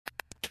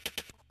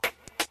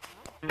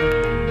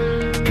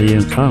The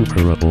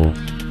Incomparable.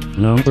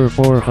 Number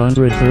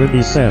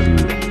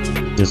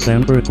 437.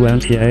 December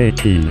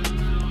 2018.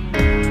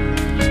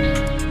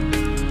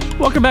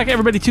 Welcome back,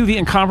 everybody, to The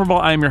Incomparable.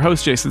 I am your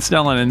host, Jason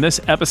Snell, and in this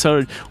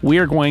episode, we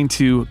are going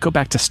to go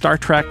back to Star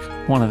Trek,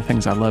 one of the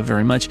things I love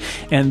very much.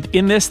 And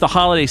in this, the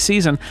holiday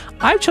season,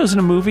 I've chosen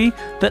a movie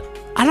that,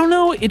 I don't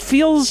know, it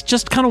feels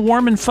just kind of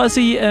warm and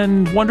fuzzy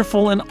and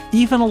wonderful and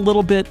even a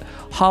little bit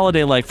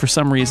holiday-like for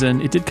some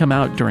reason. It did come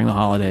out during the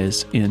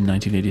holidays in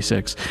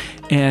 1986,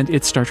 and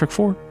it's Star Trek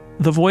IV.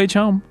 The Voyage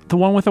Home, the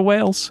one with the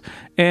whales.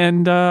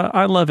 And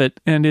I love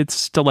it. And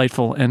it's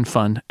delightful and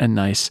fun and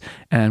nice.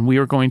 And we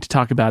are going to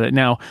talk about it.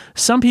 Now,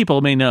 some people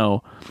may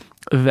know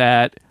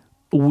that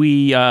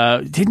we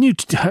didn't you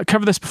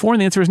cover this before?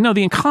 And the answer is no,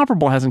 The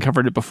Incomparable hasn't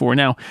covered it before.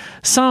 Now,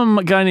 some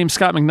guy named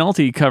Scott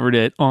McNulty covered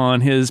it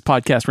on his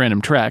podcast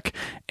Random Trek,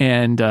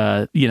 and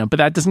but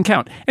that doesn't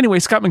count. Anyway,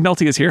 Scott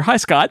McNulty is here. Hi,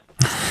 Scott.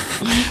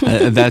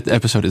 That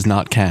episode is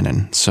not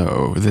canon,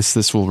 so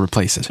this will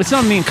replace it. It's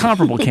not in the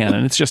Incomparable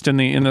canon. It's just in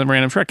the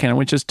Random Trek canon,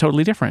 which is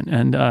totally different.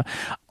 And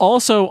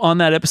also on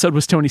that episode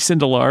was Tony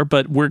Sindelar,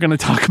 but we're going to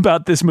talk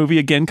about this movie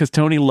again because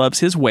Tony loves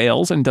his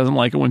whales and doesn't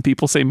like it when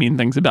people say mean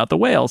things about the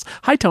whales.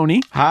 Hi,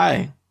 Tony.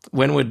 Hi.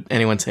 When would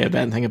anyone say a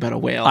bad thing about a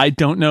whale? I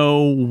don't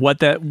know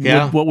what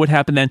what would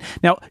happen then.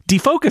 Now,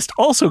 Defocused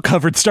also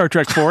covered Star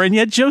Trek 4, and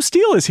yet Joe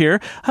Steele is here.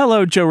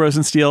 Hello, Joe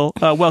Rosensteele.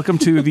 Welcome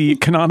to the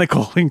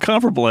canonical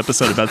Incomparable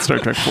episode about Star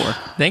Trek 4.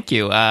 Thank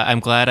you. I'm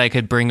glad I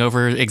could bring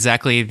over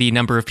exactly the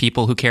number of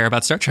people who care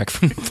about Star Trek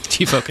from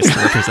Defocused to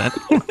represent.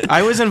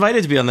 I was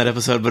invited to be on that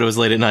episode, but it was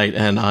late at night,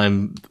 and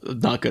I'm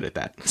not good at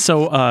that.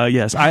 So,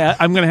 yes,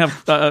 I'm going to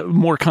have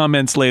more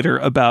comments later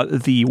about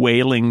the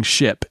whaling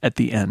ship at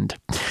the end.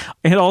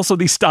 And also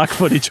the stock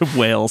footage of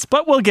whales.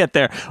 But we'll get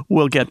there.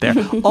 We'll get there.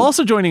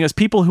 Also joining us,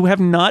 people who have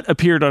not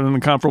appeared on an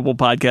Incomparable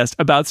podcast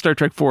about Star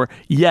Trek 4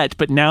 yet,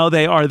 but now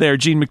they are there.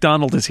 Jean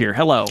McDonald is here.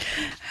 Hello.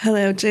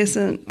 Hello,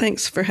 Jason.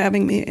 Thanks for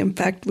having me. In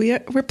fact,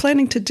 we're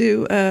planning to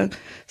do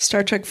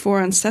Star Trek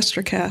 4 on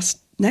Sestracast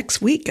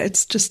next week.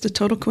 It's just a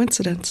total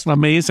coincidence.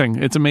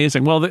 Amazing. It's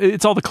amazing. Well,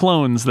 it's all the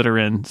clones that are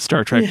in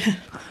Star Trek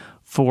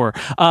 4.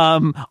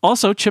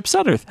 Also, Chip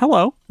Sudderth.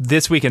 Hello.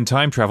 This Week in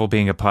Time Travel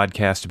being a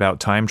podcast about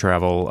time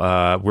travel,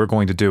 we're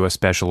going to do a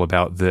special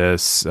about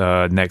this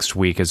next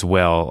week as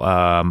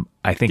well.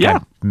 I think I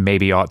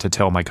maybe ought to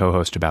tell my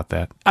co-host about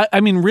that.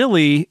 I mean,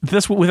 really,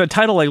 with a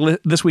title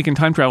like This Week in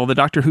Time Travel, the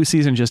Doctor Who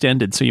season just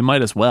ended, so you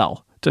might as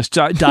well. Just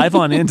dive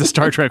on into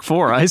Star Trek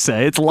 4, I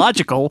say. It's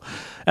logical,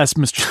 as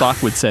Mr.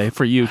 Spock would say,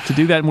 for you to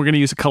do that, and we're going to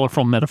use a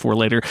colorful metaphor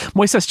later.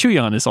 Moises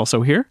Chuyan is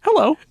also here.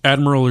 Hello.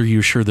 Admiral, are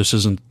you sure this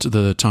isn't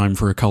the time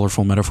for a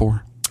colorful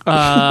metaphor?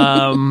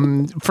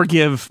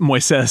 Forgive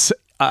Moises.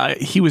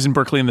 He was in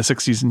Berkeley in the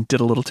 60s and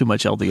did a little too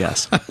much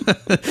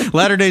LDS.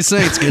 Latter-day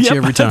Saints get you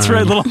every time. That's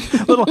right. Little.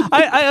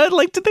 I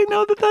like, did they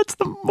know that that's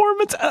the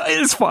Mormons?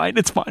 It's fine.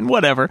 It's fine.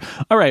 Whatever.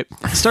 All right.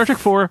 Star Trek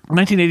 4,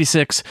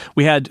 1986.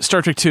 We had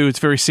Star Trek 2. It's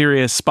very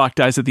serious. Spock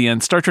dies at the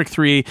end. Star Trek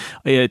 3,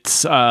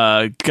 it's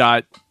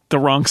got the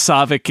wrong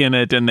Saavik in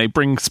it, and they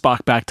bring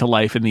Spock back to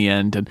life in the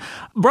end. And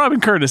Robin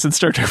Curtis in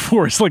Star Trek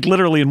 4 is like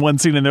literally in one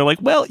scene, and they're like,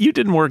 well, you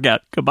didn't work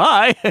out.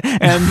 Goodbye.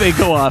 And they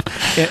go off.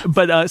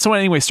 But so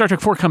anyway, Star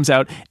Trek 4 comes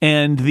out,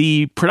 and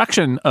the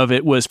production of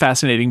it was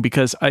fascinating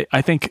because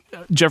I think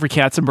Jeffrey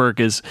Katzenberg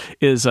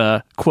is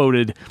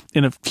quoted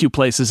in a few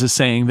places as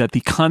saying that the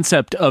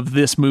concept of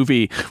this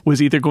movie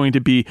was either going to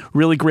be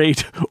really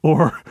great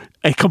or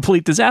a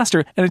complete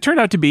disaster. And it turned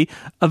out to be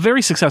a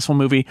very successful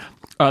movie.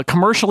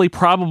 Commercially,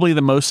 probably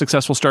the most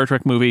successful Star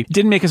Trek movie.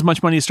 Didn't make as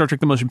much money as Star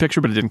Trek the Motion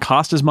Picture, but it didn't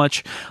cost as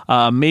much.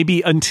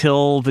 Maybe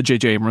until the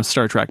J.J. Abrams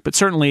Star Trek. But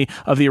certainly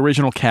of the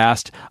original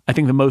cast, I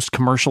think the most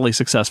commercially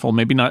successful.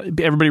 Maybe not.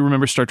 Everybody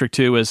remembers Star Trek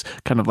 2 as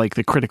kind of like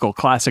the critical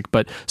classic,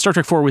 but Star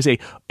Trek 4 was a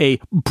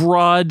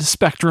broad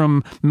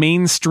spectrum,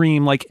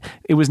 mainstream. Like,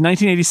 it was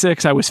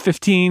 1986. I was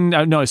 15.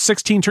 No, I was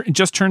 16,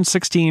 just turned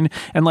 16.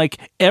 And like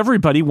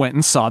everybody went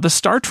and saw the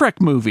Star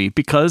Trek movie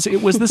because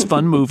it was this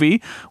fun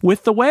movie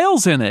with the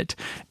whales in it.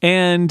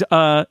 And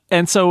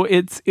so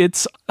it's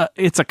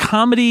a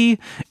comedy.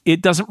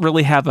 It doesn't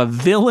really have a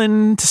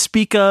villain to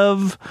speak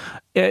of.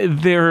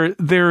 It's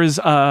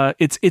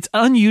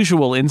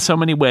unusual in so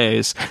many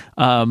ways,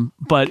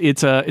 but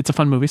it's a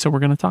fun movie, so we're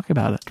going to talk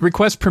about it.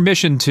 Request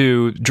permission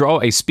to draw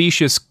a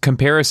specious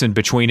comparison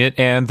between it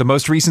and the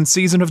most recent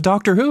season of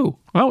Doctor Who.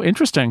 Oh,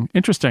 interesting.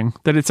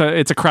 That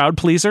it's a crowd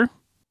pleaser.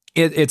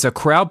 It's a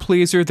crowd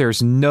pleaser.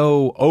 There's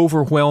no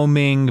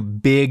overwhelming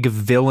big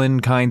villain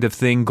kind of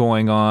thing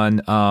going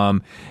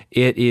on.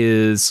 It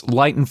is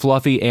light and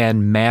fluffy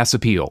and mass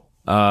appeal.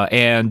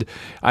 And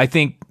I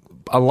think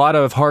a lot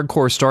of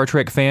hardcore Star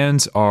Trek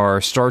fans are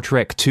Star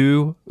Trek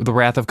II, The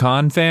Wrath of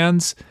Khan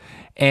fans.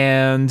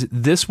 And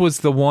this was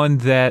the one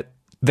that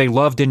they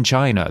loved in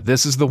China.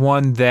 This is the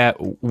one that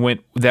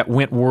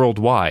went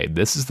worldwide.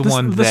 This is the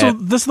one this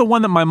is the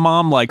one that my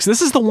mom likes.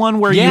 This is the one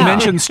where you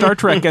mentioned Star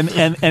Trek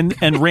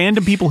and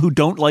random people who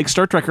don't like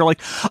Star Trek are like,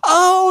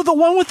 oh, the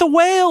one with the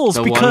whales.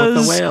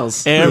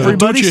 Everybody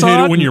don't you saw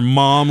hate it when your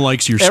mom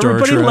likes your Star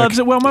Trek? Everybody loves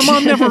it. Well, my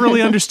mom never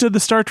really understood the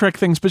Star Trek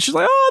things, but she's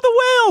like, oh,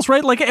 the whales,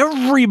 right? Like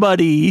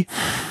everybody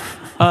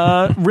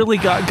really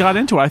got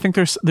into it. I think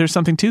there's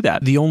something to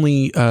that. The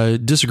only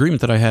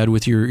disagreement that I had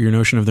with your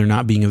notion of there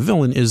not being a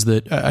villain is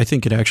that I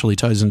think it actually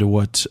ties into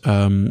what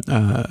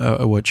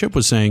Chip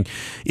was saying,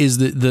 is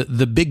that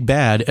the big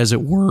bad, as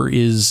it were,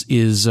 is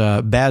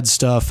bad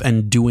stuff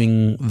and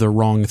doing the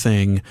wrong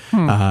thing.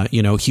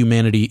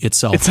 Humanity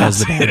itself as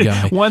the bad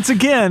guy. Once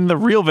again, the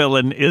real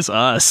villain is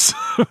us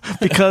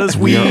because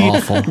we are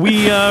awful.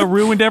 We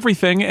ruined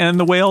everything, and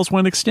the whales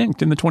went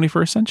extinct in the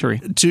 21st century.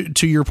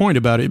 To your point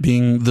about it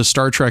being the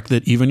Star Trek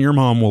that even your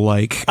mom will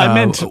like. I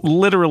meant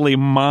literally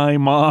my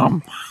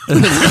mom. Well,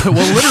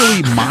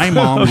 literally my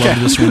mom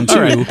loved this one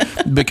too,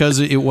 because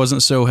it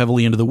wasn't so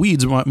heavily into the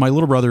weeds. My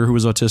little brother, who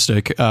was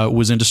autistic,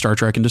 was into Star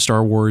Trek, into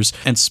Star Wars,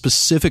 and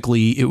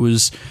specifically it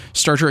was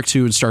Star Trek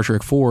 2 and Star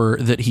Trek 4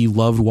 that he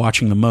loved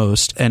watching the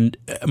most. And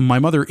my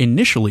mother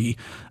initially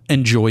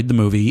enjoyed the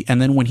movie, and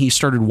then when he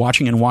started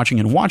watching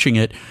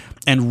it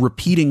and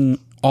repeating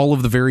all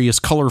of the various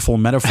colorful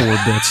metaphor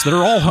bits that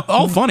are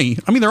all funny.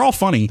 I mean, they're all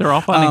funny. They're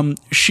all funny.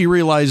 She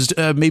realized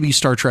maybe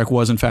Star Trek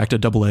was, in fact, a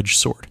double-edged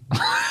sword. All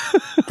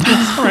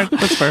right.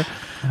 That's fair.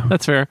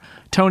 That's fair.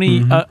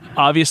 Tony,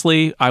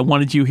 obviously, I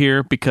wanted you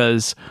here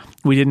because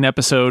we did an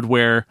episode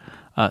where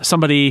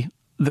somebody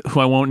who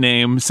I won't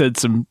name said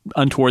some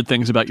untoward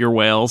things about your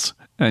whales,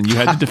 and you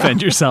had to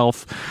defend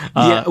yourself.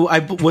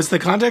 Was the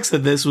context that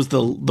this was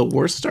the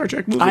worst Star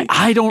Trek movie?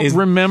 I don't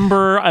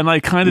remember, and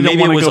I kind of don't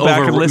want to go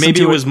back and listen to it.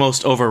 Maybe it was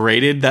most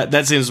overrated.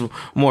 That seems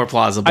more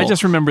plausible. I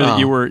just remember that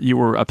you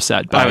were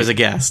upset by I was a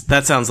guest.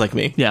 That sounds like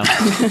me. Yeah.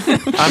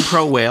 I'm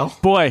pro whale.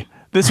 Boy,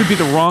 this would be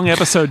the wrong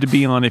episode to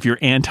be on if you're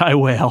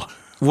anti-whale.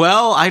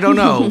 Well, I don't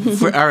know.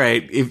 All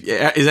right,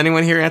 is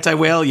anyone here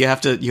anti-whale? You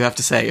have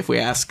to say if we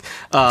ask.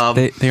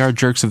 They are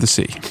jerks of the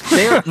sea.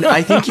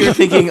 I think you're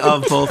thinking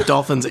of both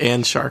dolphins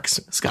and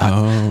sharks, Scott.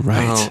 Oh,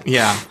 right.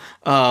 Yeah.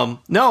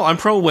 No, I'm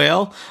pro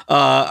whale.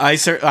 I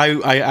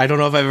don't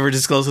know if I've ever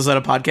disclosed this on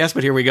a podcast,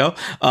 but here we go.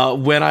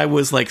 When I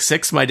was like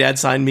 6, my dad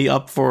signed me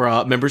up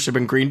for membership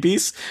in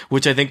Greenpeace,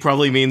 which I think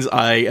probably means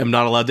I am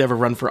not allowed to ever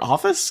run for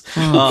office.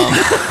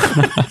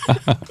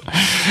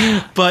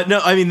 But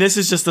no, I mean, this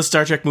is just the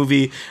Star Trek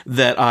movie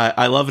that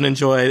I love and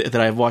enjoy,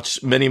 that I've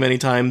watched many, many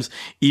times.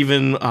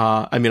 Even,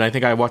 I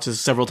think I watched this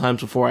several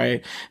times before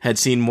I had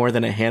seen more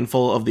than a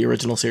handful of the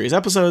original series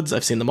episodes.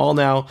 I've seen them all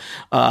now.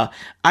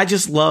 I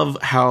just love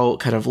how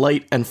kind of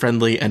light and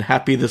friendly and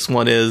happy this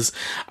one is.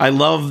 I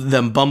love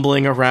them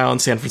bumbling around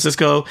San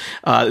Francisco.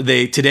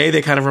 They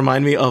kind of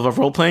remind me of a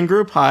role-playing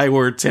group. Hi,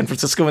 we're San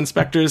Francisco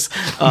inspectors.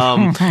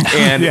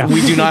 And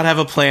we do not have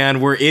a plan.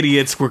 We're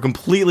idiots. We're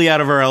completely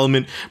out of our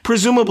element.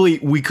 Presumably,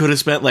 we could have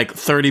spent like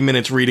 30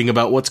 minutes reading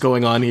about what's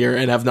going on here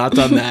and have not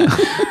done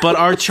that. But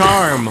our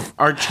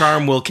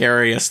charm will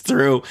carry us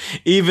through,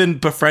 even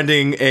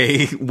befriending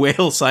a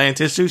whale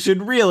scientist who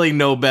should really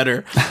know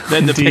better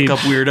than to pick up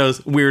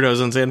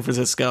weirdos in San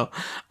Francisco.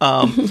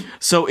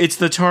 So it's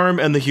the charm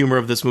and the humor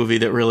of this movie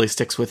that really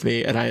sticks with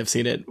me, and I have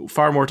seen it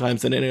far more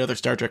times than any other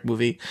Star Trek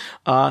movie.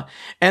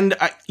 And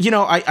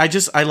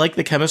I like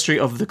the chemistry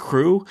of the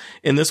crew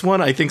in this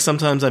one. I think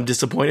sometimes I'm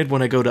disappointed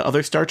when I go to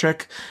other Star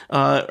Trek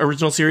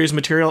original series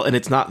material and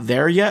it's not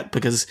there yet,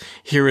 because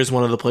here is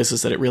one of the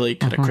places that it really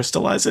kind of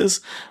crystallizes.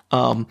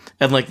 And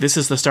like, this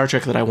is the Star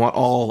Trek that I want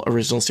all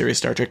original series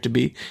Star Trek to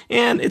be,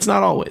 and it's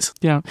not always.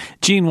 Yeah.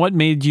 Gene, what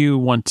made you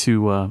want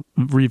to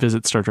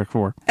revisit Star Trek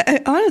 4?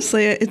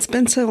 Honestly, it's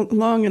been so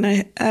long,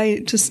 and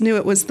I just knew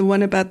it was the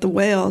one about the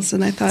whales,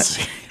 and I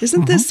thought,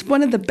 isn't this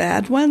one of the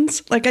bad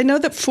ones? Like, I know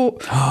that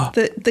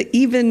the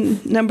even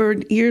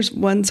numbered years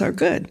ones are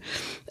good.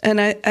 And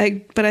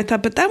but I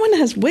thought, but that one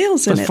has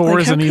whales in it. 4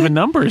 is an even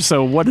number,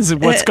 so what's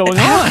going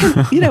on?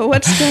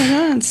 What's going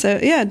on? So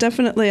yeah,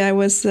 definitely, I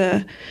was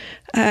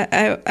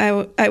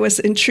I was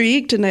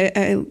intrigued, and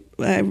I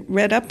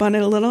read up on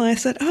it a little. And I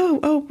said,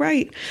 oh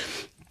right,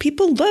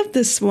 people love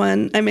this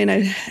one. I mean, I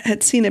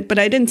had seen it, but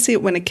I didn't see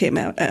it when it came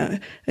out.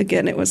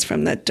 Again, it was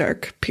from that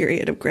dark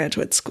period of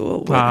graduate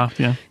school where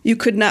you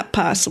could not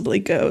possibly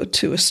go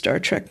to a Star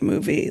Trek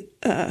movie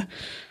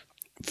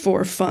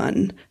for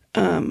fun.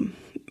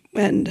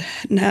 And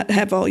not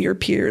have all your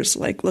peers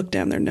like look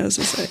down their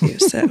noses at you.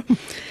 So,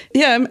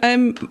 yeah,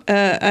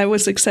 I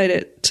was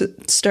excited to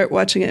start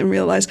watching it and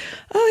realize,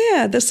 oh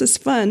yeah, this is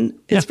fun.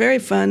 It's very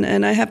fun,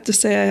 and I have to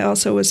say, I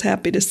also was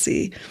happy to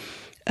see,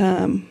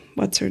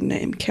 what's her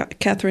name,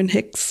 Catherine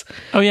Hicks.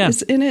 Oh yeah,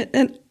 is in it,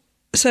 and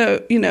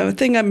so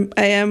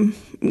I am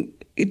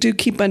do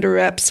keep under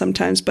wraps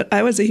sometimes, but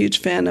I was a huge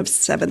fan of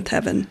Seventh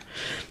Heaven.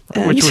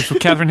 Which was with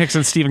Catherine Hicks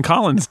and Stephen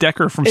Collins,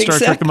 Decker from Star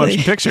Trek The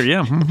Motion Picture.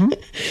 Yeah. Mm-hmm.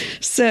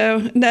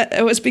 So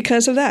it was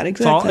because of that.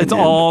 Exactly. It's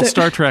all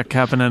Star Trek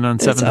happening on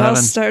Seventh Heaven. It's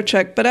all Star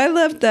Trek. But I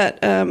love that.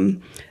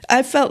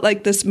 I felt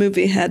like this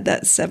movie had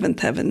that Seventh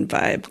Heaven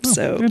vibe.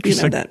 So,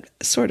 that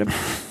sort of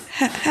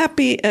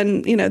happy.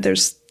 And,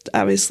 there's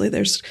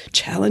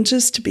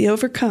challenges to be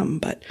overcome.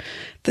 But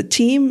the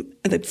team,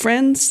 the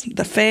friends,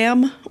 the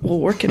fam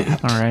will work it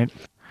out. All right.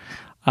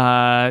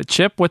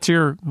 Chip, what's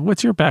your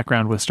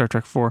background with Star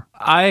Trek 4?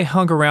 I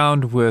hung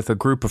around with a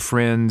group of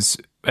friends.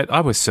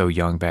 I was so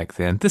young back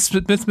then.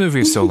 This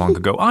movie is so long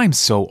ago. I'm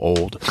so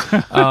old.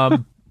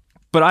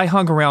 But I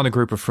hung around a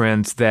group of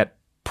friends that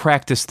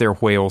practiced their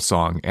whale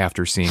song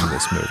after seeing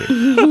this movie.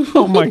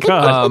 Oh my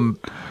God.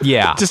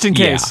 Yeah. Just in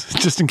case.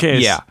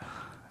 Yeah.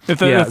 If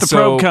the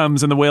probe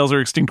comes and the whales are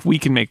extinct, we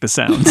can make the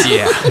sounds.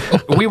 Yeah.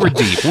 We were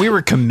deep. We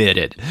were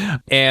committed.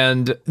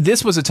 And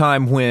this was a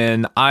time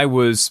when I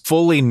was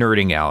fully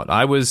nerding out.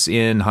 I was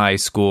in high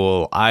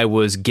school. I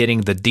was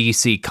getting the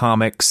DC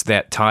comics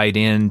that tied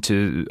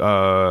into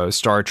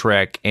Star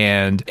Trek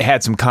and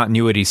had some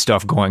continuity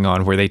stuff going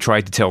on where they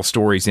tried to tell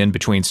stories in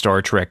between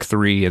Star Trek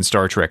 3 and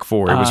Star Trek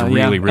 4. It was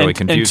really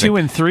confusing. And 2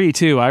 and 3,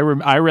 too. I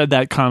read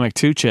that comic,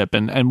 too, Chip.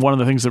 And one of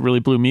the things that really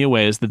blew me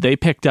away is that they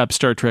picked up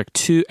Star Trek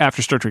 2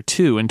 after Star Trek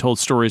 2 and told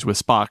stories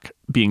with Spock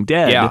being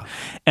dead. Yeah.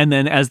 And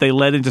then as they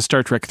led into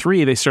Star Trek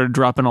 3, they started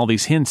dropping all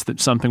these hints that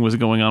something was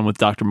going on with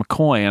Dr.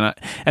 McCoy.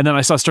 And then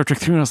I saw Star Trek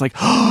 3 and I was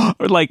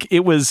like,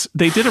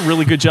 they did a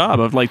really good job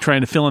of like trying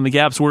to fill in the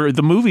gaps where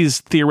the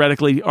movies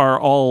theoretically are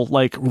all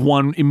like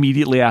one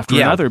immediately after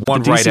another. But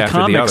one the DC right after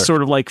comics the other.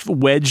 sort of like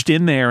wedged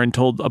in there and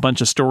told a bunch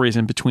of stories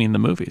in between the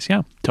movies.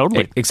 Yeah,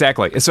 totally.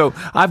 Exactly. So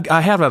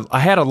I have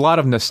a lot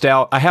of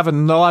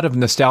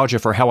nostalgia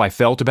for how I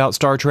felt about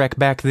Star Trek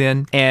back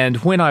then. And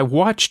when I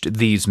watched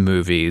these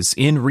movies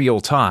in real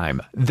time,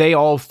 they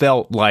all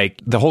felt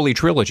like the holy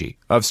trilogy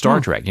of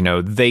Star Trek. The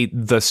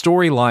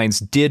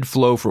storylines did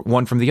flow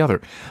one from the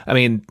other. I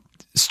mean,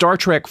 Star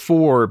Trek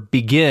 4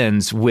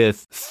 begins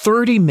with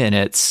 30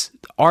 minutes,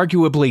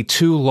 arguably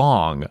too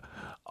long,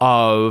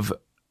 of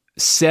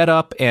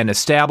setup and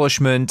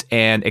establishment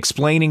and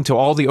explaining to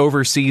all the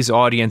overseas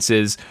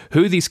audiences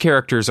who these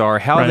characters are,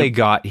 how they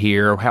got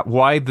here,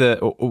 why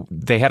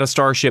they had a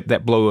starship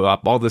that blew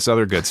up, all this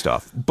other good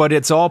stuff. But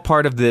it's all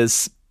part of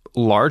this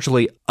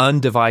largely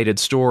undivided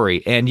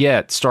story. And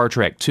yet Star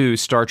Trek 2,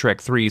 Star Trek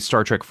 3,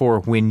 Star Trek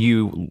 4, when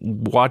you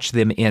watch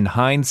them in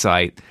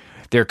hindsight,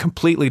 they're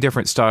completely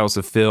different styles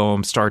of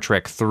film. Star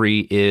Trek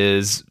 3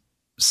 is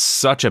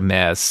such a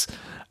mess.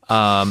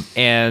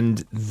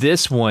 And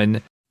this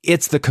one,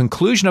 it's the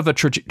conclusion of a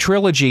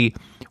trilogy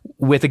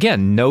with,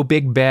 again, no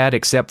big bad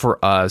except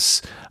for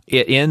us.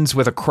 It ends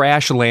with a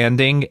crash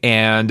landing,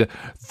 and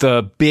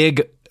the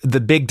big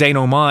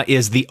denouement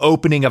is the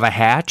opening of a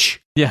hatch.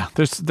 Yeah,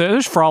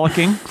 there's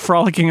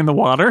frolicking in the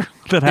water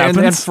that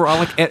happens,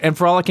 and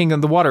frolicking in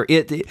the water.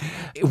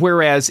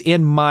 Whereas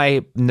in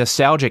my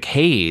nostalgic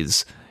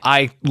haze,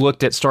 I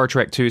looked at Star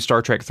Trek 2,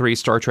 Star Trek 3,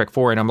 Star Trek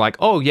 4, and I'm like,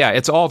 oh yeah,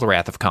 it's all the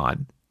Wrath of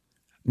Khan.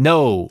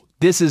 No,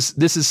 this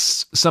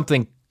is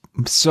something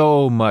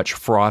so much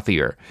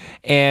frothier,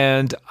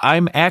 and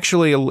I'm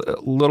actually a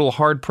little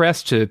hard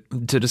pressed to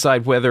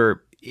decide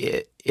whether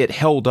it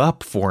held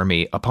up for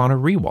me upon a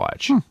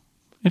rewatch.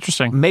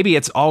 Interesting. Maybe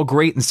it's all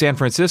great in San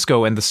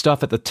Francisco, and the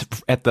stuff at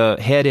the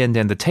head end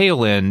and the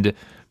tail end,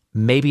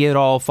 maybe it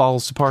all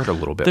falls apart a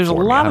little bit. There's a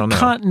lot of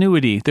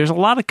continuity. There's a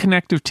lot of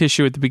connective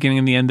tissue at the beginning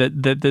and the end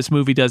that this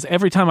movie does.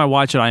 Every time I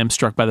watch it, I am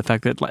struck by the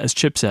fact that, as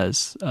Chip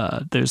says,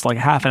 there's like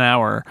half an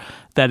hour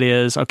that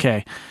is,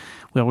 okay,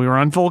 well, we were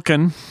on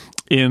Vulcan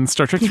in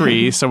Star Trek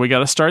 3, so we got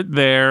to start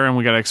there, and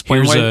we got to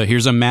explain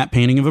here's a matte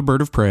painting of a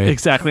bird of prey.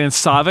 Exactly, and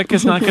Saavik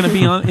is not going to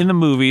be in the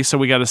movie, so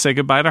we got to say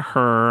goodbye to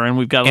her, and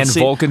we've got to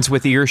Vulcans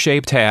with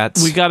ear-shaped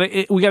hats. We got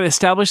to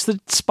establish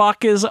that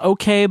Spock is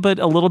okay, but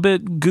a little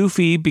bit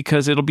goofy,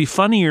 because it'll be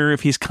funnier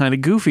if he's kind of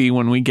goofy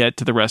when we get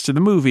to the rest of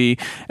the movie,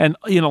 and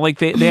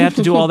they have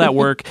to do all that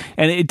work,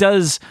 and it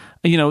does.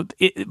 2,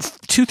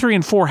 3,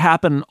 and 4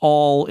 happen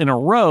all in a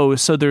row,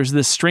 so there's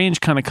this strange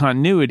kind of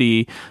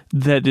continuity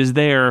that is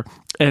there,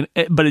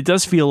 but it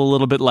does feel a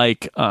little bit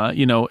like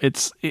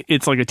it's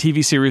like a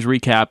TV series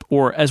recap,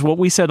 or as what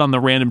we said on the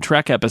Random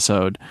Trek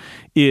episode,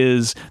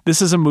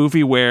 this is a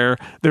movie where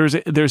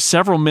there's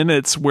several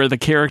minutes where the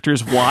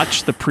characters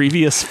watch the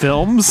previous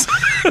films.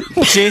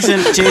 Jason,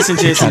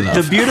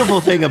 the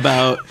beautiful thing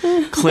about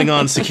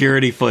Klingon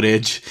security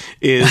footage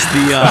is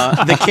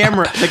the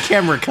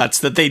camera cuts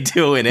that they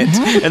do in it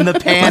and the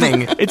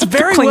panning. It's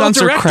very Klingons well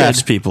directed. are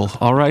craftspeople,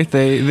 all right.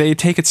 They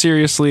take it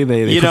seriously.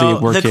 They put the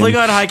work the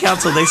Klingon High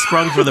Council. They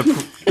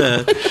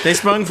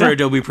sprung for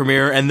Adobe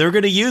Premiere, and they're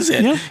going to use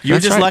it. Yeah, you're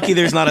just lucky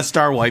there's not a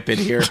star wipe in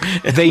here.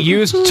 They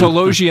used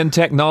Telosian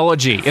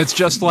technology. It's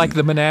just like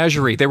the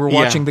menagerie. They were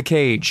watching the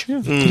cage. He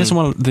doesn't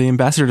want the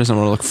ambassador doesn't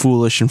want to look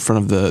foolish in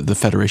front of the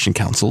Federation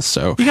Council.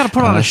 So you got to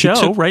put on a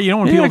show, right? You don't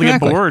want people to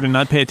exactly. get bored and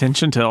not pay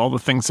attention to all the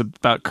things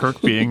about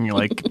Kirk being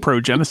like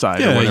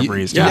pro-genocide or whatever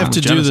he's you doing. have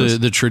to do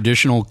the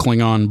traditional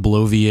Klingon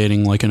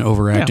bloviating like an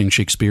overacting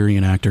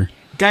Shakespearean actor.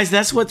 Guys,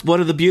 that's what's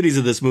one of the beauties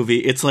of this movie.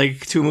 It's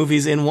like two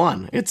movies in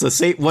one. It's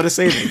what a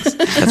savings.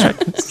 That's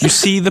right. You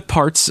see the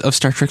parts of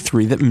Star Trek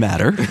 3 that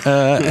matter,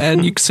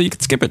 and you can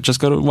skip it. Just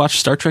go to watch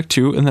Star Trek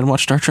 2 and then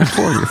watch Star Trek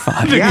 4. You're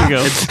fine. There you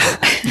go.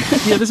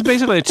 Yeah, this is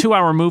basically a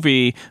 2-hour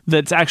movie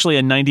that's actually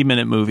a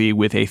 90-minute movie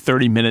with a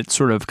 30-minute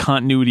sort of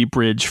continuity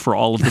bridge for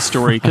all of the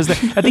story. Because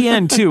at the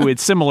end, too,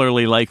 it's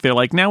similarly like they're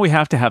like, now we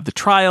have to have the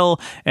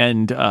trial,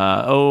 and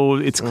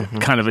it's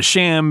kind of a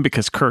sham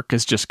because Kirk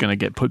is just going to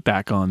get put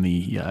back on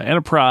the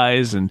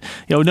Enterprise, and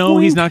no,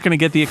 he's not going to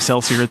get the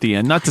Excelsior at the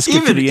end. Not to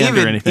skip to the end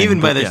or anything.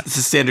 Even by the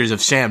standards of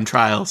sham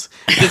trials,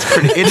 it's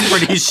pretty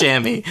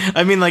shammy.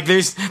 I mean, like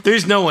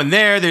there's no one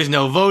there. There's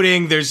no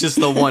voting. There's just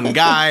the one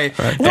guy.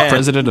 Right. The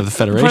president of the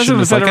Federation. The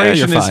president of the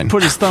Federation you're has fine.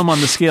 put his thumb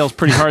on the scales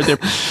pretty hard there.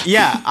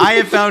 Yeah, I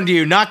have found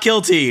you not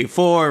guilty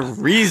for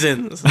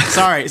reasons.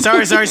 Sorry.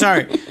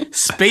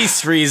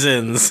 Space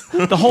reasons.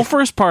 The whole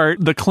first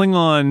part, the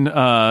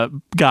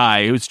Klingon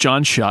guy, who's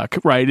John Shuck,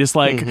 right, is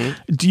like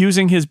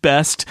using his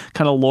best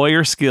kind of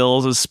lawyer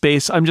skills as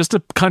space. I'm just a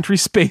country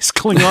space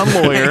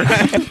Klingon lawyer.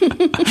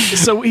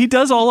 So he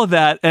does all of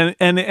that, and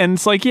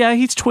it's like, yeah,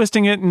 he's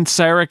twisting it, and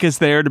Sarek is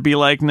there to be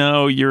like,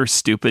 no, you're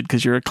stupid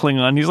because you're a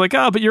Klingon. He's like,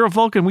 but you're a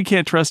Vulcan. We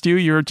can't trust you.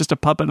 You're just a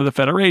puppet of the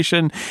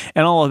Federation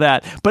and all of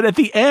that. But at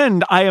the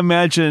end, I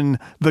imagine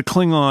the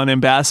Klingon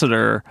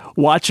ambassador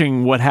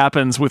watching what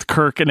happens with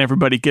Kirk and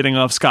everybody getting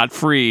off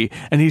scot-free,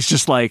 and he's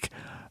just like,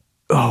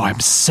 oh, I'm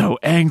so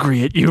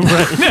angry at you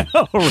right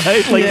now,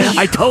 right? Like,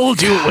 I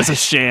told you it was a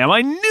sham.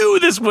 I knew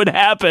this would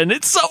happen.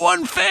 It's so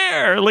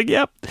unfair. Like,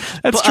 yep,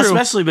 that's true.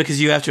 Especially because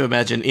you have to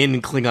imagine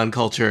in Klingon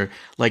culture,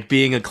 like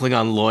being a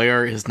Klingon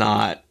lawyer is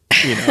not,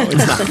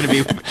 it's not going to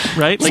be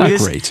right. It's not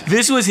great.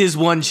 This was his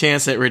one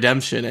chance at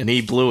redemption, and he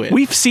blew it.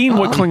 We've seen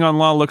what Klingon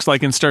law looks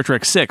like in Star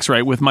Trek 6,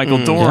 right? With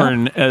Michael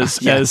Dorn as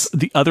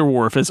the other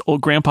Worf, as old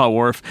Grandpa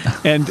Worf,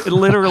 and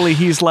literally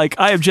he's like,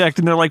 I object,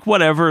 and they're like,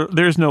 whatever,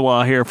 there's no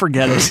law here,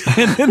 forget it,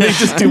 and then they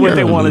just do what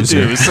they want to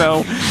do.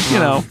 So,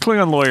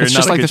 Klingon lawyer, It's not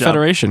just a like good the job.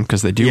 Federation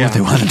because they do what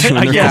they want to do. In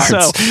I their guess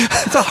cards. so.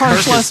 It's a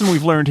harsh lesson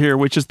we've learned here,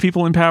 which is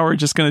people in power are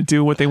just going to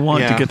do what they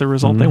want to get the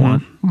result they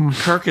want.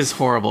 Kirk is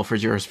horrible for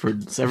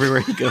jurisprudence.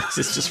 Everywhere he goes,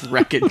 it's just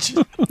wreckage.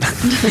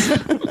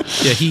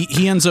 Yeah,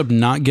 he ends up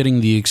not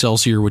getting the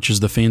Excelsior, which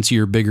is the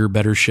fancier, bigger,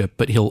 better ship,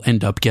 but he'll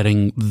end up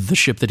getting the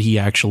ship that he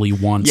actually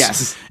wants.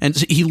 Yes. And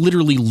so he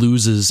literally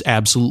loses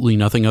absolutely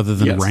nothing other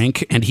than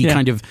rank, and he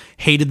kind of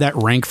hated that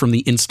rank from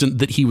the instant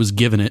that he was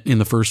given it in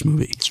the first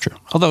movie. It's true.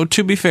 Although,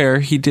 to be fair,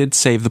 he did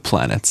save the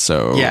planet,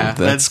 so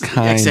that's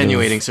kind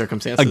extenuating of,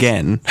 circumstances.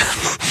 Again.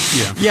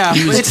 Yeah,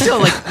 but it's still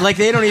like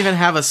they don't even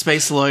have a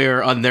space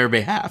lawyer on their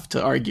behalf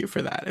to argue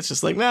for that. It's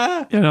just like,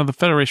 nah. The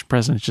Federation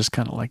president is just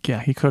kind of like,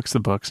 he cooks the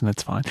books and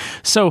it's fine.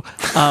 So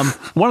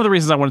one of the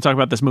reasons I want to talk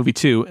about this movie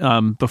too,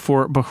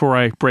 before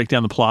I break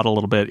down the plot a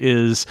little bit,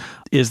 is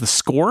the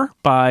score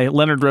by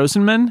Leonard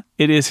Rosenman.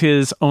 It is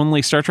his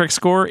only Star Trek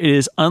score. It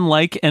is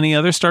unlike any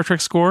other Star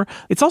Trek score.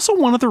 It's also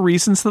one of the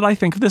reasons that I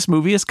think this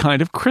movie is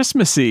kind of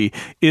Christmassy,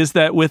 is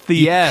that with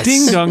the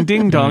ding dong,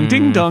 ding dong,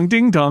 ding dong,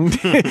 ding dong,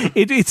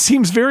 it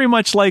seems very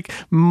much like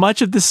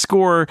much of this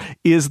score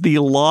is the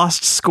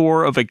lost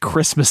score of a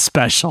Christmas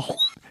special.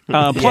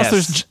 Plus,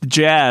 there's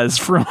jazz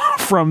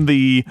from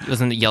the...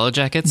 Wasn't it Yellow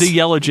Jackets? The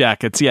Yellow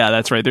Jackets, yeah,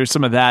 that's right. There's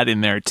some of that in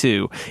there,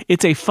 too.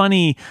 It's a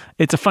funny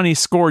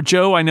score.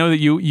 Joe, I know that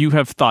you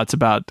have thoughts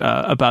about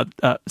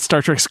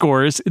Star Trek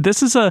scores.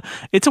 It's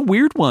a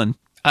weird one.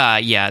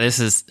 This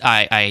is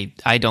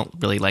I don't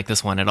really like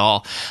this one at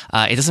all.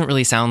 It doesn't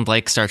really sound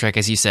like Star Trek,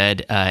 as you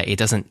said. It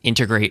doesn't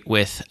integrate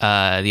with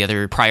the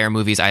other prior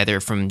movies, either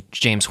from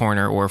James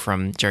Horner or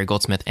from Jerry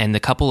Goldsmith. And the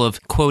couple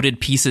of quoted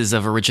pieces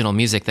of original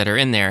music that are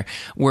in there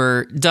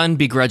were done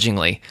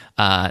begrudgingly.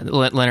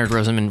 Leonard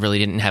Rosenman really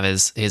didn't have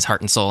his heart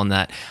and soul in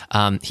that.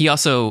 He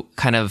also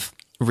kind of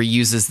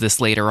reuses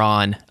this later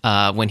on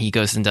when he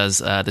goes and does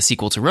the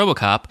sequel to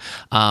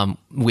RoboCop,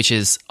 which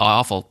is an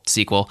awful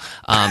sequel,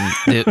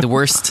 the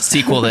worst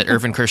sequel that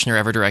Irvin Kershner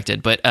ever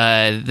directed. But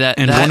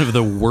one of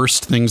the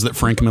worst things that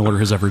Frank Miller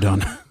has ever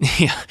done.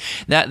 Yeah,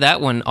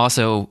 that one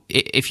also.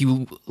 If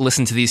you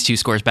listen to these two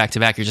scores back to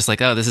back, you're just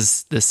like, oh, this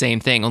is the same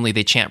thing. Only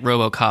they chant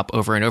RoboCop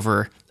over and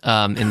over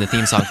in the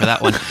theme song for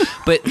that one.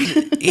 But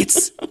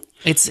it's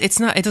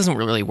not. It doesn't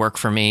really work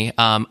for me.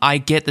 I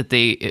get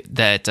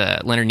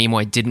that Leonard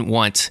Nimoy didn't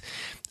want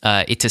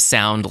it to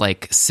sound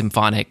like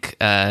symphonic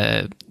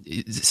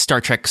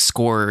Star Trek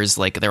scores,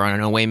 like they're on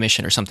an away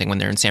mission or something when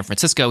they're in San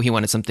Francisco. He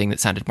wanted something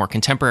that sounded more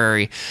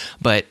contemporary,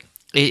 but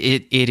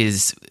it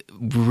is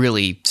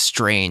really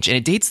strange, and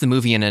it dates the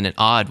movie in an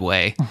odd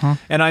way.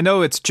 And I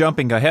know it's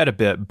jumping ahead a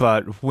bit,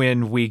 but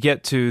when we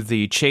get to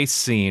the chase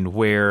scene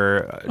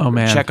where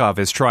Chekhov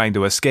is trying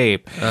to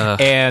escape,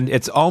 and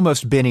it's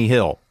almost Benny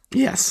Hill.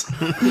 Yes.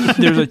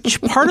 There's a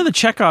part of the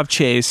Chekhov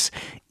chase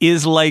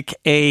is like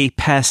a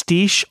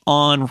pastiche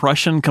on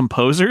Russian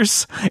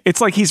composers. It's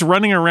like he's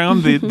running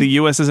around the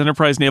USS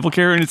Enterprise naval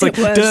carrier, and it's like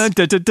dun,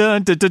 dun, dun,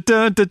 dun, dun,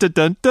 dun, dun, dun,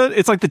 dun, dun.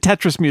 It's like the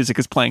Tetris music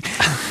is playing,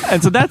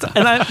 and so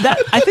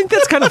I think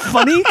that's kind of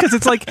funny because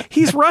it's like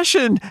he's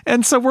Russian,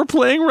 and so we're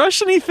playing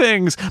Russian-y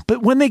things.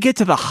 But when they get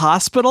to the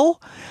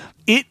hospital,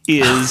 it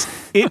is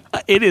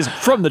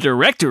from the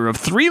director of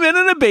 3 Men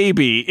and a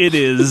Baby. It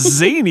is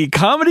zany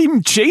comedy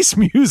chase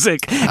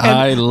music.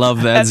 I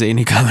love that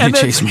zany comedy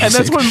chase music. And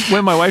that's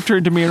when my wife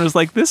turned to me and was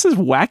like, "This is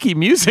wacky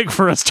music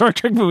for a Star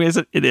Trek movie." I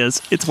said, "It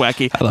is. It's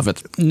wacky. I love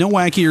it." No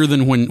wackier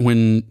than when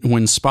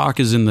Spock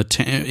is in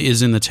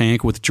the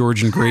tank with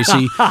George and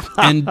Gracie,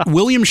 and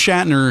William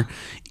Shatner.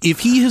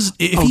 If he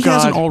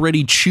hasn't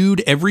already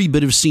chewed every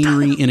bit of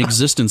scenery in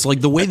existence,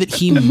 like the way that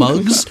he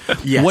mugs,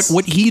 Yes.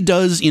 what he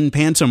does in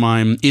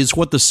pantomime is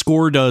what the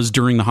score does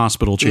during the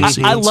hospital chase.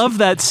 I love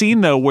that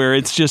scene though, where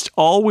it's just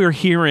all we're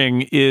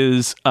hearing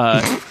is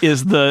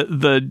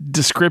the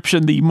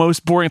description, the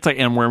most boring. It's like,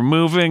 and we're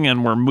moving,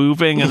 and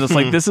it's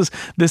like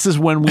this is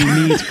when we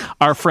meet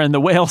our friend, the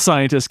whale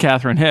scientist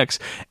Catherine Hicks,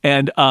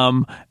 and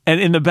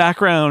in the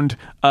background,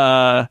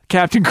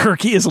 Captain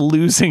Kirk is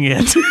losing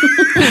it.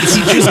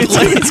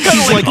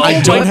 He's like,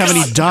 I don't have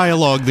any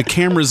dialogue. The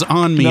camera's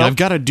on me. Nope. I've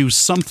got to do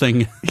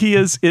something. He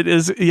is. It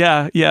is.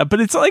 Yeah.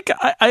 But it's like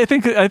I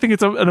think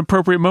it's an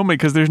appropriate moment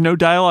because there's no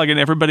dialogue and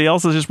everybody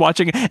else is just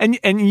watching it.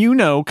 And you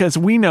know, because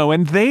we know,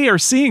 and they are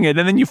seeing it.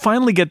 And then you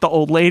finally get the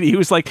old lady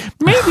who's like,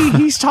 maybe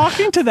he's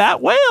talking to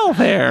that whale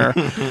there,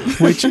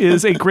 which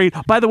is a great.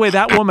 By the way,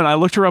 that woman, I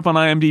looked her up on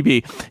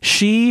IMDb.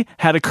 She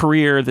had a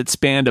career that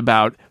spanned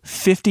about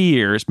 50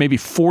 years, maybe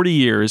 40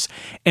 years,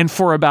 and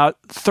for about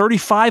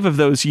 35 of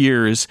those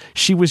years,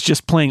 she was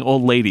just playing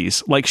old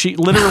ladies. Like she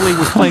literally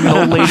was playing an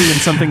old lady in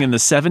something in the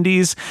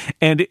 70s,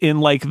 and in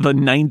like the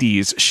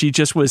 90s,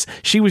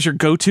 she was your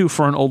go-to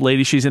for an old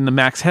lady. She's in the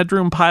Max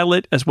Headroom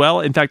pilot as well.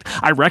 In fact,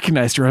 I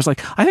recognized her. I was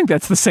like, I think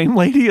that's the same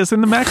lady as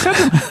in the Max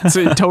Headroom.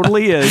 So it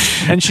totally is.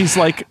 And she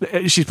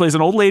plays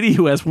an old lady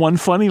who has one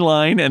funny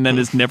line and then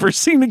is never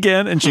seen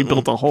again, and she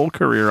built a whole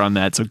career on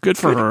that. So good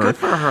for her. Good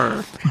for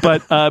her.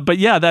 But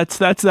yeah, that's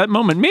that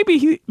moment. Maybe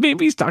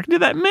he's talking to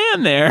that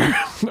man there.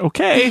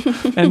 Okay.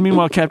 And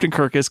meanwhile, Captain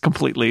Kirk is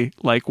completely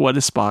like, what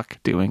is Spock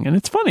doing? And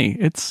it's funny.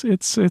 It's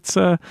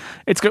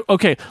good.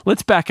 Okay,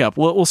 let's back up.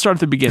 We'll start at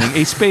the beginning.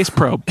 A space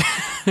probe.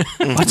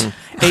 What?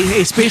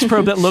 A space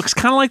probe that looks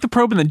kind of like the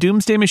probe in the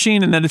Doomsday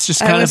Machine, and then it's just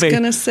kind of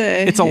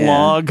it's a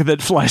log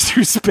that flies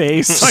through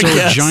space. So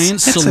a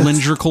giant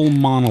cylindrical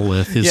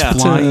monolith is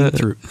flying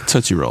through.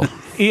 Tootsie Roll.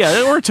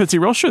 Yeah, or a Tootsie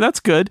Roll. Sure, that's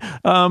good.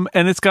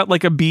 And it's got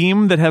like a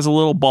beam that has a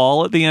little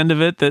ball at the end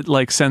of it that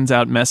like sends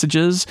out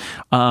messages.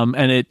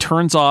 And it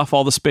turns off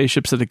all the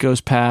spaceships that it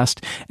goes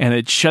past, and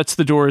it shuts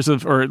the doors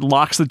or it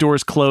locks the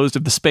doors closed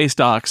of the space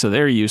dock, so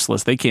they're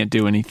useless. They can't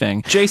do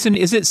anything. Jason,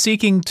 is it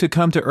seeking to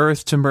come to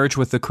Earth to merge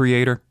with the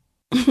Creator?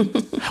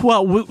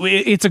 Well,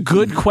 it's a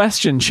good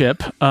question,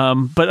 Chip.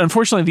 But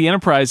unfortunately, the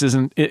Enterprise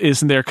isn't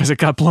there because it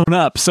got blown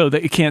up, so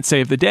that it can't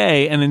save the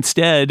day. And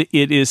instead,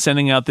 it is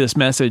sending out this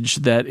message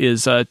that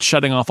is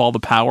shutting off all the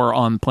power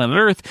on planet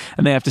Earth,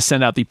 and they have to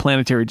send out the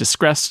planetary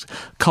distress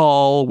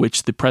call,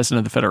 which the president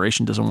of the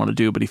Federation doesn't want to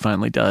do, but he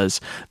finally does.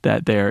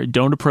 That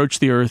don't approach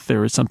the Earth.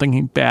 There is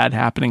something bad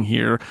happening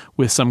here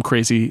with some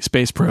crazy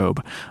space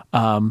probe.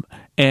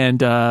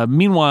 And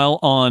meanwhile,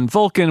 on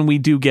Vulcan, we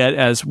do get,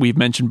 as we've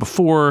mentioned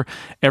before,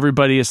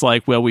 everybody is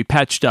like, well, we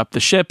patched up the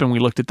ship and we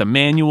looked at the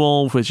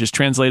manual, which is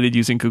translated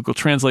using Google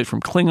Translate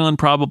from Klingon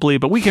probably,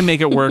 but we can make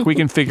it work. We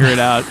can figure it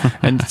out.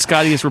 And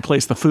Scotty has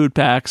replaced the food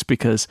packs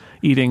because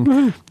eating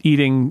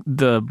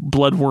the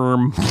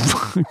bloodworm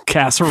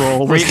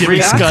casserole was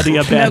giving Scotty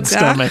a bad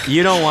stomach.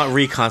 You don't want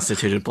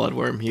reconstituted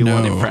bloodworm. You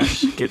want it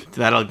fresh.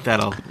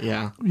 That'll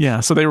yeah.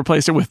 Yeah, so they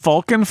replaced it with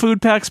Vulcan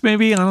food packs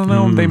maybe? I don't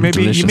know.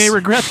 You may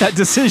regret that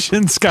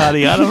decision,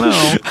 Scotty. I don't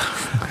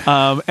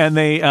know. And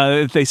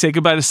they say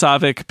goodbye to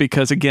Saavik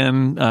because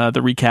again,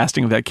 the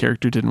recasting of that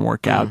character didn't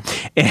work out.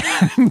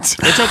 And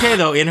it's okay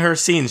though. In her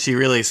scene, she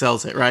really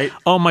sells it, right?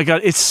 Oh my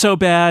god, it's so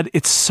bad.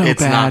 It's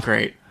not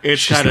great.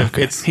 It's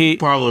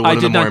probably one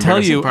of the more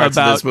embarrassing parts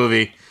of this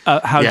movie.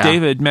 How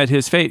David met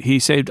his fate. He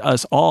saved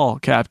us all,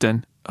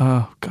 Captain.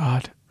 Oh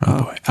God.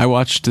 Oh boy. I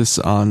watched this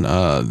on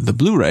the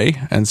Blu-ray,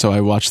 and so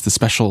I watched the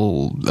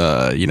special,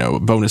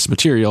 bonus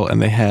material, and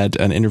they had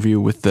an interview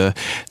with the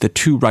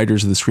two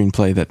writers of the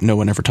screenplay that no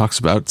one ever talks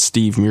about,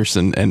 Steve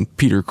Mearson and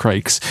Peter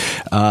Kreiks,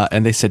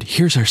 and they said,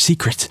 "Here's our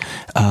secret.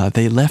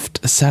 They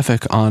left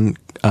Saavik on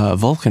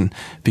Vulcan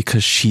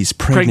because she's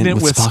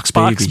pregnant with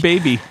Spock's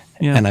baby."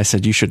 Yeah. And I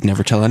said, you should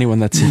never tell anyone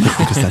that secret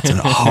because that's a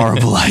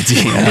horrible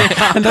idea.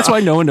 And that's why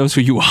no one knows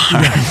who you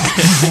are.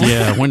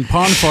 Yeah, when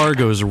Ponfar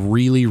goes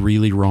really,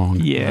 really wrong.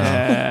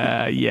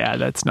 Yeah,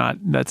 that's not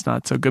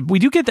so good. We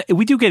do get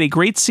a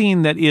great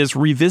scene that is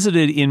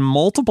revisited in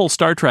multiple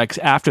Star Treks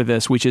after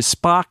this, which is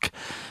Spock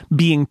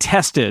being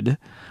tested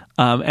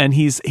and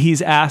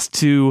he's asked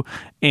to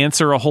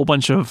answer a whole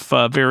bunch of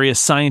various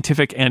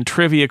scientific and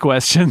trivia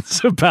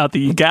questions about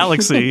the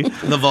galaxy.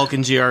 The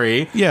Vulcan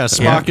GRE. Yeah,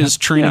 Spock is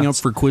training up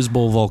for Quiz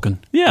Bowl Vulcan.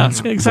 Yeah,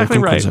 exactly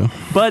Vulcan right.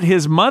 Quizzo. But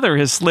his mother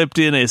has slipped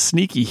in a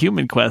sneaky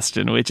human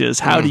question, which is,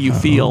 how do you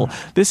feel?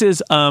 This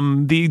is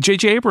the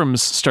J.J.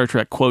 Abrams Star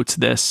Trek quotes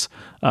this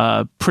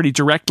pretty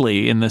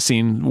directly in the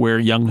scene where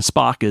young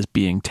Spock is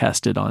being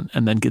tested on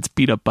and then gets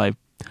beat up by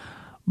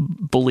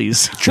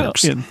bullies.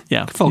 Jerks.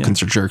 Yeah.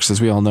 Vulcans are jerks,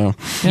 as we all know.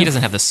 He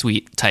doesn't have the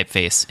sweet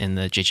typeface in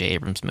the J.J.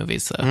 Abrams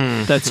movies, so.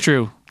 That's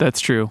true.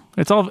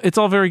 It's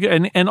all very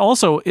good. And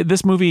also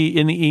this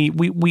movie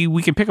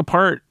we can pick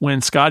apart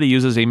when Scotty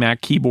uses a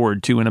Mac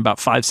keyboard to in about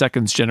 5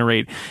 seconds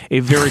generate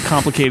a very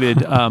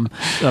complicated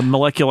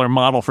molecular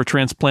model for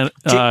Jason,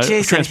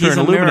 transparent he's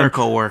a aluminum.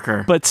 miracle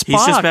worker. But Spock,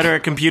 he's just better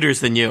at computers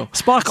than you.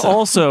 Spock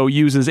also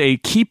uses a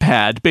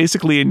keypad,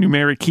 basically a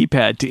numeric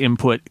keypad, to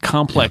input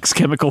complex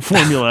chemical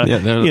formula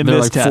There in are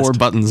this like test. 4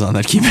 buttons on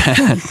that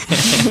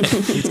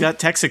keypad. He's got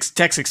text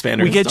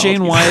expander. We get installed.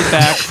 Jane Wyatt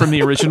back from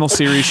the original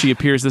series. She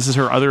appears. This is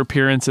her other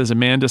appearance as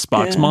Amanda,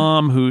 Spock's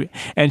mom,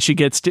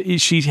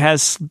 she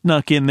has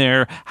snuck in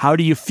there. How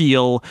do you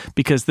feel?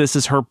 Because this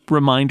is her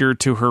reminder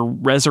to her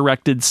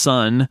resurrected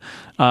son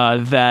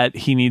that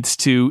he needs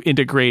to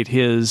integrate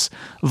his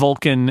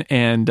Vulcan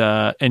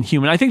and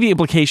human. I think the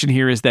implication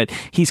here is that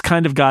he's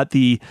kind of got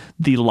the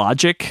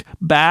logic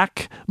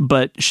back,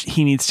 but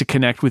he needs to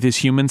connect with his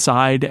human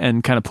side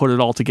and kind of put it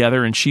all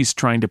together. And she's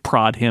trying to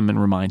prod him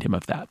and remind him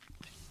of that.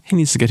 He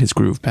needs to get his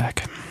groove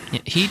back.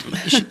 She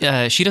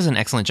does an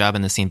excellent job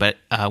in this scene, but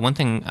one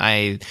thing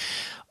I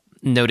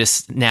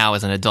notice now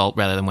as an adult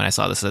rather than when I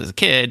saw this as a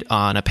kid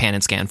on a pan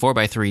and scan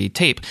 4x3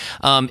 tape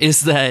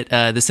is that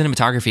the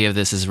cinematography of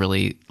this is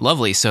really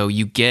lovely. So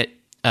you get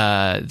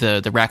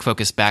the rack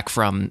focus back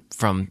from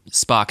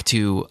Spock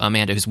to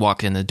Amanda, who's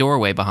walked in the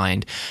doorway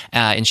behind,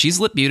 and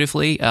she's lit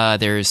beautifully.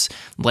 There's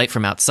light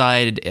from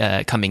outside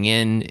coming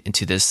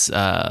into this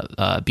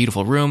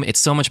beautiful room.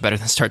 It's so much better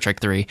than Star Trek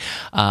 3.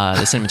 The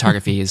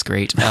cinematography is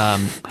great.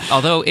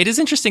 Although it is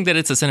interesting that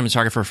it's a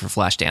cinematographer for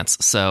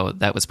Flashdance, so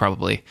that was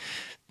probably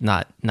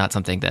not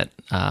something that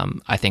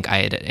I think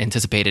I had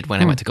anticipated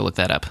when I went to go look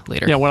that up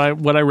later. Yeah,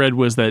 what I read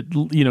was that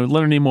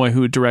Leonard Nimoy,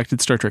 who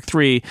directed Star Trek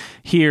 3,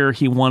 here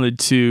he wanted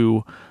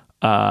to.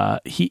 I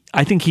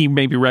think he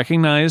maybe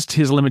recognized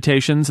his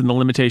limitations and the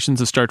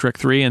limitations of Star Trek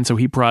 3, and so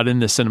he brought in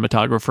this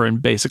cinematographer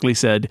and basically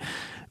said,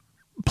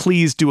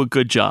 please do a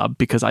good job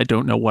because I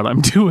don't know what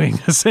I'm doing,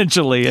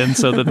 essentially. And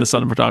so then the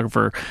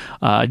cinematographer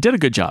did a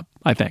good job,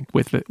 I think,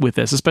 with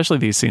this, especially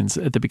these scenes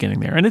at the beginning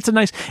there. And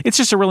it's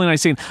just a really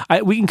nice scene.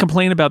 We can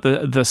complain about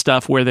the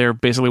stuff where they're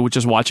basically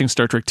just watching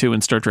Star Trek 2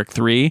 and Star Trek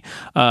 3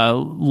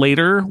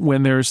 later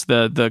when there's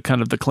the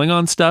kind of the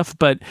Klingon stuff.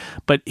 But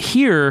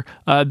here,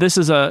 this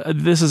is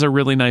a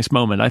really nice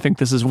moment. I think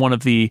this is one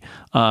of the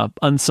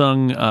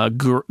unsung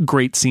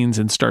great scenes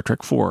in Star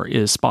Trek 4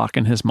 is Spock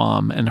and his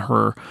mom and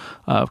her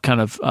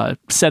kind of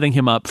setting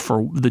him up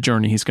for the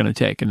journey he's going to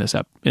take in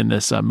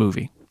this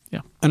movie. Yeah.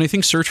 And I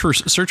think Search for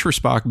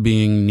Spock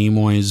being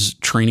Nimoy's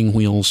training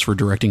wheels for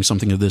directing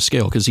something of this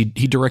scale, because he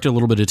directed a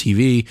little bit of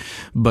TV,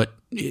 but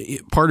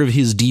part of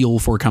his deal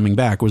for coming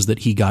back was that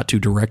he got to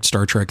direct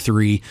Star Trek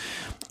 3.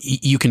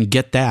 You can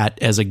get that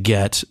as a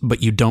get,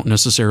 but you don't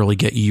necessarily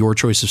get your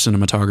choice of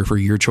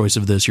cinematographer, your choice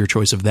of this, your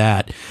choice of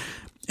that.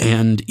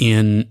 And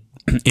in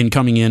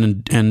coming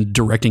in and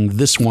directing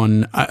this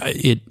one,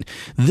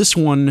 this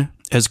one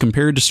as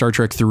compared to Star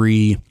Trek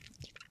 3,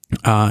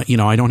 I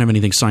don't have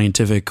anything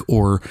scientific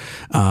or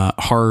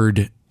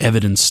hard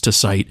evidence to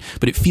cite,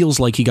 but it feels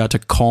like he got to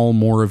call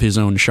more of his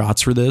own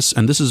shots for this.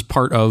 And this is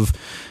part of,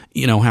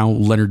 how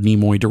Leonard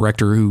Nimoy,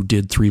 director who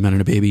did 3 Men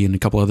and a Baby and a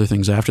couple other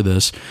things after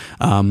this,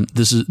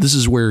 this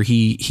is where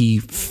he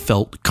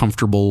felt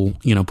comfortable,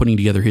 putting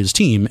together his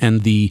team.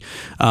 And the,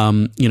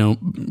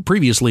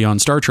 previously on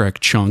Star Trek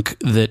chunk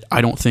that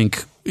I don't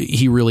think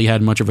he really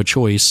had much of a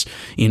choice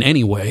in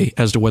any way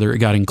as to whether it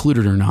got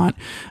included or not.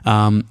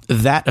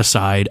 That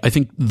aside, I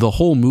think the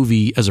whole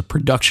movie as a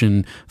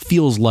production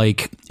feels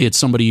like it's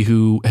somebody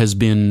who has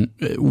been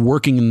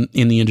working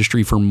in the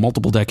industry for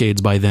multiple decades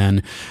by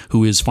then,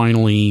 who is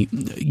finally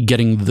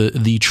getting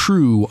the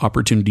true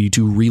opportunity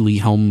to really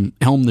helm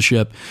the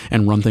ship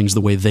and run things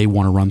the way they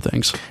want to run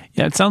things.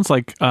 Yeah, it sounds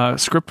like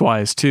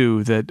script-wise,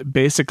 too, that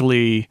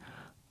basically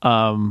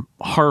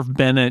Harv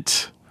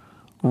Bennett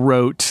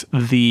wrote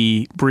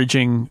the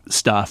bridging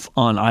stuff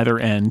on either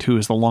end, who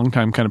is the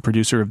longtime kind of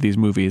producer of these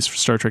movies for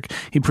Star Trek.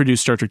 He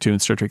produced Star Trek 2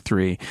 and Star Trek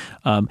 3.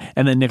 And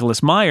then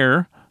Nicholas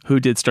Meyer,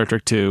 who did Star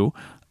Trek 2,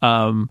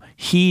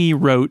 he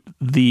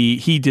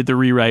did the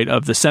rewrite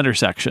of the center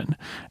section.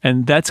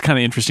 And that's kind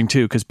of interesting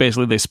too, because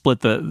basically they split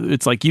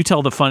it's like you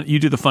do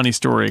the funny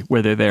story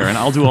where they're there, and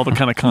I'll do all the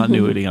kind of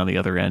continuity on the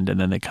other end, and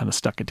then they kind of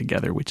stuck it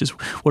together, which is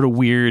what a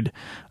weird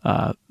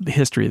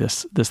history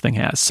this thing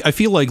has. I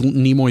feel like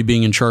Nimoy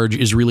being in charge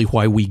is really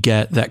why we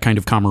get that kind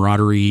of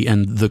camaraderie,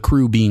 and the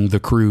crew being the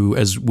crew,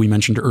 as we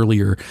mentioned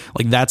earlier.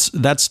 Like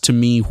that's to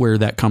me where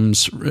that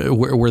comes,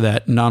 where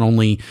that not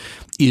only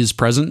is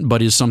present,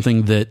 but is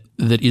something that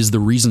is the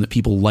reason that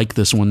people like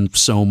this one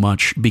so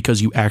much,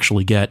 because you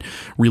actually get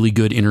really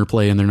good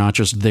interplay and they're not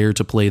just there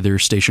to play their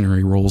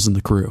stationary roles in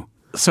the crew.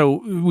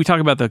 So we talk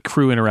about the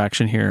crew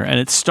interaction here, and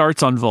it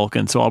starts on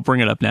Vulcan, so I'll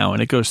bring it up now,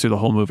 and it goes through the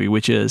whole movie,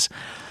 which is,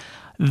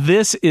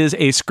 this is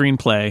a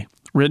screenplay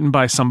written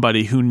by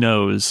somebody who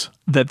knows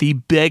that the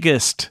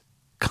biggest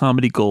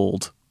comedy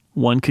gold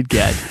one could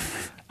get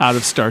out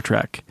of Star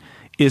Trek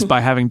is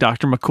by having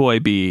Dr.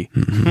 McCoy be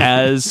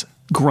as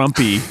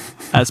grumpy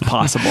as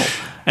possible.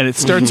 And it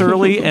starts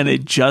early and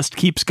it just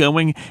keeps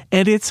going,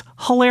 and it's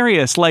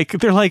hilarious. Like,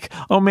 they're like,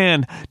 oh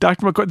man,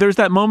 Dr. McCoy. There's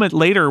that moment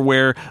later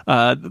where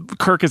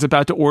Kirk is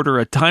about to order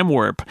a time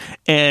warp,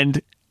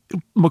 and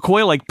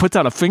McCoy like puts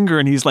out a finger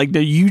and he's like, no,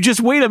 you just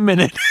wait a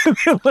minute.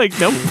 Like,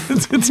 nope,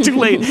 it's too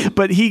late.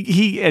 But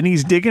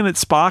he's digging at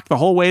Spock the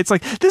whole way. It's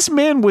like, this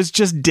man was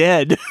just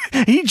dead.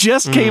 He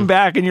just came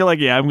back, and you're like,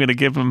 yeah, I'm gonna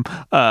give him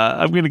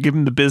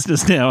the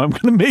business now. I'm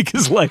gonna make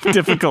his life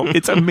difficult.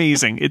 It's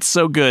amazing. It's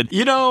so good.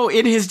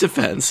 In his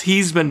defense,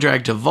 he's been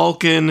dragged to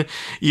Vulcan.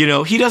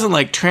 He doesn't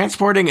like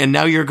transporting, and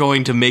now you're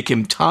going to make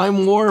him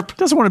time warp.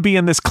 Doesn't want to be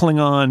in this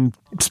Klingon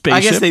spaceship.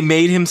 I guess they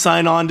made him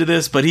sign on to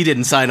this, but he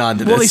didn't sign on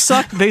to this. Well,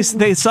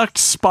 they sucked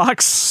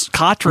Spock's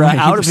Katra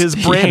out of his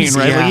brain,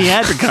 right? Like, he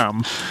had to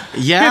come.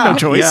 Yeah, he had no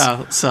choice.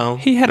 Yeah. So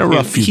he had a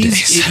rough few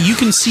days. You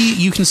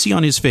can see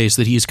on his face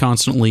that he's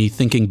constantly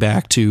thinking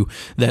back to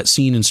that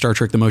scene in Star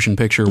Trek: The Motion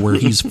Picture where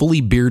he's fully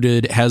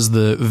bearded, has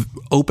the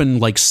open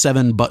like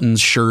 7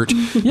 buttons shirt,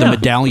 the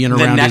medallion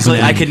around his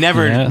neck. I could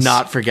never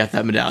not forget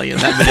that medallion.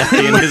 That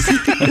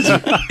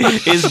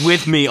medallion is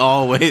with me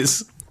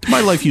always.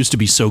 My life used to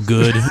be so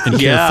good and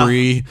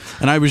carefree,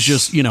 and I was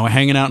just,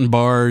 hanging out in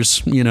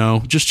bars,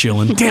 just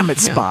chilling. Damn it,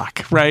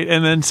 Spock, right?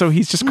 And then so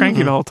he's just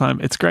cranky the whole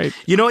time. It's great.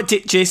 You know what,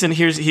 Jason?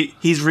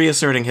 He's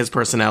reasserting his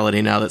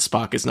personality now that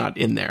Spock is not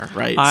in there,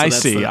 right? I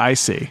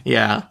see.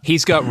 Yeah,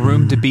 he's got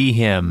room to be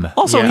him.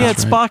 Also, he had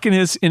Spock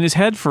in his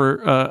head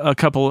for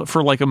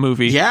a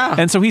movie. Yeah,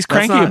 and so he's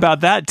cranky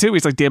about that too.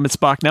 He's like, "Damn it,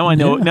 Spock! Now I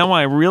know. Now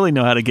I really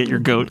know how to get your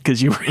goat,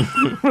 because you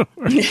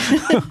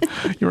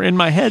were in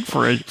my head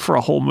for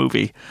a whole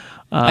movie."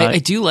 I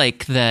do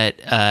like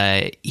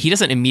that he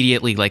doesn't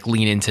immediately like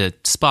lean into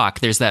Spock.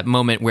 There's that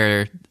moment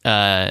where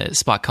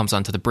Spock comes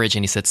onto the bridge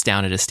and he sits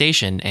down at a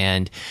station,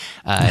 and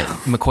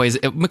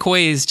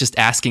McCoy is just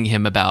asking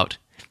him about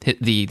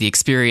the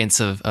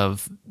experience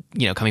of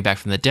coming back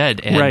from the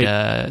dead,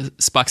 and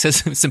Spock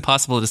says it's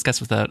impossible to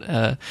discuss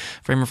without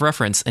frame of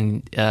reference,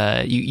 and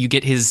you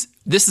get his.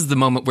 This is the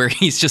moment where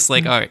he's just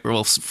like, all right,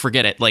 well,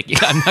 forget it. Like,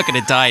 I'm not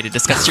going to die to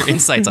discuss your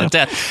insights on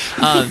death.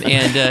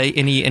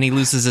 And he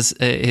loses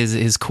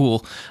his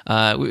cool.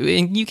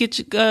 And you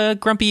get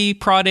grumpy,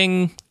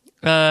 prodding,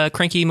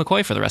 cranky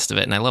McCoy for the rest of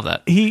it, and I love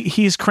that.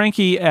 He's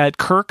cranky at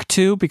Kirk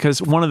too,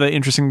 because one of the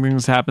interesting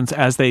things that happens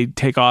as they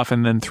take off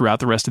and then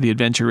throughout the rest of the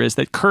adventure is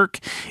that Kirk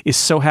is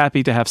so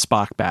happy to have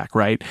Spock back,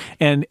 right?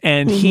 And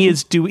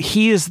he's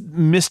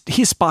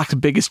Spock's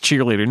biggest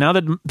cheerleader. Now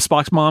that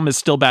Spock's mom is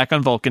still back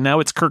on Vulcan,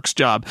 now it's Kirk's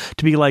job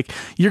to be like,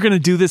 you're going to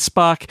do this,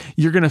 Spock.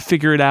 You're going to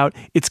figure it out.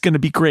 It's going to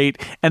be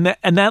great. And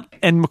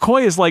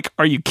McCoy is like,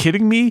 are you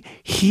kidding me?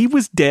 He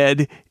was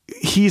dead.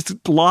 He's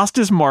lost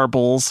his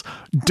marbles.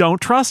 Don't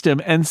trust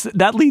him. And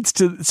that leads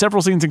to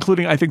several scenes,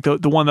 including, I think,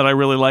 the one that I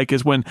really like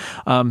is when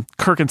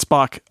Kirk and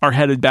Spock are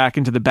headed back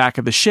into the back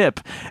of the ship.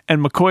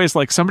 And McCoy is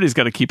like, somebody's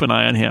got to keep an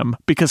eye on him,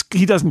 because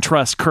he doesn't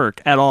trust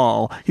Kirk at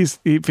all. He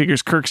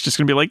figures Kirk's just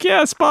going to be like,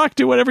 yeah, Spock,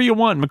 do whatever you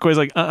want. McCoy's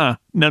like,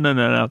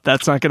 no,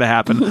 that's not going to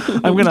happen.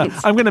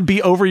 I'm gonna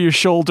be over your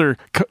shoulder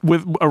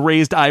with a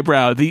raised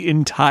eyebrow the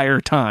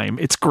entire time.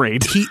 It's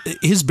great.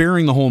 His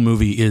bearing the whole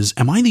movie is,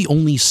 am I the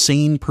only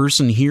sane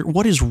person here?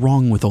 What is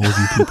wrong with all of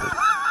you people?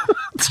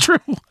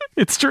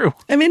 It's true.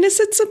 I mean, is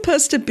it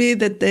supposed to be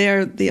that they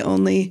are the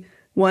only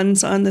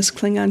ones on this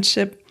Klingon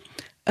ship?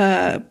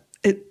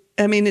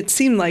 It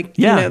seemed like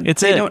they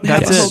don't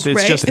have a whole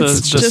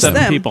It's just the 7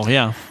 them. people.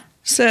 Yeah.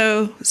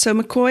 So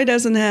McCoy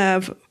doesn't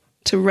have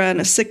to run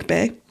a sick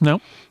bay.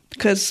 No.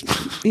 Because,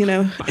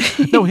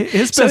 no,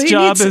 his best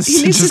job is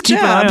to just keep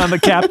an eye on the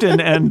captain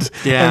and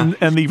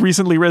the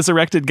recently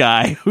resurrected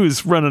guy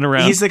who's running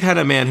around. He's the kind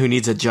of man who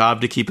needs a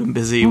job to keep him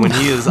busy. When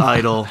he is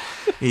idle,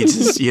 he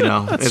just,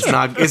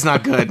 it's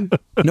not good.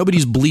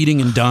 Nobody's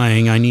bleeding and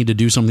dying. I need to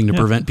do something to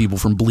prevent people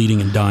from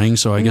bleeding and dying,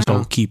 so I guess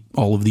I'll keep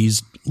all of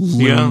these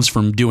loons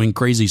from doing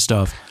crazy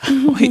stuff.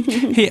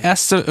 He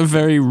asked a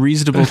very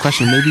reasonable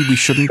question. Maybe we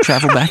shouldn't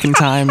travel back in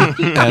time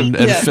and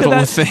fiddle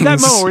with things. That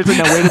moment where it's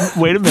like,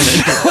 wait a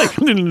minute. Like,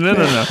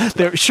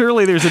 no.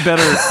 Surely there's a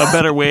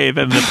better way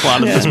than the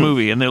plot of this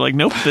movie. And they're like,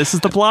 nope, this is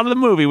the plot of the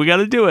movie. We got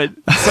to do it.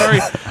 Sorry,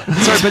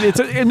 but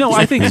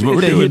I think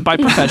that by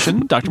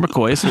profession, Dr.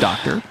 McCoy is a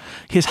doctor.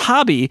 His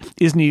hobby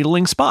is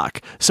needling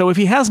Spock. So if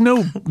he has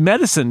no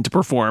medicine to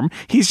perform,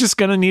 he's just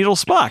going to needle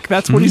Spock.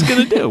 That's what he's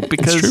going to do,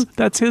 because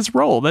that's his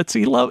role.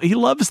 He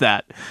loves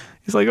that.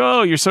 He's like,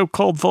 oh, you're so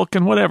cold,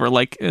 Vulcan, whatever.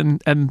 Like,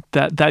 and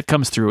that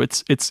comes through.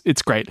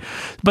 It's great.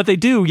 But they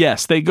do,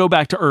 yes, they go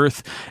back to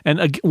Earth,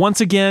 and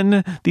once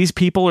again, these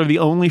people are the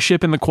only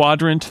ship in the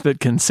quadrant that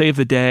can save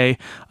the day.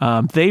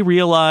 They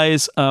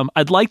realize,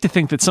 I'd like to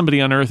think that somebody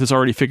on Earth has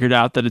already figured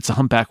out that it's a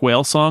humpback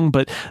whale song,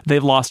 but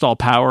they've lost all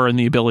power and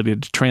the ability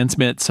to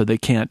transmit, so they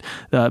can't.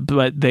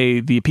 But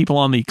the people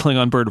on the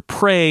Klingon bird of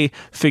prey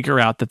figure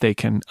out that they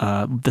can.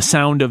 The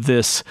sound of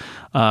this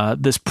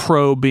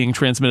probe being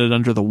transmitted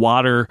under the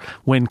water,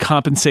 when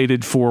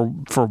compensated for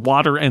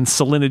water and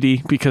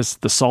salinity, because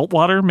the salt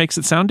water makes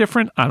it sound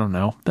different. I don't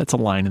know. That's a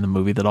line in the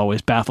movie that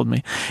always baffled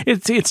me.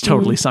 It's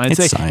totally science.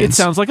 It's science. It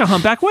sounds like a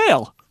humpback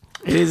whale.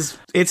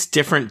 It's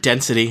different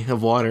density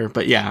of water,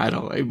 but yeah, I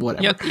don't,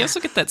 whatever. Yeah, you also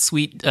get that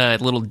sweet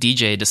little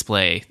DJ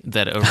display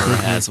that Aurora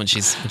has when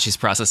she's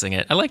processing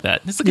it. I like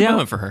that. It's a good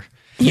moment for her.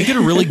 You get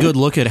a really good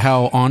look at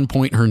how on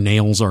point her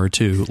nails are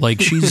too. Like,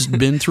 she's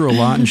been through a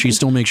lot and she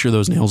still makes sure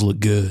those nails look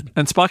good.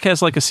 And Spock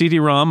has like a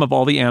CD-ROM of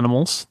all the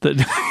animals that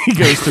he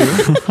goes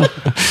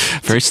through.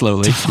 Very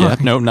slowly. Yeah,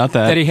 no, not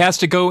that. That he has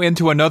to go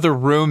into another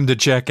room to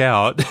check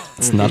out.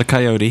 It's not a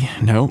coyote.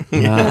 No,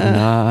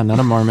 not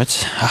a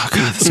marmot. Oh,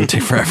 God, this is going to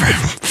take forever.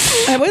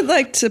 I would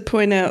like to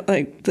point out,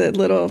 like,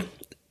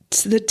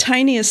 the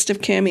tiniest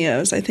of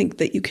cameos I think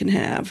that you can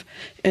have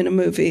in a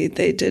movie.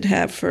 They did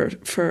have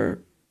for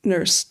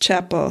Nurse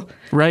Chapel,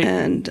 right,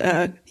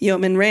 and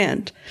Yeoman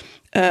Rand,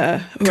 who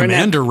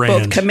Commander are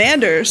Rand, both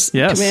commanders,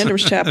 yes.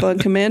 Commanders Chapel and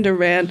Commander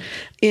Rand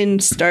in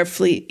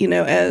Starfleet. You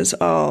know, as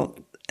all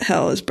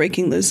hell is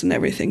breaking loose and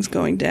everything's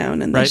going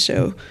down, and they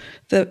show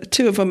the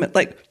two of them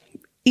like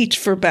each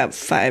for about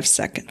 5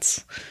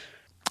 seconds.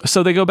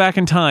 So they go back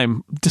in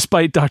time,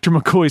 despite Dr.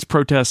 McCoy's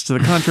protests to the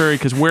contrary,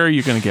 because where are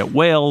you going to get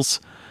whales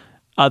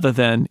other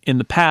than in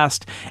the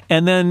past?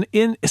 And then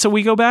so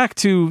we go back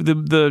to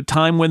the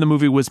time when the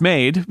movie was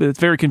made. It's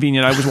very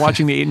convenient. I was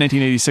watching the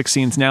 1986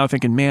 scenes now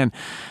thinking, man,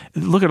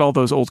 look at all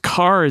those old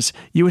cars.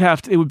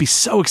 It would be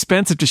so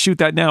expensive to shoot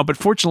that now. But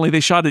fortunately,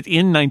 they shot it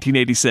in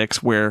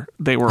 1986 where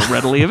they were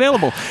readily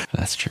available.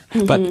 That's true.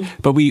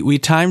 But we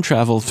time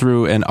travel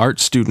through an art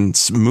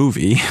student's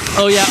movie.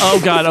 Oh, yeah.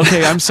 Oh, God.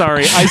 Okay. I'm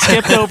sorry. I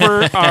skipped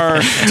over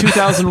our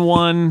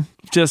 2001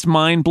 just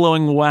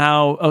mind-blowing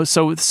wow. Oh,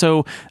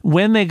 so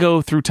when they go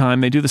through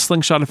time, they do the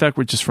slingshot effect,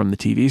 which is from the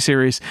TV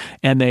series,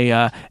 and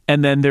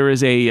then there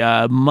is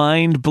a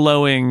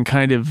mind-blowing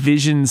kind of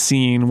vision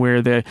scene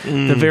where the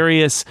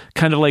various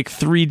kind of like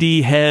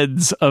 3D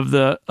heads of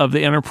the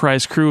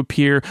Enterprise crew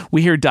appear.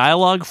 We hear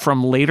dialogue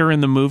from later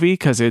in the movie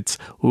because it's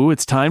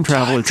time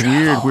travel. It's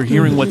weird. We're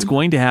hearing what's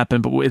going to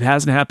happen, but it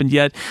hasn't happened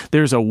yet.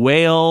 There's a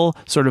whale,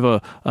 sort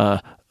of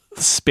a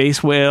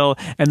space whale,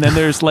 and then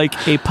there's like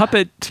a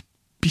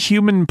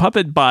human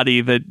puppet body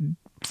that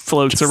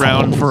floats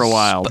around for a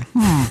while.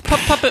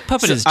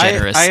 Puppet is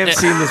generous. I have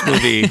seen this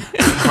movie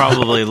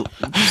probably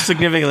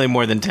significantly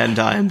more than 10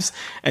 times,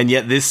 and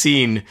yet this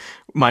scene,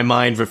 my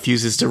mind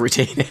refuses to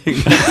retain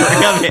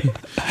it.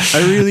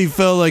 I really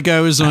felt like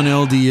I was on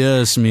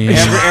LDS, man.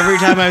 Every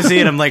time I see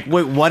it, I'm like,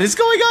 wait, what is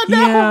going on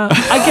now?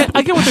 Yeah,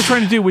 I get what they're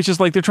trying to do, which is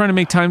like they're trying to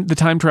make the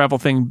time travel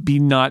thing be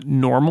not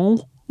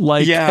normal.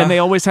 Like, and they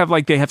always have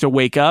they have to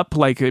wake up,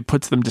 like it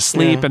puts them to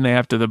sleep, and they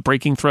have to the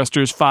braking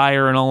thrusters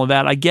fire and all of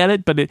that. I get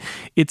it, but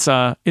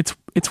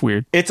it's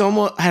weird. It's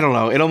almost, I don't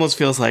know. It almost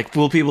feels like,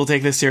 will people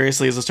take this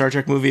seriously as a Star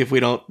Trek movie if we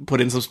don't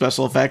put in some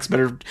special effects?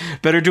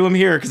 Better do them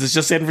here because it's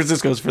just San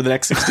Francisco's for the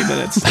next 60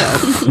 minutes.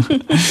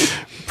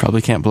 So.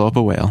 Probably can't blow up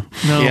a whale.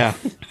 No. Yeah.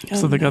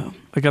 So they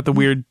got the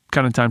weird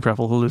kind of time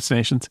travel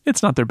hallucinations.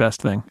 It's not their best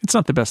thing. It's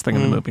not the best thing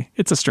in the movie.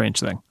 It's a strange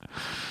thing.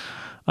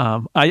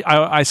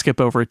 I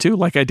skip over it too,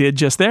 like I did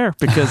just there,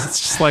 because it's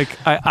just like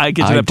I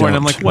get to that point.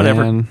 I'm like,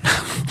 whatever. Man.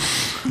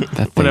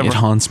 That thing, it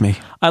haunts me.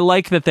 I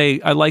like that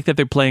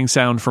they're playing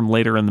sound from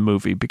later in the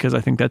movie, because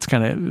I think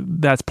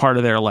that's part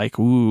of their like,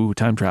 ooh,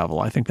 time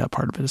travel. I think that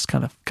part of it is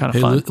kind of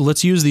fun.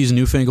 Let's use these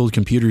newfangled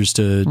computers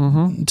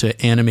to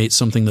animate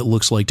something that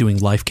looks like doing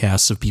life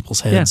casts of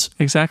people's heads.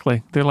 Yeah,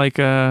 exactly. They're like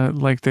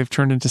they've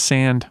turned into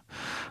sand.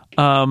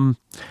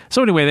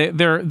 So anyway,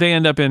 they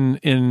end up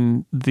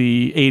in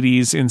the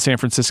 80s in San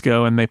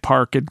Francisco, and they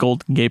park at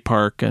Golden Gate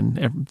Park, and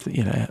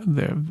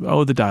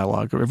the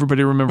dialogue.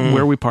 Everybody remember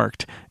where we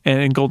parked,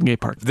 and in Golden Gate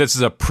Park. This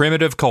is a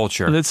primitive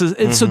culture.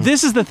 So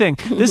this is the thing.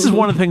 This is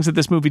one of the things that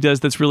this movie does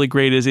that's really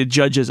great, is it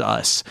judges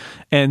us.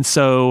 And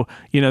so,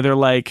 they're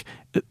like,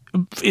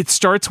 it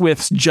starts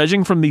with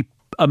judging from the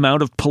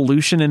amount of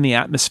pollution in the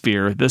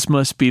atmosphere. This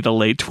must be the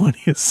late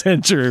 20th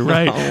century,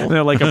 right? No.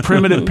 They're like a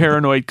primitive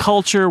paranoid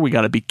culture. We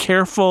got to be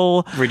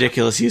careful.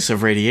 Ridiculous use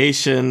of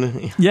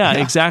radiation. Yeah,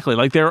 exactly.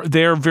 Like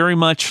they're very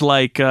much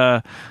like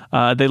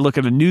they look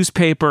at a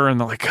newspaper and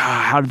they're like,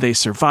 how did they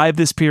survive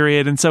this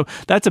period? And so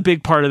that's a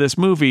big part of this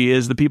movie,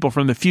 is the people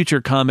from the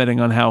future commenting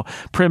on how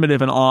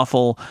primitive and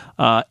awful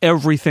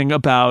everything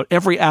about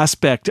every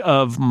aspect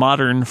of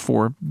modern,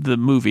 for the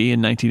movie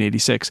in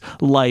 1986,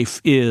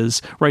 life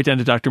is, right down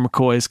to Dr. McCoy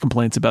McCoy's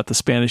complaints about the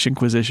Spanish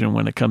Inquisition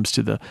when it comes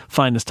to the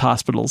finest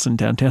hospitals in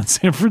downtown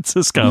San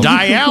Francisco.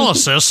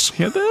 Dialysis.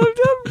 Yeah,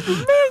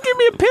 man, give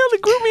me a pill to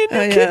grow me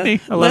a new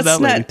kidney. I love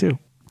that lady too.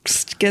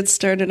 Get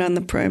started on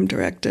the Prime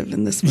Directive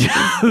in this movie.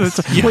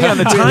 The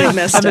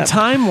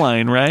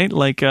timeline, right?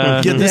 Like,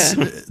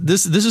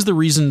 this is the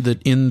reason that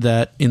in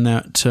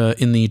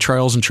the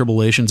Trials and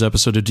Tribulations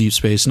episode of Deep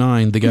Space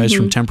Nine, the guys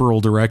from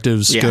Temporal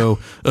Directives go,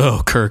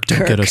 "Oh, Kirk,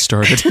 don't get us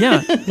started."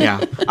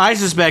 Yeah. I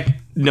suspect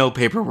no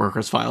paperwork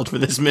was filed for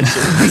this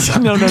mission.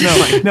 No.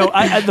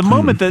 The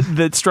moment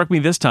that struck me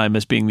this time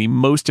as being the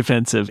most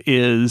offensive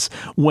is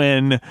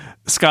when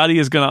Scotty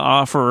is going to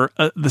offer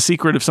the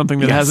secret of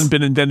something that hasn't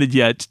been invented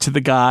yet to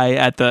the guy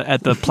at the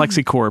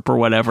PlexiCorp or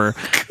whatever,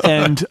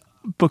 and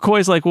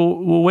McCoy's like,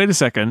 well, wait a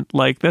second,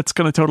 like that's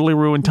going to totally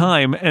ruin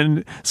time,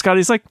 and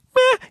Scotty's like,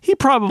 he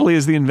probably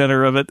is the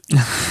inventor of it.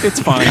 It's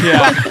fine.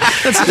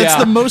 That's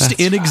the most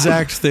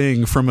inexact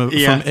thing from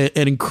an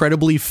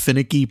incredibly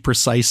finicky,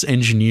 precise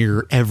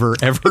engineer ever.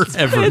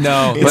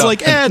 No, it's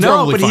like,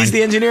 probably but fine. He's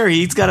the engineer.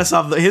 He's got to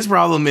solve his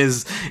problem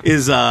is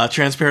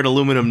transparent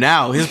aluminum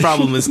now. His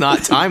problem is not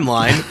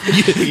timeline.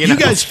 You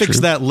guys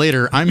fix that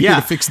later. I'm here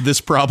to fix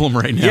this problem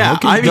right now. Yeah,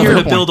 okay, I'm here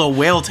to build a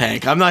whale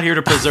tank. I'm not here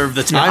to preserve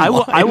the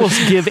timeline. I will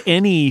give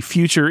any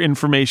future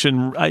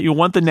information. You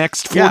want the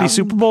next 40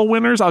 Super Bowl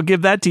winners? I'll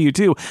give that to you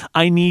too.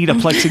 I need a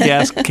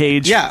plexiglass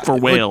cage for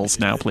whales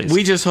now, please.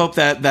 We just hope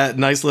that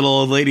nice little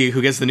old lady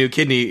who gets the new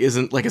kidney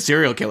isn't like a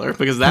serial killer,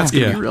 because that's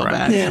going to be real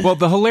bad. Yeah. Well,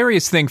 the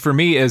hilarious thing for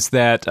me is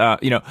that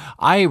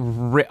I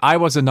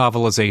was a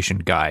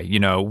novelization guy.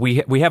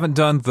 We haven't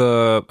done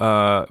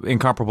the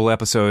incomparable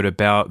episode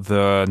about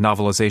the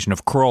novelization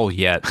of Kroll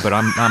yet, but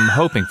I'm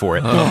hoping for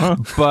it.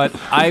 But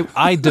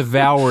I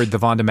devoured the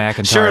Vonda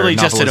McIntyre Surely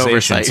just an novelizations.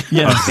 oversight.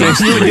 Yes,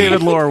 you and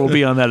David Lohr will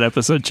be on that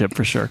episode, Chip,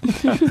 for sure.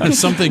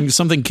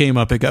 Something came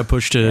up. It got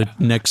pushed to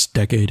next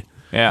decade.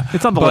 Yeah,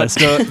 it's on the list.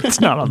 It's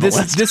not on the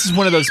list. This is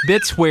one of those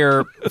bits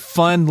where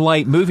fun,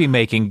 light movie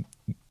making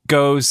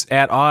goes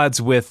at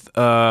odds with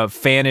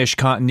fanish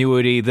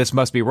continuity. This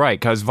must be right,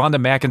 because Vonda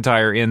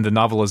McIntyre in the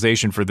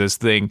novelization for this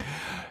thing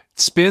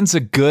spends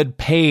a good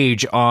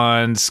page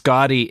on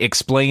Scotty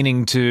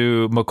explaining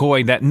to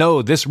McCoy that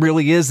no, this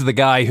really is the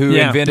guy who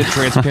invented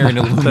transparent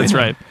aluminum. That's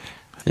right.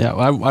 Yeah,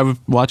 I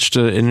watched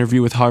an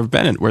interview with Harv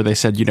Bennett where they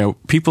said,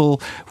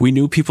 we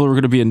knew people were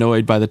going to be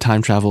annoyed by the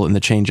time travel and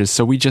the changes,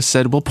 so we just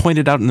said we'll point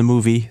it out in the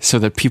movie so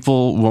that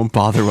people won't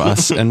bother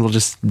us, and we'll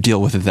just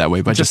deal with it that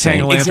way by just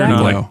saying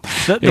exactly.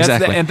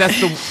 Exactly.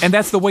 And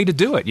that's the way to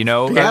do it.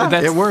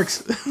 It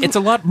works. It's a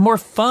lot more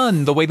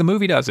fun the way the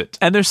movie does it.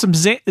 And there's some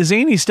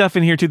zany stuff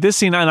in here too. This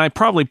scene, and I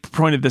probably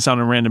pointed this out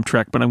on Random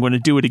Trek, but I'm going to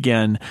do it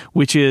again,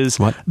 which is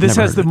this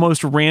has the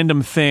most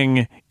random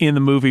thing in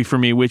the movie for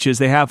me, which is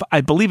they have, I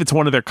believe it's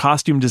one of their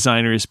costume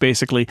designers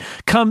basically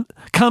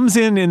comes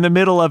in the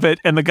middle of it,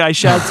 and the guy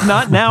shouts,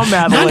 "Not now,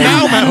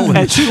 Madeline!"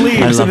 And she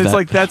leaves, and it's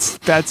like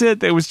that's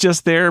it. It was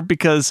just there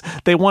because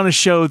they want to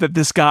show that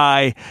this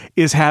guy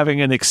is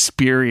having an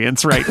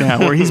experience right now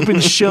where he's been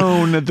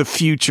shown the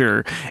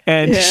future,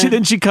 and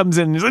then she comes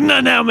in and he's like,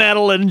 "Not now,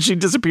 Madeline!" and she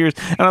disappears.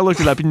 And I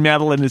looked it up, and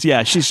Madeline is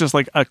she's just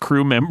like a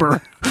crew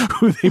member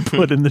who they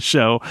put in the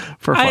show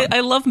for fun. I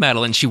love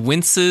Madeline. She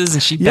winces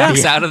and she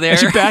backs out of there. And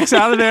she backs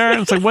out of there,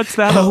 and it's like, what's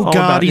that? Oh all God,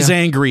 about? he's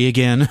angry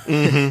again.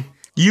 Mm-hmm.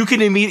 You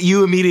can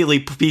immediately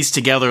piece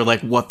together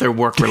like what their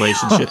work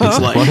relationship is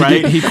like,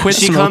 right? He quit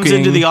She smoking. comes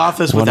into the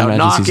office One without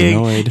imagines he's knocking.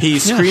 annoyed. He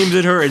screams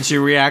at her, and she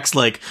reacts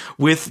like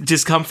with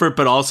discomfort,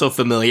 but also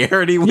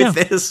familiarity with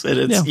this.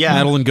 And it's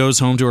Madeline goes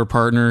home to her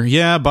partner.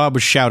 Yeah, Bob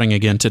was shouting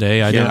again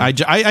today.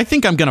 I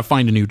think I'm going to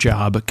find a new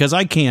job because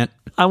I can't.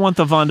 I want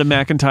the Vonda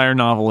McIntyre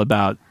novel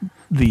about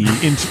the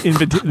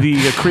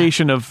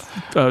creation of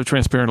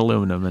transparent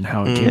aluminum and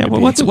how it came to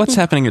be. What's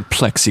happening at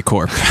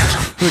PlexiCorp?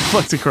 The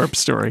PlexiCorp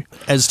story.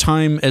 As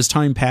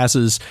time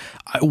passes,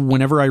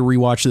 whenever I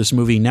rewatch this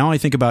movie, now I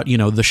think about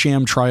the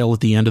sham trial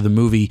at the end of the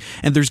movie,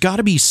 and there's got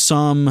to be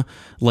some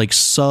like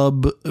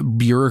sub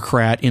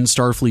bureaucrat in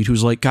Starfleet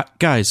who's like,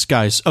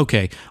 guys,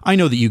 okay, I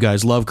know that you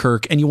guys love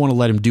Kirk and you want to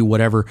let him do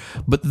whatever,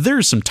 but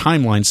there's some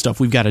timeline stuff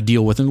we've got to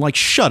deal with, and like,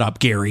 shut up,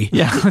 Gary.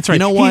 Yeah, that's right. You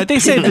know what? They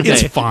say that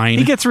it's fine.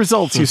 He gets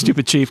results, you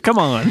stupid chief. Come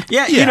on.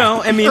 Yeah,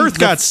 I mean, Earth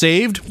got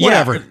saved.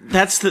 Whatever. Yeah,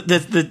 that's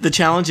the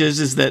challenge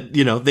is that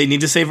they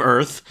need to save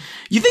Earth.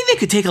 You think they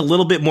could take a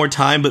little bit more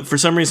time, but for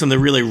some reason they're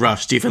really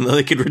rushed, even though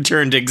they could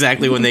return to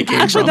exactly when they came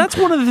Actually, from. that's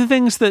one of the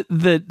things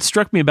that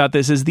struck me about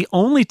this is the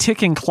only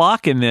ticking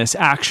clock in this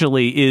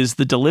actually is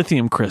the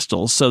dilithium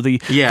crystals. So the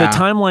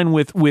timeline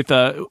with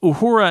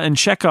Uhura and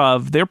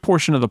Chekhov, their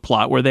portion of the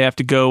plot where they have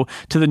to go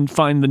to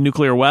find the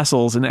nuclear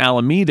wessels in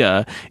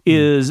Alameda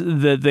is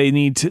that they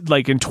need to,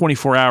 like in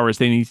 24 hours,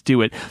 they need to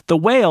do it. The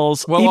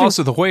whales...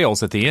 also the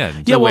whales at the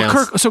end. Yeah,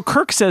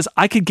 Kirk says,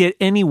 I could get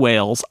any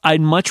whales.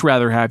 I'd much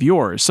rather have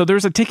yours. So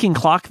there's a ticking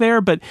clock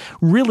there, but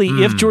really,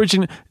 if George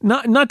and...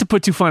 Not to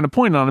put too fine a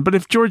point on it, but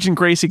if George and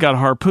Gracie got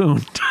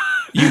harpooned...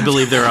 You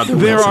believe there are other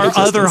there whales in are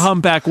existence. other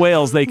humpback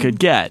whales they could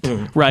get,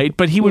 right?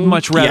 But he would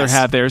much rather Yes.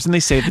 have theirs, and they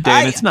save the day,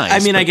 and it's nice. I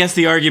mean, I guess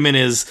the argument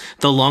is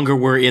the longer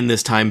we're in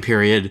this time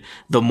period,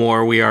 the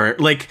more we are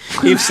like.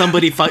 If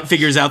somebody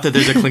figures out that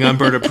there's a Klingon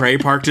bird of prey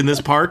parked in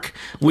this park,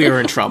 we are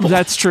in trouble.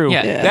 That's true.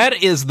 Yeah.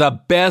 That is the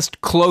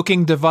best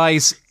cloaking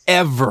device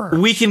ever.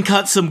 We can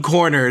cut some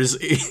corners,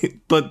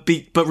 but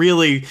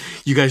really,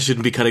 you guys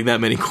shouldn't be cutting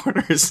that many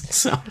corners.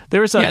 So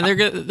There's a Yeah,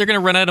 they're gonna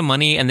run out of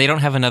money, and they don't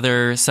have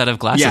another set of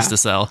glasses Yeah. to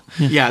sell.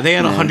 yeah, they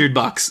had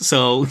 $100,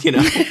 so you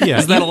know. Yeah,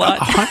 Is that a lot?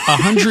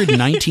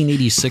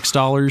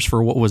 $186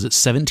 for what was it?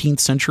 17th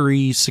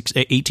century,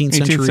 18th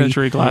century, 18th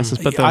century glasses,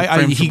 but the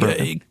frames are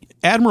broken.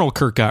 Admiral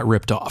Kirk got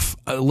ripped off.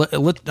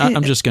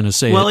 I'm just going to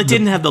say Well, it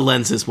didn't have the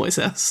lenses,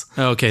 Moises.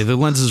 Okay, the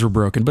lenses were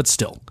broken, but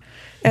still.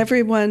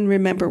 Everyone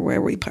remember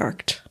where we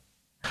parked.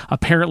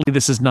 Apparently,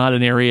 this is not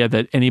an area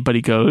that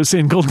anybody goes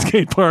in Golden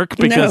Gate Park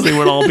because they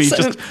would all be So-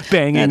 just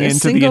banging and a into the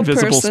single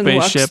invisible person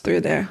walks spaceship.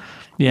 through there.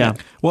 Yeah.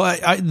 Well,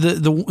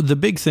 the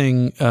big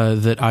thing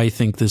that I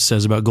think this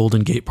says about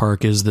Golden Gate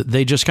Park is that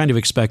they just kind of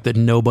expect that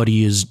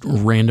nobody is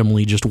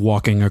randomly just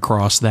walking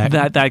across that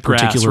That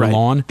grass, particular right.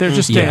 lawn. They're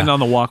just standing on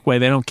the walkway.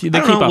 They don't. They I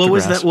don't keep know, up what the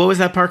was grass. that? What was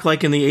that park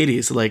like in the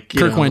 80s? Like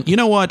Kirk went, you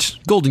know what?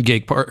 Golden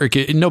Gate Park,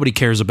 nobody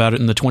cares about it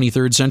in the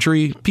 23rd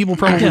century. People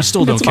probably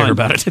still don't It's care fine.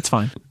 about it. It's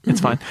fine. It's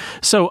fine.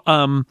 So,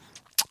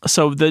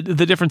 so the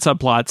different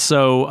subplots.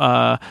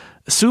 So,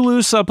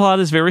 Sulu's subplot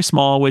is very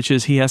small, which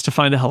is he has to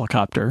find a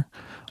helicopter,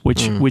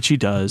 which he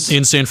does.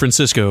 In San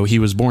Francisco, he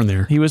was born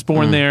there. He was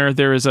born there.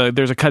 There's a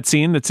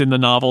cutscene that's in the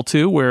novel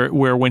too,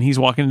 where when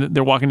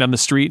they're walking down the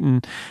street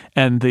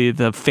and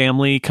the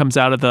family comes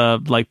out of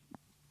the like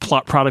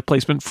product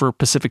placement for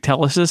Pacific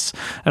Telesis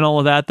and all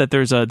of that. That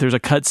there's a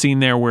cutscene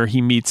there where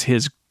he meets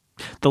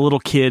the little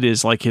kid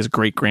is like his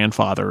great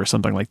grandfather or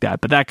something like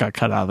that, but that got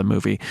cut out of the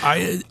movie.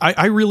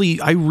 I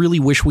really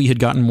wish we had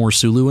gotten more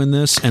Sulu in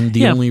this, and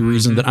the only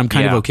reason that I'm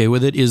kind of okay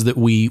with it is that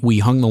we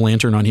hung the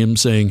lantern on him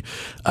saying,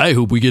 "I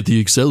hope we get the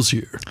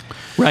Excelsior."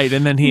 Right,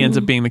 and then he ends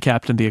up being the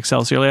captain of the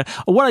Excelsior.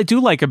 What I do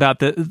like about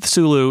the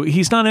Sulu,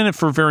 he's not in it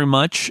for very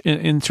much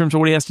in terms of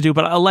what he has to do,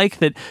 but I like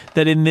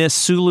that in this,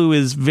 Sulu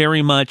is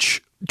very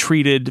much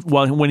treated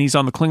when he's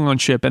on the Klingon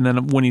ship and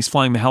then when he's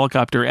flying the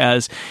helicopter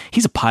as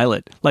he's a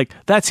pilot. Like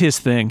that's his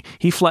thing.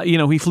 He flew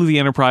the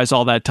Enterprise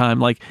all that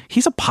time. Like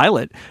he's a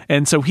pilot,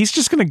 and so he's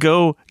just going to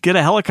go get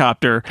a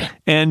helicopter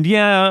and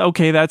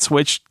that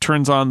switch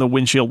turns on the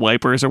windshield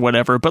wipers or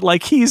whatever. But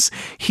like this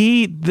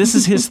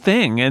is his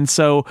thing, and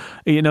so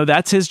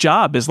that's his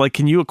job. Is like,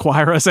 can you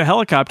acquire us a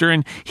helicopter?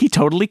 And he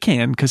totally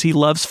can because he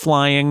loves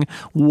flying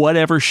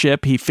whatever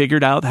ship. He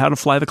figured out how to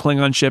fly the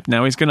Klingon ship.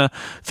 Now he's going to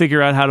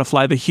figure out how to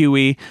fly the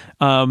Huey.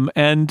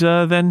 And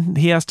then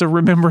he has to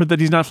remember that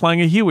he's not flying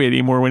a Huey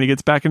anymore when he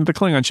gets back into the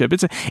Klingon ship.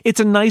 It's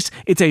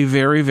a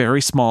very,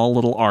 very small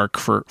little arc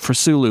for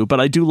Sulu, but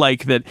I do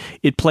like that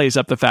it plays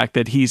up the fact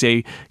that he's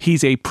a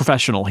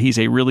professional. He's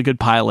a really good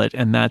pilot,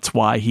 and that's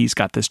why he's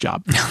got this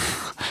job.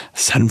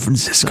 San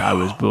Francisco. I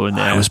was born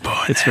there. It's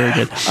there.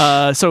 very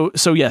good.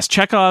 So yes,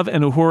 Chekhov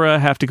and Uhura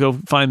have to go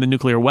find the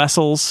nuclear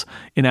wessels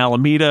in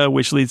Alameda,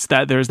 which leads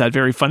there's that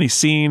very funny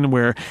scene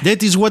where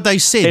That is what I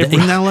said in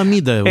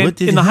Alameda.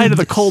 in the height of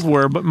the Cold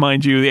War, but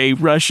mind you, a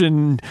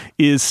Russian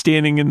is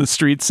standing in the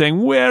street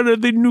saying, "Where are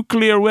the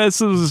nuclear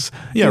vessels?"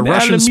 Yeah, in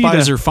Russian Alameda?"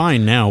 spies are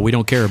fine now. We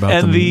don't care about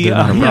them. And They're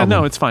not a problem.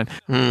 no, it's fine.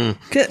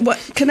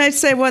 Can I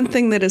say one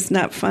thing that is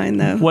not fine,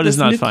 though? What is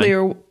not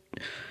fine?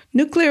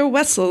 Nuclear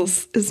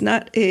vessels is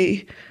not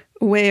a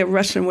way a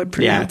Russian would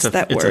pronounce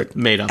that word it's a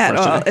made-up at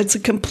Russian. all. It's a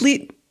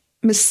complete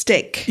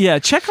mistake. Yeah,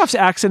 Chekhov's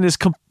accent is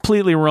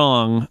completely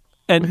wrong.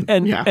 And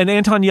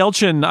Anton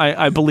Yelchin,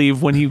 I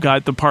believe, when he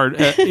got the part,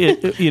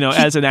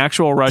 as an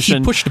actual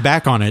Russian, He pushed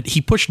back on it.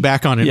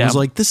 And was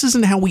like, "This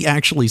isn't how we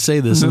actually say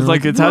this." And It's they're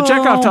like, it's how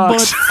Chekhov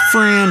talks. But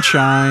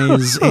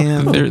franchise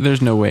and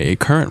There's no way a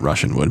current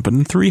Russian would, but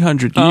in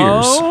 300 years.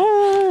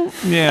 Oh,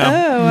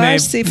 I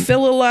see.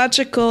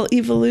 Philological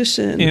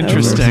evolution.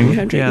 Interesting. Over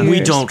 300 Yeah. years. We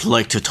don't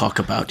like to talk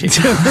about it.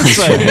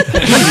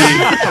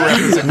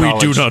 we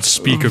do not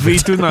speak of We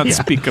it. do not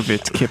speak of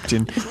it,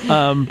 Captain.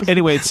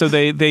 Anyway, so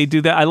they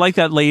do that. I like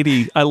that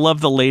lady. I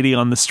love the lady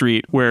on the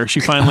street where she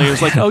finally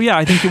was like, "Oh yeah,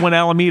 I think you went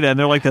Alameda," and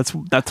they're like,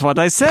 "That's what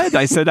I said.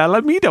 I said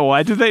Alameda.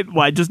 Why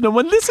does no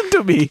one listen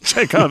to me?"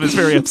 Chekhov is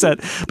very upset,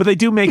 but they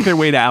do make their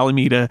way to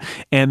Alameda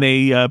and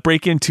they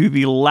break into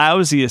the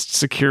lousiest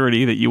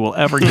security that you will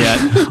ever get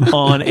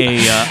on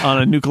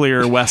a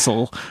nuclear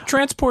vessel.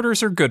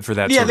 Transporters are good for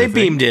that. Yeah, sort they of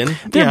thing. beamed in.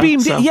 They're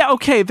beamed in. Yeah,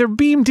 okay, they're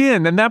beamed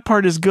in, and that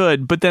part is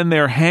good. But then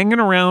they're hanging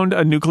around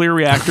a nuclear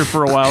reactor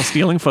for a while,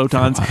 stealing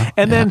photons.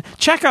 And then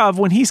Chekhov,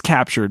 when he's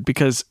captured,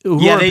 because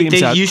Uhura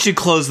beams out. You should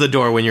close the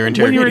door when you're When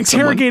interrogating you're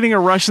interrogating a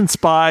Russian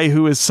spy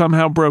who has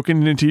somehow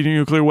broken into your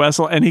nuclear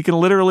vessel, and he can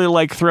literally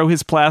like throw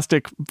his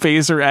plastic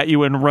phaser at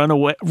you and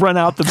run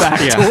out the back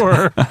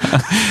door.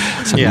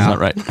 Something's not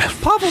right.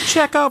 Pavel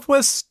Chekhov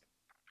was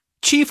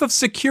chief of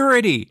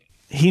security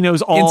He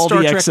knows in all Star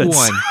the Trek exits.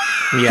 1.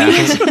 Yeah. He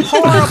is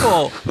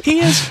horrible. He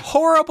is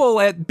horrible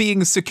at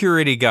being a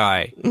security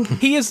guy.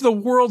 He is the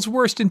world's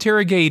worst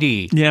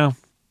interrogatee. Yeah.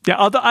 Yeah,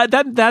 although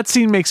that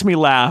scene makes me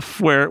laugh,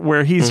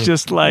 where he's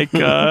just like,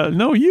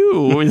 "No,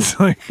 you." It's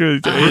like,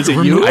 "Is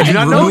it you?" I do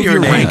not know Remove your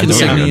name. rank Yeah.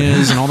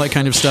 insignias and all that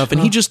kind of stuff.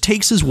 And he just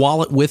takes his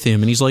wallet with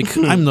him, and he's like,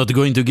 "I'm not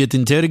going to get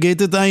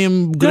interrogated. I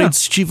am great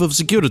chief of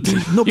security.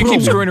 No You problem."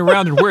 keep screwing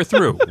around, and we're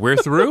through. We're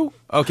through?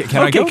 Okay,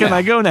 can I go Can now?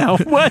 I go now?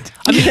 What?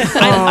 I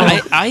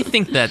mean, I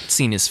think that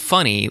scene is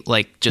funny,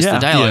 like just Yeah. the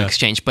dialogue Yeah.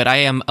 exchange, but I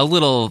am a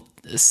little,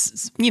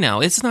 it's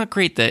not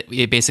great that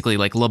it basically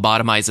like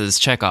lobotomizes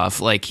Chekhov.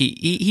 Like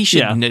he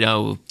should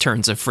know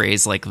turns of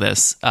phrase like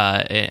this,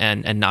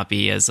 and not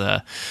be as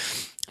I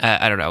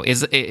don't know,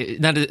 is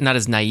not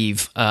as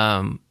naive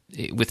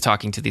with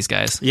talking to these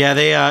guys. Yeah,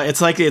 they.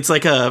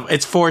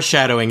 It's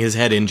foreshadowing his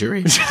head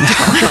injury.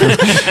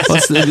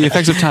 Plus the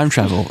effects of time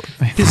travel.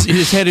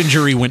 His head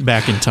injury went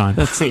back in time.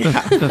 That's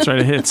right.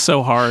 It hit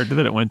so hard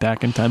that it went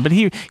back in time. But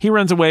he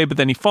runs away, but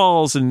then he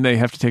falls, and they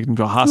have to take him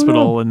to a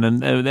hospital, and then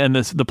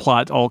the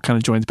plot all kind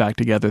of joins back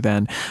together.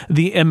 Then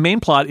the main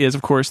plot is,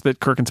 of course, that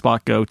Kirk and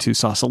Spock go to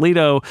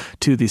Sausalito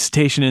to the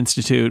Cetacean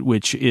Institute,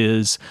 which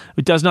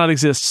does not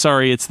exist.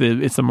 Sorry, it's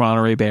the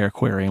Monterey Bay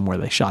Aquarium where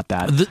they shot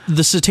that.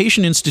 The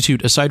Cetacean Institute,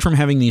 aside from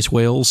having these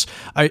whales,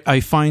 I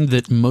find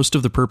that most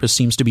of the purpose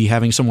seems to be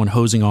having someone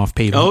hosing off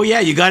pavement. Oh yeah,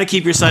 you got to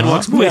keep your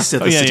sidewalks moist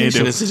at the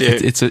Cetacean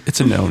Institute.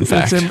 It's a known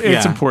fact.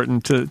 It's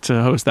important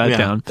to host that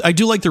down. I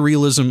do like the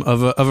realism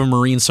of a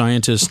marine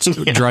scientist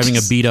driving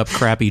a beat up,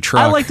 crappy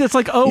truck. I like this,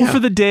 like, for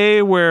the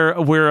day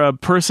where a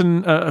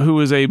person who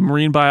is a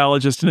marine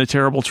biologist in a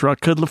terrible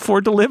truck could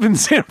afford to live in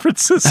San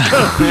Francisco.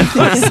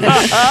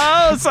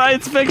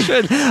 Science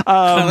fiction.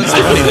 That's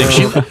the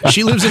funny thing.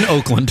 She lives in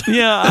Oakland.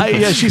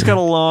 She's got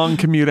a long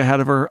commute ahead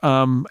of her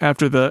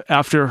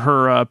after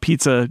her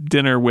pizza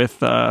dinner with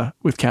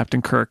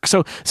Captain Kirk.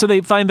 So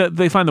they find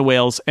the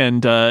whales,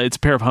 and it's a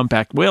pair of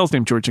humpbacked whales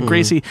named George and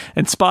Gracie,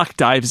 and Spock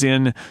dives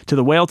in to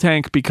the whale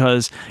tank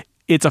because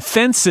it's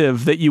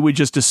offensive that you would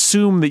just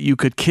assume that you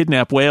could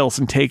kidnap whales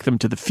and take them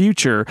to the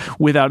future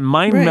without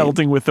mind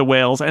melding with the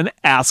whales and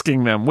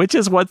asking them, which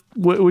is what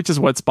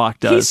Spock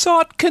does. He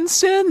sought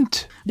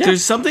consent.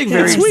 There's something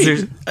very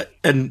sweet.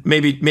 And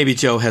maybe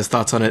Joe has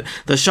thoughts on it.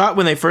 The shot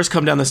when they first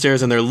come down the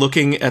stairs and they're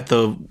looking at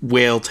the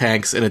whale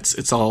tanks, and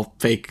it's all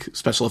fake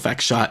special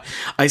effects shot.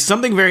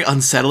 Something very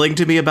unsettling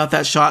to me about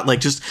that shot, like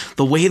just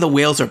the way the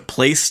whales are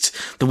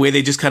placed, the way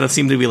they just kind of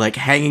seem to be like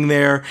hanging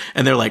there,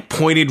 and they're like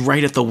pointed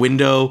right at the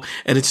window,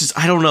 and it's just,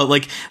 I don't know,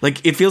 like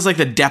it feels like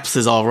the depth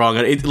is all wrong.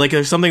 Like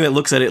there's something that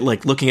looks at it,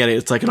 like looking at it,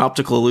 it's like an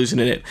optical illusion,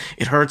 and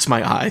it hurts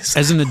my eyes.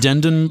 As an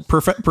addendum,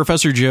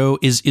 Professor Joe,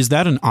 is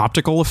that an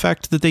optical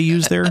effect that they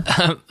use there?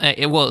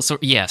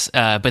 Yes,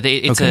 but they're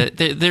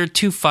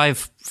 2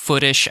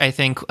 5-foot-ish, I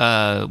think,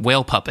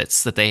 whale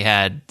puppets that they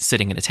had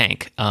sitting in a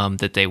tank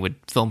that they would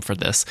film for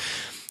this.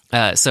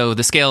 So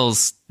the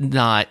scale's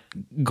not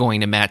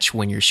going to match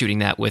when you're shooting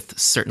that with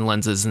certain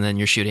lenses, and then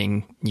you're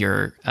shooting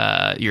your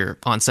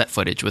on-set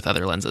footage with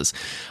other lenses.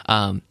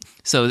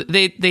 So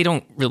they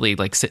don't really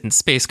like sit in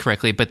space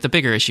correctly. But the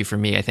bigger issue for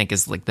me, I think,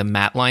 is like the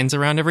matte lines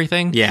around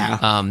everything.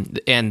 Yeah.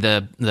 And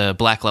the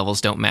black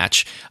levels don't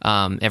match.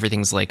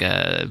 Everything's like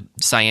a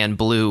cyan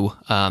blue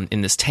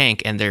in this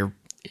tank, and they're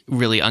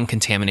really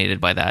uncontaminated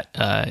by that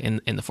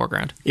in the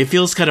foreground. It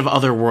feels kind of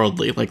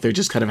otherworldly, like they're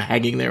just kind of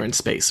hanging there in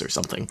space or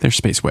something. They're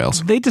space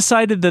whales. They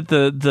decided that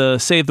the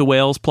Save the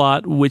Whales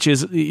plot, which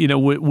is,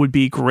 would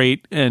be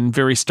great and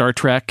very Star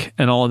Trek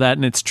and all of that,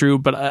 and it's true,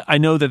 but I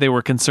know that they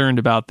were concerned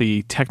about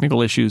the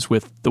technical issues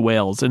with the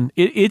whales, and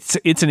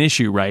it's an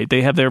issue, right?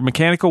 They have their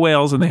mechanical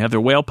whales and they have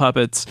their whale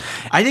puppets.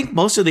 I think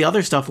most of the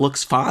other stuff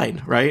looks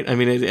fine, right? I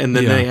mean, and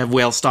then they have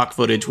whale stock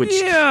footage, which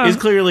is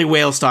clearly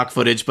whale stock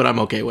footage, but I'm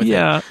okay with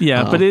it.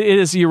 Yeah. But it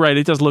is. You're right.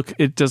 It does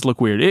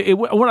look weird.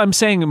 What I'm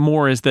saying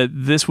more is that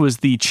this was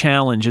the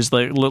challenge. Is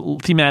like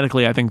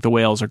thematically, I think the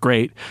whales are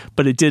great,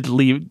 but it did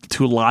lead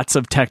to lots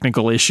of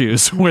technical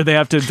issues where they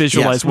have to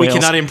visualize whales. We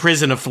cannot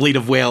imprison a fleet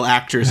of whale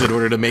actors in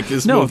order to make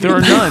this. No, movie. there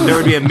are none. There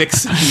would be a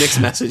mixed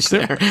message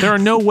there. There are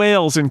no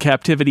whales in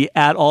captivity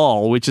at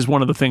all, which is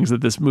one of the things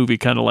that this movie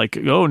kind of like.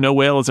 Oh, no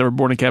whale is ever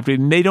born in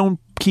captivity, and they don't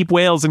keep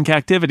whales in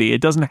captivity. It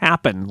doesn't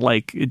happen.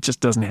 Like, it just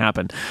doesn't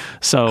happen.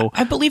 So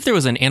I believe there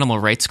was an animal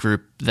rights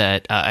group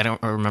that I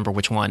don't remember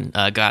which one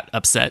got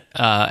upset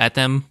at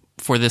them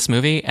for this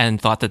movie and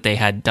thought that they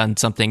had done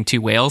something to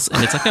whales,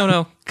 and it's like,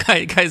 no,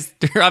 guys,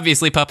 they're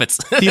obviously puppets.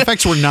 The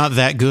effects were not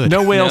that good.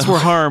 No whales were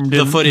harmed.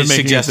 The footage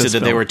making suggested this that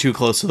they film. were too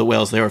close to the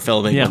whales they were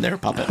filming when they were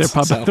puppets. They're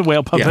puppets. The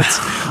whale puppets.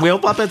 Yeah. Whale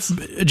puppets.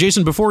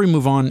 Jason, before we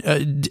move on,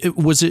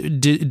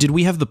 did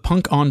we have the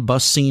punk on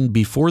bus scene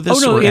before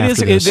this? Oh no, or it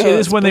after is. this? It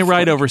is when they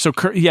ride over. So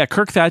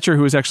Kirk Thatcher,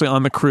 who is actually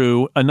on the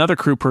crew, another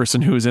crew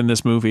person who is in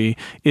this movie,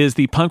 is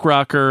the punk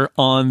rocker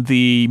on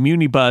the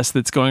Muni bus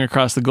that's going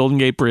across the Golden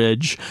Gate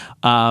Bridge.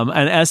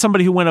 And as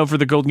somebody who went over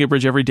the Golden Gate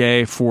Bridge every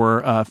day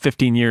for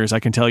 15 years, I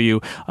can can tell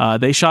you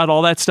they shot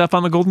all that stuff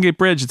on the Golden Gate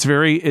Bridge. It's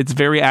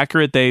very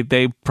accurate.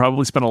 They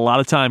probably spent a lot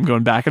of time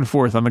going back and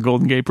forth on the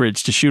Golden Gate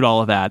Bridge to shoot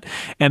all of that.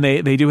 And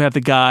they do have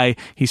the guy,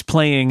 he's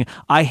playing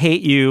I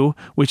Hate You,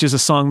 which is a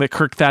song that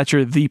Kirk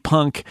Thatcher, the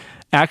punk,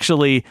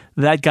 actually,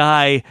 that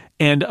guy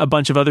and a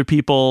bunch of other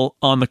people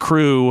on the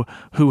crew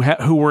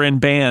who were in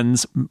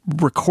bands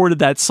recorded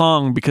that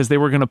song because they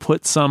were going to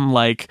put some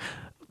like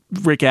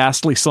Rick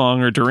Astley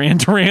song or Duran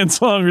Duran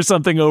song or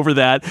something over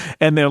that,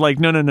 and they're like,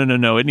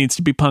 no, it needs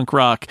to be punk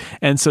rock.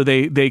 And so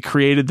they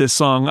created this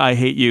song I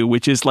Hate You,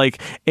 which is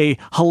like a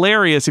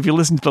hilarious, if you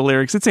listen to the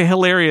lyrics, it's a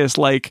hilarious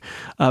like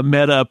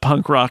meta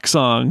punk rock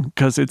song,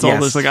 because it's all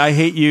this like I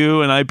hate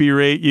you and I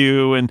berate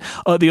you, and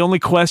the only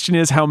question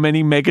is how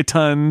many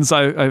megatons.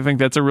 I think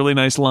that's a really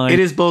nice line. It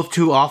is both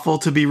too awful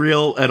to be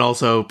real and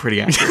also pretty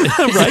accurate.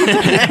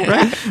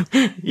 right.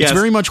 Yes. It's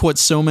very much what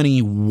so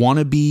many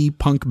wannabe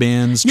punk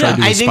bands try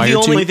to I aspire think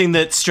the to. only thing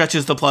that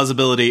stretches the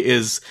plausibility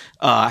is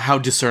how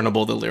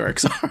discernible the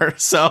lyrics are.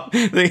 So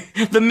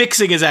the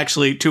mixing is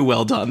actually too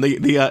well done.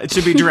 It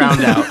should be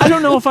drowned out. I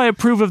don't know if I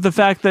approve of the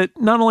fact that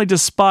not only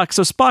does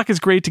Spock is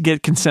great to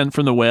get consent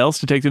from the whales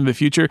to take them to the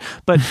future,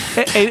 but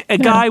a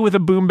guy with a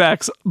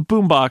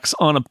boombox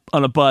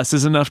on a bus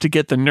is enough to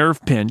get the nerve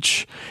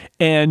pinch,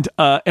 and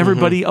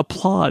everybody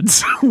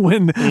applauds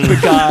when the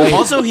guy.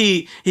 Also,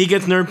 he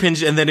gets nerve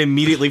pinched and then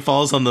immediately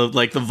falls on the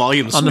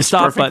volume switch on the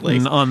stop perfectly.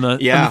 button on the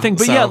thing.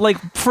 But like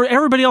for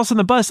everybody else on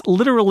the bus,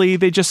 literally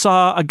they just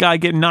saw a guy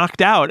get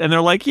knocked out and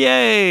they're like,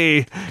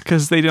 "Yay!"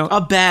 Because they don't.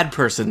 A bad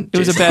person. It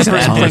was a bad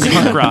person playing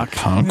punk rock.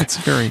 It's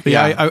very.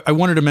 I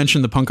wanted to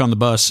mention the punk on the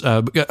bus.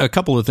 A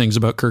couple of things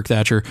about Kirk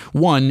Thatcher.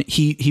 One,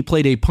 he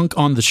played a punk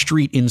on the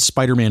street in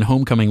Spider-Man: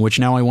 Homecoming, which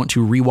now I want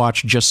to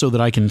rewatch just so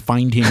that I can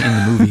find him in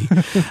the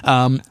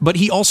movie. But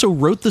he also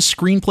wrote the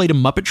screenplay to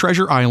Muppet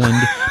Treasure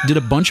Island, did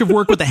a bunch of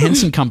work with the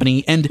Henson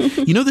Company, and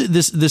you know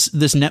this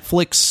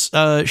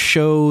Netflix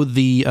show,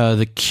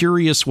 the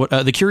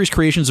Curious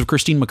Creations of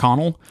Christine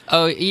McConnell.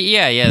 Oh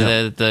yeah.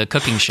 The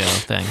cooking show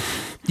thing.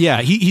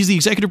 Yeah, he's the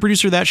executive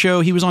producer of that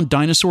show. He was on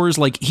Dinosaurs.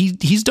 Like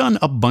he's done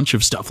a bunch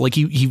of stuff. Like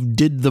he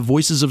did the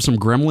voices of some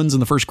gremlins in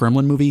the first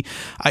Gremlin movie.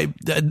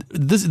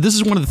 This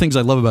is one of the things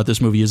I love about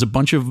this movie is a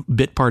bunch of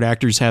bit part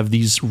actors have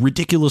these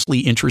ridiculously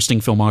interesting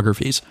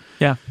filmographies.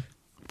 Yeah,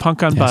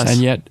 punk on bus.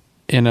 And yet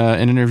in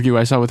an interview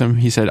I saw with him,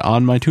 he said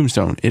on my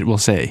tombstone it will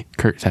say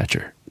Kirk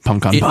Thatcher.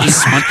 Punk on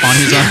bus.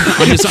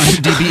 On his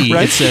IMDb,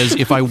 right? It says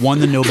if I won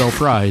the Nobel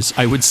Prize,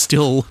 I would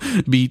still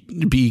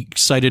be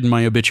cited in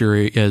my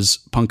obituary as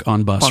Punk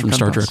on Bus from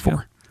Star Trek 4. Yeah.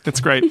 It's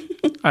great.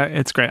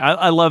 It's great.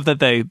 I love that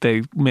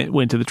they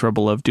went to the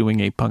trouble of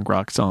doing a punk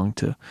rock song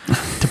to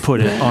put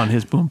it on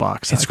his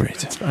boombox. It's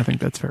great. I think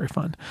that's very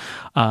fun.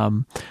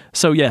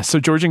 So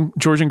George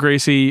and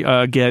Gracie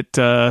get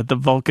the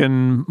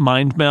Vulcan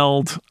mind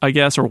meld, I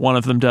guess, or one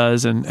of them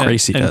does, and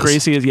Gracie does.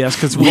 Gracie is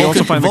because we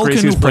also find that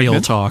Gracie is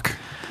pregnant. Talk.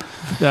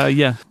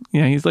 Yeah.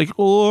 He's like,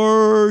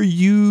 "Are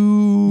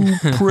you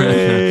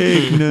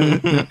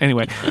pregnant?"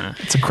 Anyway,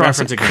 it's a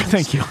cross.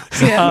 Thank you.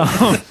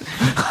 Yeah.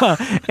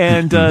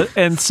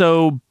 And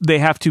so they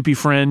have to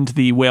befriend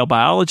the whale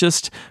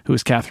biologist, who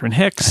is Catherine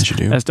Hicks,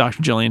 as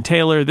Dr. Gillian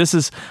Taylor. This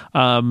is,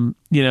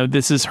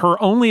 this is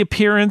her only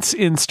appearance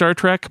in Star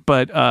Trek,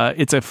 but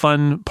it's a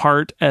fun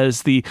part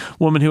as the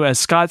woman who, as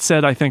Scott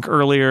said, I think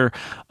earlier,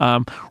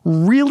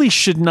 really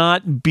should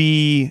not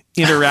be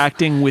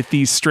interacting with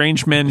these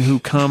strange men who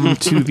come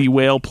to the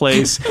whale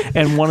place,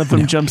 and one of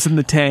them jumps in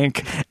the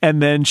tank,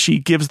 and then she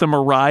gives them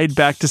a ride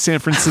back to San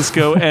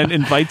Francisco and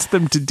invites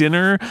them to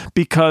dinner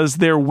because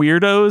they're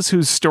weirdos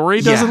whose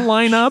story doesn't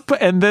line up,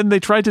 and then they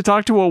tried to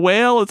talk to a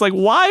whale. It's like,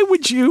 why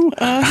would you?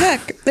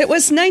 Heck, it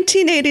was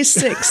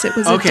 1986. It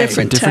was a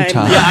different time.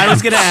 Yeah, I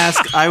was going to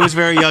ask. I was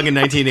very young in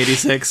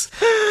 1986,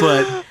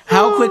 but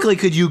how quickly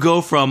could you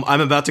go from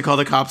I'm about to call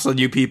the cops on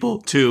you people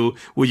to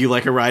would you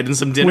like a ride and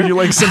some dinner? Would you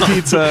like some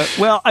pizza?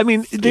 Well, I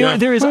mean,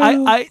 there is.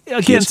 I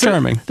again,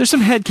 charming. There's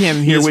some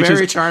headcanon here, which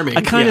very is charming.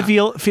 I kind of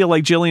feel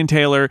like Gillian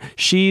Taylor.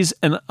 She's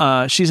an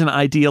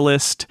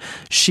idealist.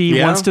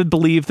 She wants to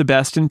believe the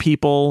best in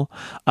people.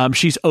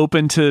 She's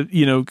open to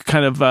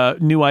kind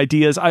of new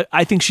ideas.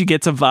 I think she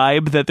gets a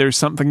vibe that there's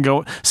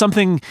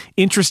something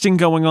interesting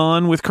going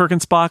on with Kirk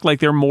and Spock. Like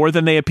they're more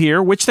than they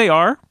appear, which they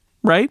are,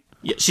 right?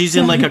 Yeah, she's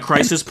in like a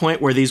crisis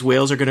point where these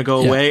whales are going to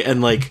go away,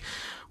 and like,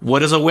 what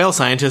does a whale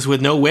scientist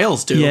with no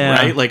whales do,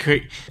 right? Like,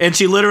 and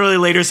she literally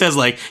later says,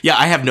 like, "Yeah,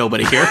 I have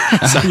nobody here.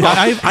 So,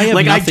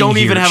 I don't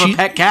even have a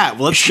pet cat.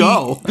 Let's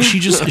go."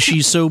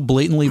 She so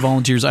blatantly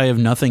volunteers. I have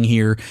nothing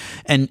here,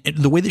 and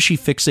the way that she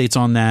fixates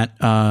on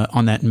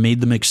that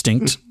made them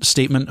extinct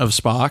statement of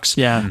Spock's,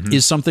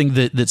 is something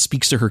that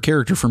speaks to her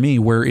character for me.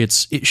 Where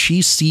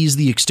she sees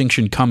the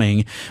extinction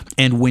coming,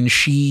 and when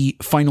she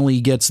finally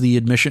gets the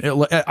admission,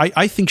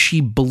 I think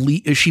she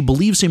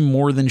believes him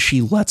more than she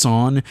lets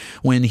on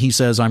when he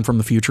says, "I'm from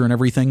the future," and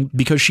everything,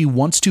 because she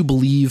wants to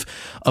believe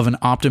of an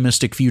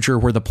optimistic future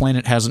where the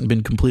planet hasn't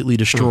been completely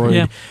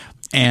destroyed.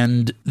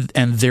 and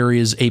there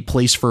is a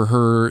place for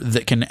her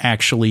that can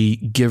actually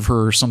give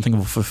her something of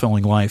a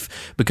fulfilling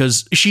life,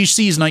 because she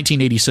sees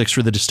 1986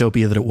 for the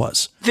dystopia that it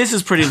was. This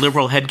is pretty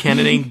liberal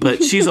headcanoning,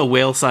 but she's a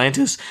whale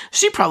scientist.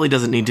 She probably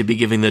doesn't need to be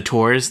giving the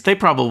tours. They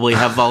probably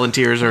have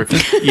volunteers or,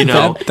 that's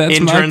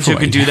interns my who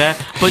could do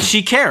that. But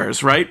she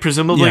cares, right?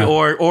 Presumably, Yeah.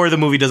 or the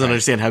movie doesn't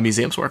understand how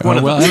museums work. One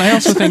of them. And I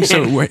also think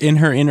so. In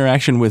her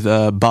interaction with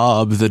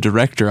Bob, the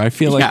director, I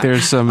feel like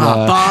there's some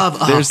Bob.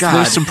 Oh, there's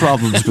God. some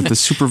problems with the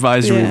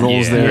supervisory Yeah.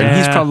 roles there. Yeah. And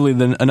he's probably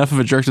enough of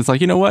a jerk that's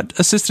like, you know what,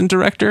 assistant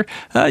director,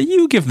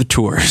 you give the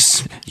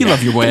tours. You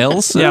love your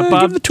whales. Yeah,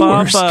 give the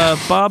tours.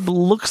 Bob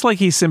looks like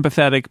he's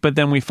sympathetic, but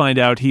then we find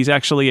out he's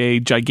actually a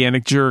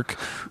gigantic jerk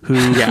who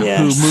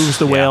Yes. moves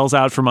the whales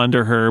out from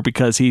under her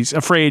because he's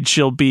afraid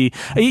she'll be.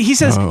 He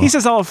says,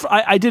 "Oh,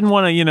 I didn't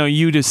want to,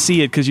 you to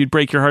see it because you'd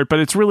break your heart, but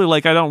it's really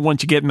like I don't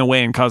want you getting in the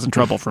way and causing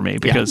trouble for me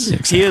because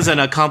He is an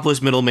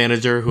accomplished middle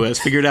manager who has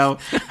figured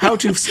out how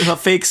to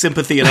fake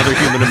sympathy and other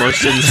human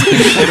emotions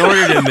in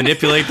order to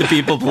manipulate the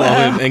people below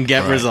him and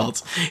get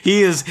results.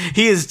 He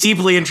is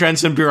deeply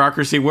entrenched in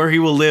bureaucracy where he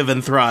will live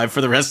and thrive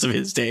for the rest of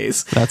his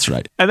days. That's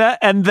right.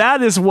 and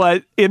that is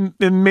what in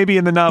maybe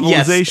in the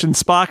novelization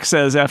Spock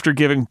says after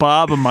giving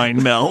Bob a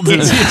mind meld. He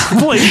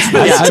explains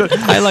this.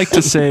 I like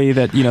to say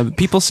that,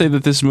 people say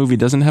that this movie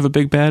doesn't have a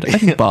big bad. I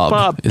think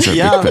Bob is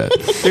our big bad.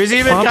 There's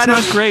even Bob's kind of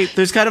not great.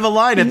 There's kind of a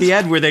line at the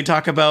end where they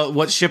talk about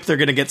what ship they're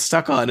going to get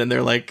stuck on, and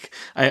they're like,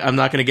 I'm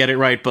not going to get it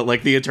right, but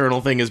like the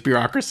eternal thing is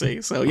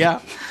bureaucracy. So yeah.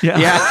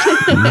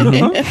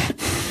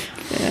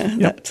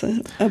 That's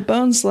a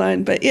Bones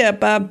line. But yeah,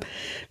 Bob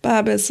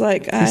is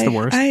like, the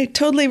worst. I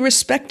totally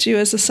respect you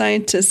as a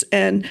scientist,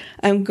 and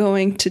I'm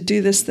going to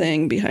do this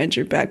thing behind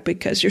your back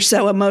because you're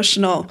so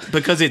emotional.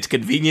 Because it's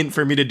convenient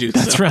for me to do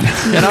That's so.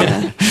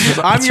 right. Because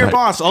I'm your right.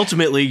 boss.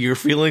 Ultimately, your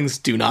feelings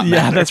do not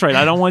matter. Yeah, that's right.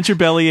 I don't want your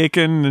belly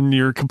aching and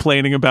you're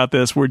complaining about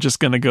this. We're just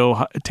going to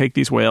go take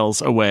these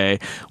whales away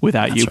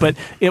without you. right.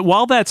 But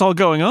while that's all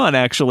going on,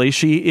 actually,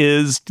 she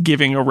is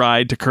giving a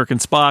ride to Kirk and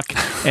Spock,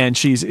 and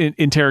she's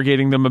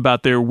interrogating them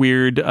about their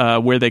weird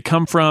where they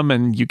come from.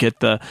 And you get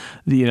the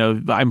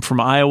I'm from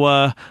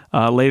Iowa.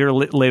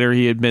 Later,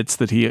 he admits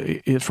that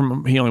he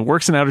only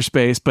works in outer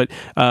space. But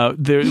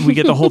we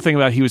get the whole thing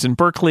about he was in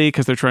Berkeley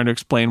because they're trying to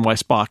explain why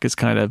Spock is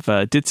kind of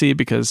ditzy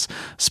because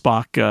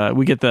Spock.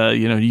 We get the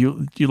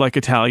you like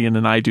Italian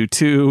and I do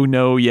too.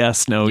 No,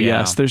 yes, no,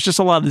 yes. There's just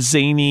a lot of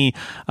zany.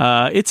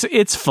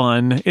 It's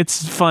fun.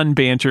 It's fun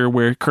banter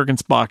where Kirk and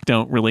Spock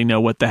don't really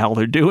know what the hell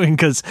they're doing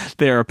because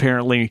they're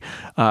apparently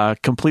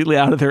completely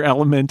out of their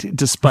element,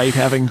 despite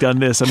having done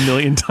this a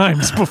million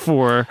times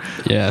before.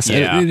 Yes,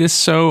 Yeah. it is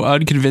so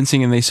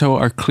unconvincing, and they so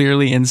are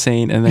clearly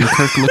insane. And then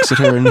Kirk looks at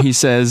her and he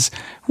says,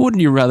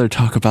 "Wouldn't you rather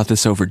talk about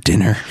this over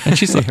dinner?" And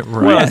she's like,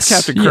 Well, "Yes, it's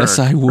Captain Kirk, yes,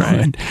 I would."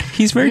 right?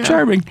 He's very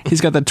charming.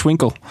 He's got that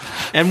twinkle.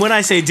 And when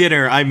I say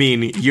dinner, I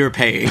mean you're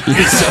paying.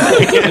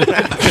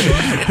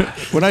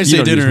 When I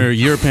say dinner,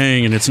 you're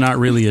paying, and it's not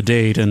really a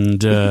date,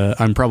 and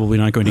I'm probably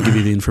not going to give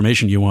you the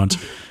information you want.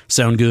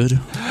 Sound good?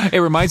 It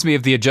reminds me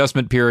of the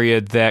adjustment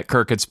period that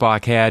Kirk and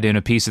Spock had in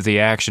A Piece of the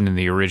Action in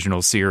the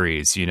original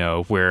series,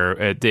 where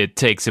it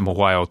takes him a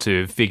while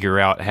to figure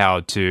out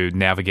how to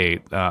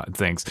navigate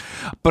things.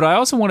 But I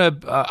also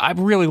want to, I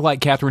really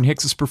like Catherine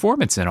Hicks's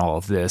performance in all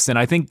of this. And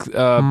I think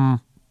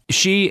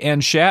she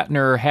and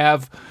Shatner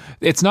have,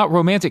 it's not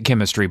romantic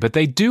chemistry, but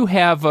they do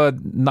have a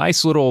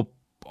nice little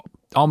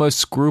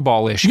almost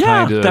screwballish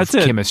kind of that's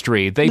it.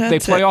 chemistry. They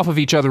That's play it. off of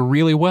each other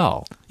really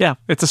well. Yeah,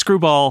 it's a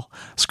screwball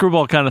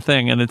kind of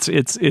thing, and it's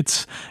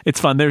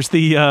fun. There's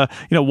the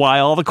why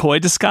all the coy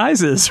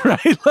disguises,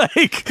 right?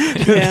 Like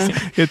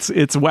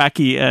it's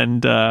wacky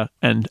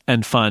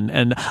and fun,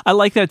 and I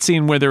like that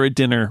scene where they're at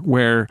dinner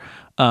where.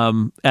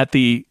 At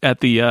the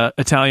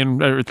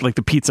Italian or like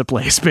the pizza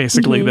place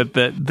basically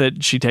that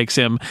she takes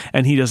him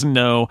and he doesn't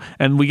know,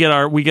 and we get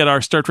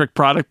our Star Trek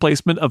product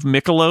placement of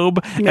Michelob.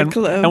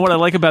 And what I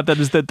like about that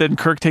is that then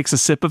Kirk takes a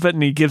sip of it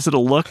and he gives it a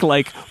look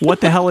like,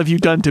 what the hell have you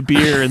done to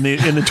beer in the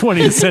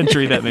 20th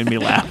century? That made me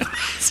laugh.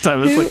 This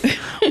time I was like,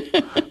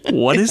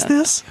 what is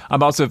this?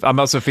 I'm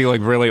also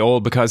feeling really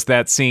old because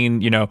that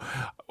scene,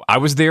 I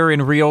was there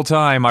in real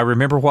time. I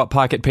remember what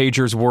pocket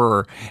pagers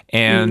were,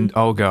 and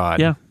oh god,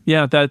 yeah.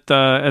 That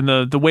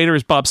and the waiter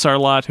is Bob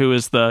Sarlott, he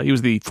was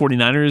the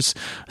 49ers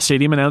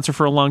stadium announcer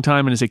for a long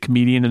time and is a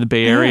comedian in the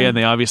Bay Area. And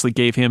they obviously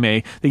gave a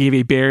Bay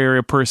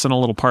Area person a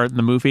little part in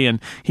the movie, and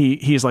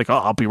he's like, oh,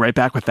 I'll be right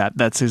back with that.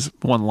 That's his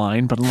one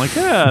line. But I'm like,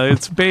 yeah,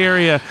 it's Bay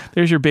Area.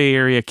 There's your Bay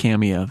Area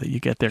cameo that you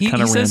get there. He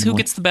Kind of says who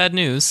randomly. gets the bad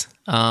news.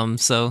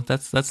 So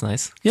that's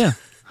nice. Yeah.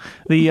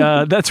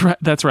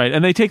 That's right.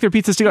 And they take their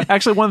pizzas to go.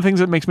 Actually, one of the things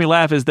that makes me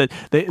laugh is that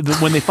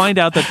when they find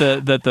out that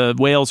the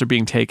whales are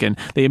being taken,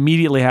 they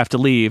immediately have to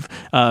leave.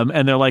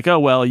 And they're like, oh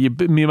well, you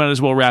might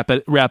as well wrap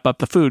up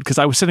the food. Because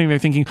I was sitting there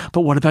thinking,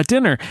 but what about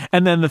dinner?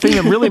 And then the thing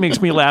that really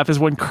makes me laugh is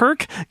when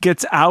Kirk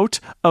gets out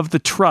of the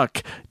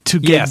truck to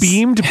get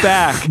beamed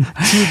back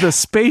to the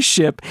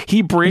spaceship,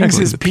 he brings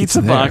his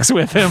pizza box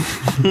with him.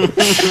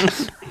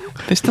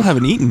 They still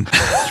haven't eaten.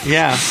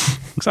 Yeah.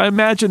 Because I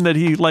imagine that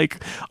he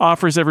like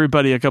offers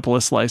everybody a couple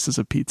of slices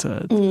of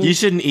pizza. You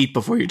shouldn't eat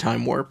before your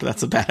time warp.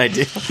 That's a bad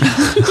idea.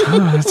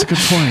 That's a good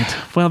point.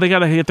 Well, they got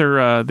to get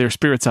their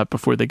spirits up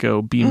before they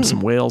go beam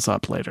some whales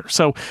up later.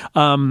 So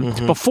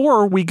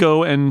before we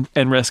go and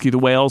rescue the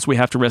whales, we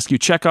have to rescue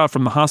Chekhov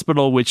from the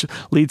hospital, which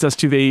leads us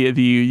to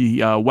the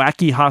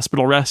wacky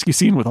hospital rescue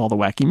scene with all the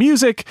wacky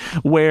music,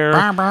 where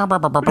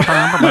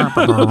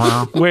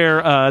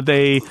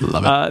they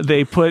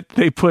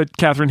put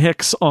Catherine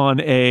Hicks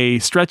on a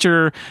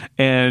stretcher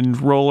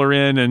and roll her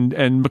in,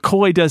 and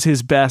McCoy does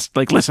his best.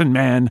 Like, listen,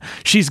 man,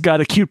 she's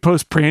got acute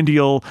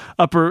postprandial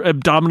upper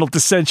abdominal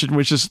dissension,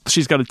 which is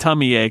she's got a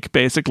tummy ache,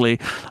 basically.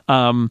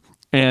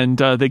 And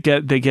they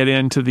get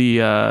into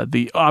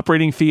the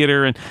operating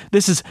theater, and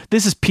this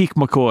is peak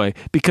McCoy,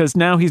 because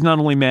now he's not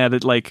only mad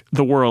at like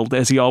the world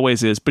as he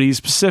always is, but he's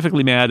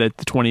specifically mad at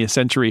the 20th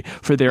century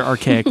for their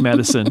archaic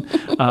medicine.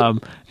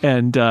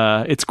 And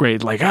it's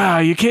great. Like,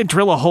 you can't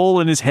drill a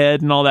hole in his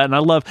head and all that. And I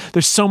love,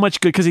 there's so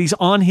much good, because he's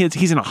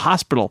in a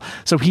hospital,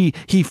 so he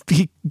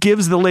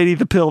gives the lady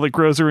the pill that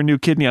grows her a new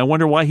kidney. I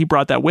wonder why he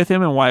brought that with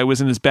him and why it was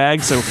in his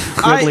bag so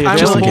readily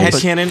available.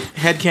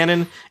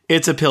 Headcanon.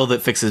 It's a pill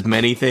that fixes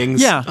many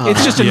things. Yeah,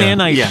 it's just a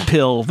nanite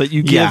pill that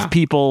you give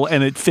people,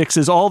 and it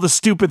fixes all the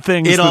stupid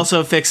things. It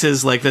also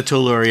fixes like the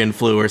Tellurian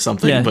flu or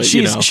something. Yeah, but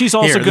she's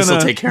also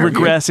going to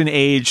regress in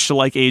age to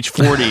like age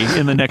 40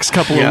 in the next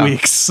couple of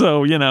weeks.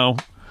 So,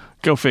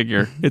 go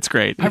figure. It's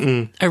great.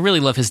 I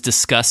really love his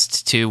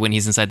disgust too when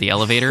he's inside the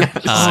elevator.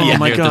 Oh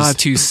my God! Those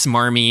two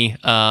smarmy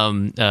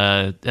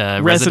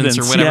residents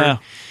or whatever.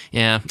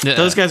 Yeah.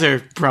 Those guys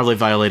are probably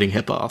violating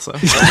HIPAA also.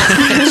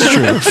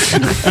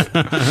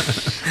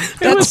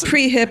 That's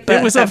pre-HIPAA.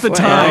 It was at the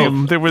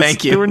time. There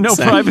were no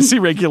privacy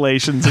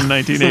regulations in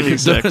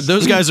 1986.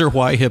 Those guys are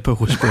why HIPAA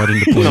was brought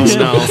into place.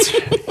 No.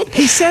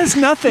 He says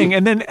nothing,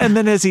 and then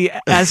as he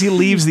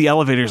leaves the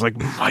elevator, he's like,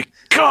 "My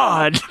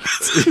God,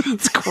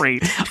 it's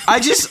great."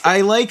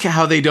 I like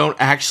how they don't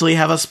actually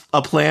have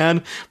a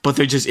plan, but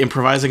they're just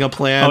improvising a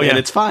plan, and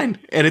it's fine,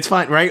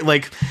 right?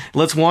 Like,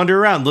 let's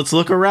wander around, let's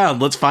look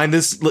around, let's find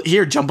this.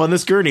 Here, jump on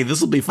this gurney.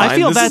 This will be fine. I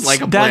feel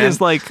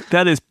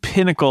that is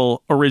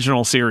pinnacle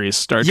original series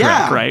Star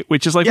Trek, right?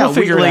 Which is like, we'll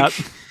figure it out.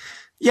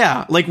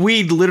 Yeah, like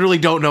we literally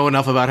don't know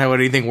enough about how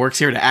anything works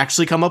here to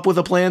actually come up with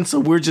a plan,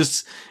 so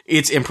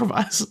it's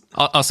improvised.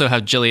 Also, how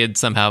Gilead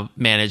somehow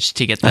managed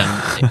to get them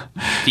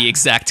the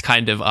exact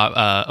kind of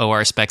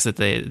OR specs that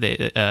they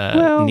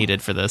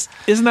needed for this.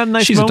 Isn't that a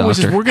nice moment? Which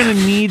is, we're going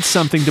to need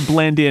something to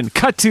blend in.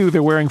 Cut to,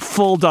 they're wearing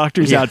full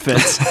doctor's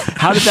outfits.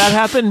 How did that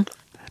happen?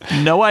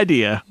 No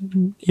idea.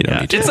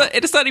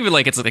 It's not even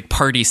like it's like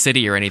Party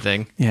City or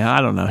anything. Yeah, I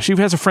don't know. She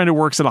has a friend who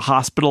works at a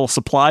hospital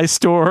supply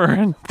store,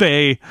 and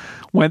they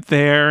went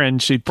there,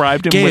 and she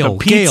bribed him with a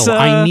pizza. Gail,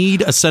 I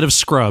need a set of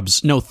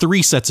scrubs. No,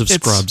 3 sets of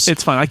scrubs.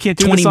 It's fine. I can't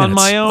do this on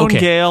my own,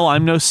 Gail.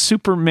 I'm no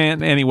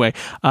Superman. Anyway,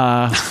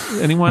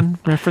 anyone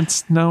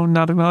reference? No,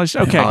 not acknowledged?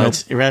 Okay.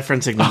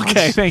 Reference acknowledged.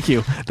 Okay, thank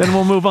you. Then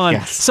we'll move on.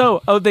 Yes.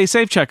 So, they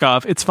save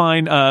Chekhov. It's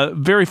fine.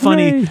 Very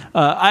funny.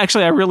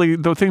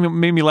 The thing that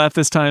made me laugh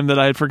this time that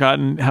I had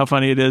forgotten how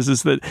funny it is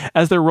that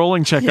as they're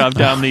rolling Chekhov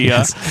down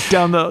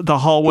the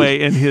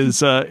hallway in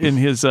his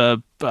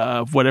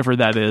whatever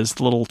that is,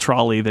 the little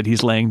trolley that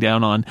he's laying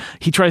down on,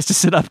 he tries to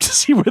sit up to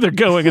see where they're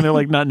going, and they're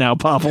like, "Not now,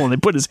 Popple," and they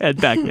put his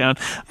head back down.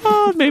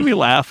 It made me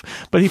laugh.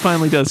 But he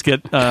finally does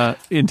get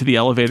into the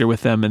elevator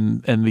with them,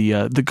 and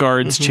the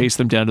guards chase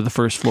them down to the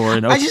first floor.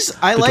 And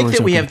I like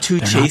that we have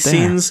 2 chase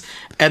scenes,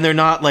 and they're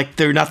not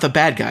the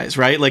bad guys,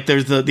 right? Like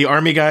there's the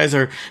army guys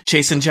are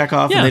chasing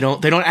Chekhov, and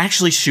they don't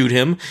actually shoot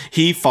him.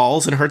 He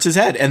falls and hurts his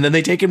head, and then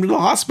they take him to the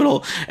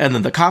hospital, and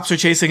then the cops are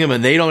chasing him,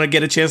 and they don't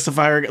get a chance to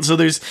fire. So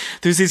there's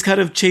these kind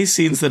of chase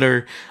scenes that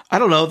are, I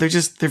don't know, they're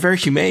very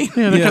humane.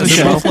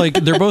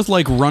 They're both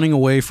like running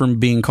away from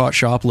being caught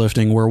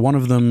shoplifting, where one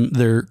of them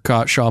they're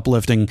caught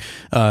shoplifting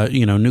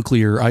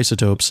nuclear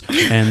isotopes,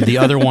 and the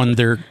other one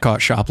they're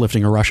caught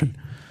shoplifting a Russian.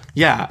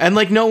 Yeah, and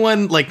no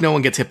one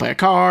gets hit by a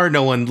car.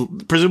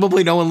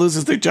 Presumably no one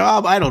loses their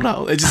job. I don't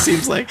know. It just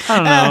seems like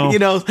I don't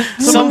know.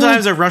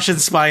 Sometimes a Russian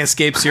spy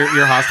escapes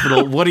your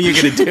hospital. What are you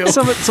going to do?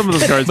 Some of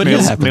those guards may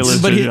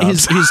lose their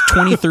jobs. His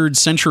 23rd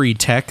century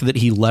tech that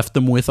he left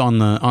them with on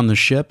the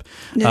ship.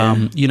 Yeah.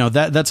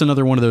 That's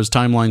another one of those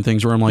timeline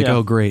things where I'm like,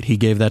 oh great, he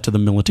gave that to the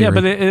military. Yeah,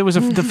 but it was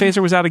the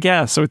phaser was out of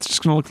gas, so it's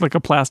just going to look like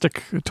a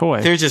plastic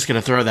toy. They're just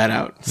going to throw that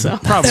out. So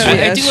probably.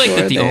 I do like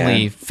that the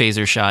only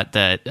phaser shot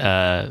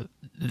that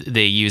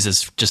they use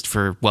is just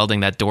for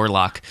welding that door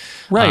lock,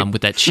 right?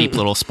 With that cheap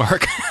little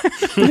spark.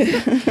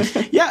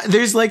 Yeah,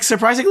 there's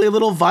surprisingly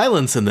little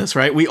violence in this,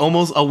 right?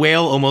 A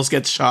whale almost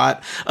gets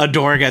shot, a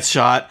door gets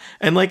shot,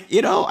 and I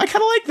kind of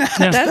like that.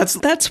 Yeah.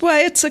 That's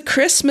why it's a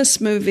Christmas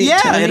movie. Yeah,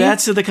 Tony. it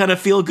adds to the kind of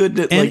feel good.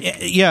 For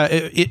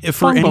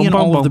any and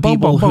all of the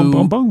people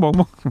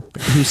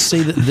who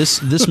say that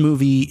this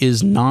movie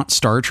is not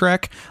Star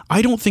Trek,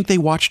 I don't think they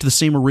watched the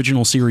same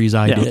original series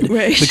I did,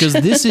 right? Because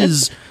this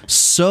is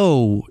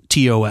so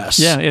TOS. TOS.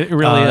 Yeah, it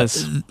really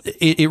is.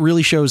 It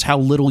really shows how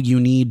little you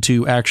need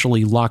to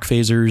actually lock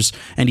phasers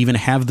and even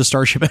have the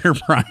Starship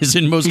Enterprise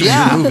in most of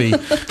your movie.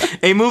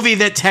 A movie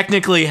that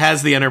technically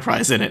has the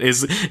Enterprise in it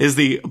is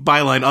the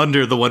byline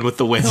under the one with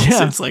the whales.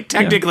 Yeah. It's like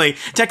technically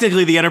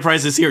the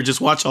Enterprise is here.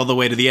 Just watch all the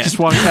way to the end. Just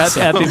walk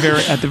at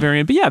the very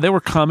end. But yeah, there were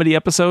comedy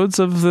episodes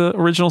of the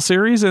original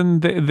series,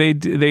 and they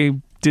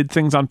did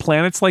things on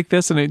planets like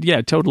this, and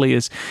it totally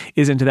is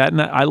into that,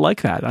 and I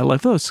like that. I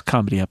love those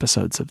comedy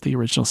episodes of the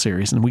original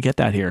series, and we get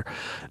that here.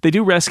 They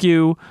do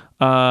rescue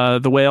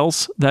the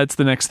whales. That's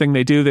the next thing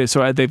they do.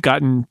 They've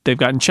gotten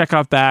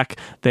Chekhov back.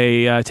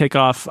 They take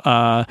off.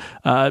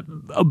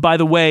 By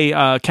the way,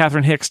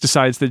 Catherine Hicks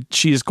decides that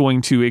she is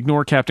going to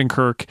ignore Captain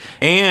Kirk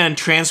and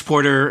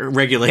transporter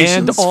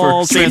regulations and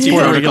all for safety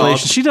transporter protocols.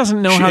 regulations. She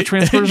doesn't know how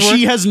transporters work.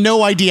 She has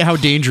no idea how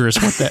dangerous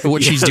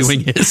what she's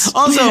doing is.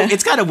 Also,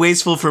 it's kind of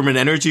wasteful from an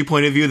energy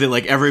point of view that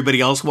like everybody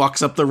else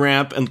walks up the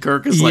ramp and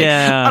Kirk is like,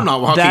 I'm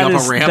not walking up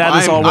a ramp. That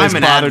has always I'm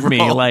an bothered me.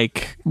 admiral.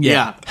 Like,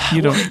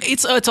 you know,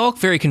 It's all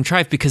very contrived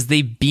because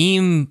they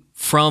beam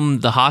from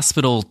the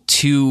hospital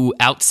to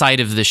outside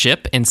of the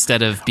ship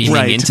instead of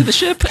beaming into the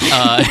ship,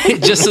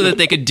 just so that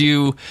they could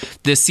do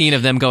this scene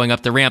of them going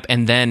up the ramp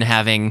and then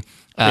having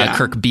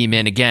Kirk beam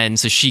in again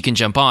so she can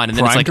jump on. And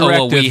then Prime it's like,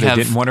 directive, we they have...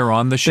 didn't want her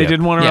on the ship. They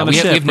didn't want her on the we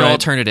ship. have no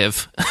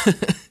alternative.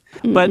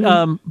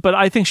 But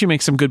I think she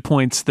makes some good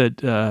points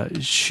that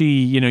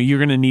you're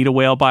going to need a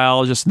whale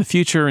biologist in the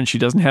future, and she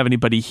doesn't have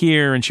anybody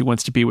here, and she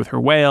wants to be with her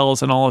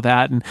whales and all of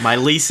that. And my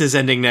lease is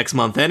ending next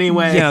month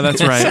anyway. Yeah,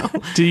 that's right.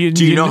 So, do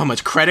you know how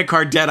much credit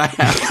card debt I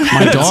have?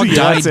 My dog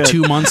died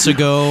 2 months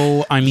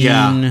ago. I mean,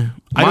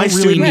 I my don't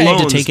really student need to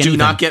loans take anything. do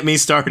not get me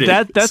started.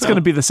 That's going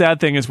to be the sad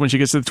thing is when she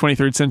gets to the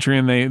 23rd century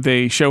and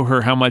they show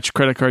her how much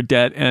credit card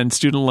debt and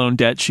student loan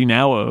debt she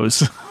now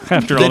owes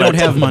after all They don't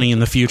that have time. money in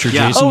the future,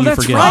 Yeah. Jason. Oh, You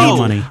that's forget right.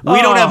 money.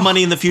 We don't have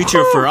money in the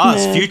future for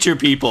us, man. future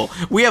people.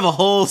 We have a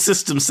whole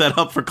system set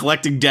up for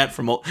collecting debt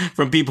from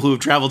people who have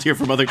traveled here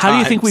from other times. How do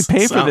you think we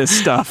pay for this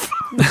stuff?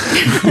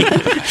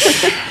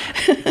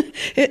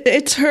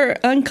 It's her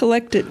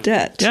uncollected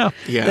debt Yeah.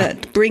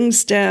 that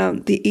brings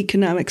down the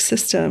economic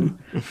system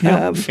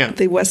of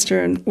the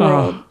Western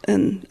world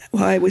and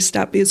why we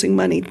stop using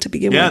money to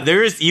begin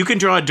with. You can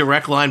draw a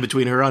direct line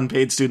between her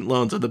unpaid student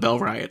loans and the Bell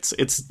riots.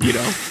 It's,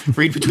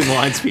 read between the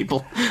lines,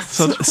 people.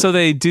 So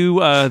they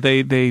do.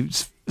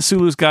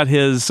 Sulu's got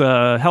his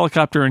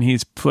helicopter and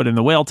he's put in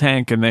the whale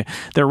tank and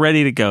they're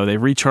ready to go.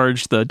 They've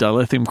recharged the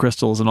dilithium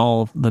crystals and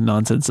all the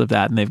nonsense of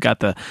that, and they've got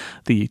the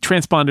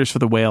transponders for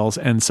the whales.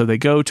 And so they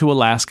go to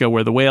Alaska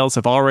where the whales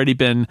have already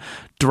been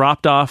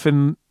dropped off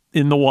in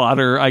the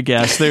water, I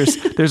guess.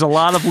 There's a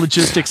lot of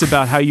logistics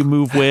about how you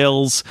move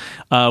whales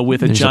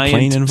with a There's a plane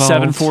giant involved.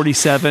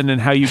 747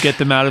 and how you get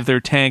them out of their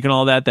tank and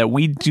all that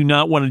we do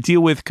not want to deal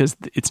with because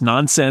it's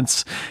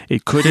nonsense.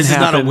 It couldn't This is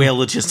happen. not a whale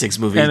logistics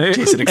movie,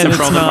 Jason, and except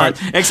for it's all the not.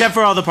 parts. Except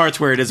for all the parts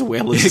where it is a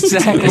whale logistics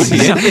Exactly.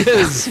 movie. It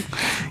is.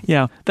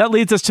 Yeah. That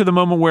leads us to the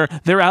moment where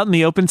they're out in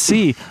the open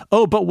sea.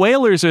 Oh, but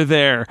whalers are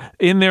there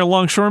in their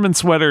longshoreman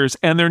sweaters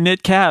and their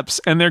knit caps,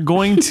 and they're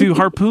going to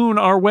harpoon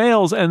our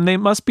whales, and they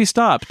must be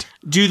stopped.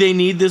 Do they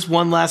need this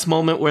one last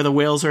moment where the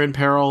whales are in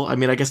peril? I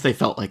mean, I guess they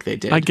felt like they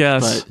did. I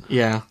guess. But,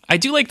 yeah. I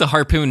do like the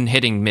harpoon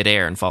hitting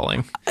midair and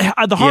falling.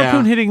 The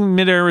harpoon hitting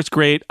midair is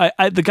great.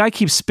 The guy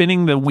keeps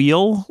spinning the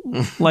wheel.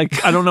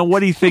 Like, I don't know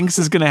what he thinks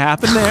is going to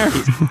happen there.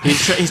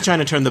 He's trying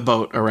to turn the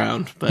boat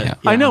around. But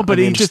I know, but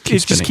I mean, it just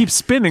keeps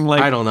spinning.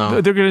 Like, I don't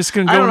know. They're just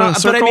going to I go don't in know. a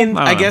circle. But I mean,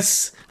 don't I know.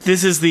 guess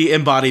this is the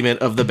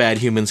embodiment of the bad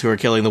humans who are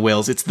killing the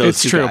whales. It's those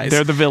It's two true. guys.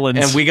 They're the villains.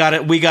 And we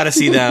gotta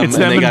see them, It's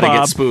and them they and gotta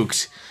Bob. get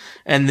spooked.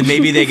 And then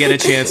maybe they get a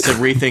chance to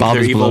rethink Bob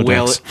their is evil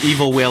below decks.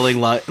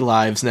 whaling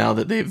lives now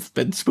that they've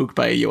been spooked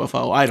by a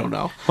UFO. I don't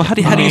know. Well, how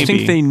do you Maybe.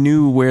 think they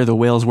knew where the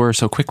whales were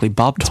so quickly?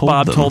 Bob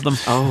told them.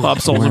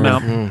 Bob sold them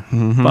out.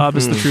 Bob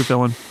is the true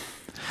villain.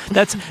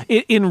 That's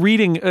in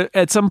reading.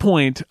 At some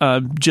point,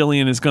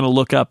 Jillian is going to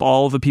look up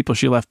all the people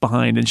she left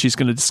behind, and she's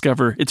going to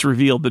discover it's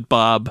revealed that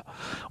Bob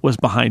was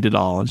behind it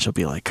all, and she'll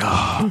be like,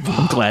 "Oh,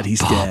 I'm glad he's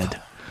dead."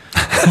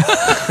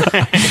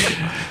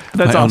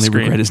 That's My off only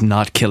screen. regret is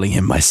not killing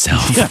him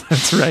myself. Yeah,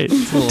 that's right.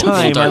 little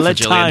Time. dark I for let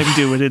Jillian. time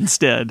do it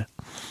instead.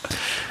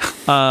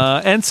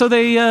 And so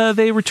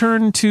they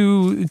return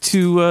to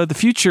the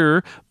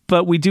future,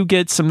 but we do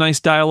get some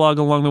nice dialogue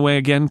along the way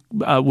again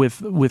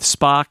with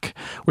Spock,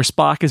 where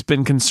Spock has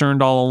been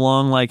concerned all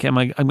along, like, I'm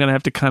going to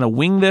have to kind of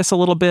wing this a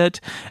little bit,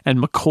 and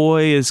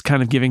McCoy is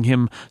kind of giving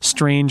him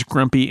strange,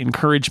 grumpy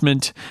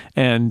encouragement,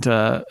 and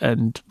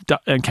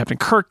Captain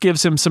Kirk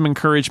gives him some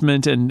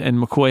encouragement, and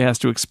McCoy has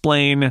to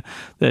explain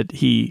that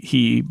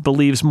he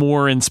believes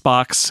more in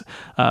Spock's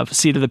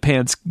seat of the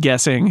pants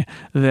guessing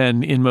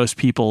than in most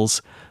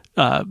people's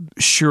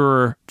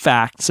sure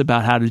facts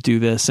about how to do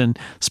this. And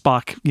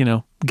Spock,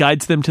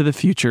 guides them to the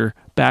future,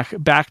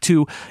 back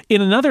to,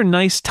 in another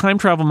nice time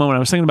travel moment. I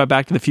was thinking about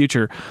Back to the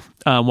Future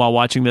while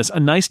watching this. A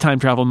nice time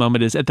travel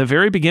moment is at the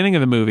very beginning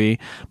of the movie,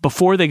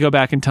 before they go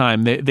back in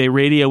time. They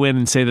radio in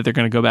and say that they're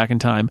going to go back in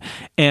time,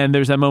 and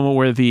there's that moment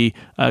where the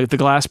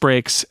glass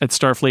breaks at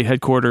Starfleet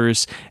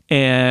headquarters,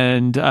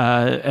 and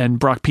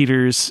Brock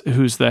Peters,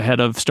 who's the head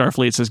of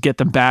Starfleet, says, get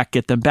them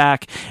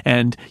back,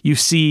 and you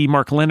see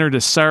Mark Leonard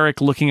as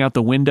Sarek looking out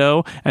the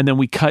window, and then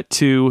we cut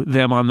to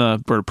them on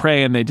the Bird of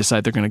Prey, and they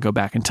decide they're going to go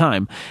back in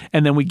time,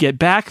 and then we get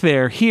back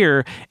there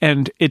here,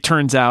 and it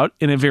turns out,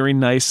 in a very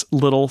nice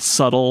little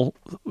subtle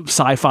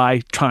sci-fi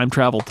time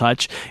travel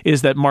touch,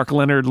 is that Mark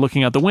Leonard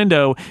looking out the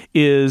window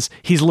he's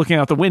looking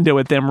out the window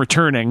at them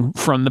returning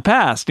from the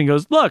past, and he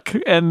goes, look,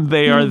 and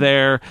they are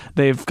there.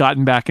 They've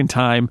gotten back in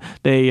time.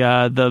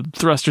 The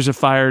thrusters have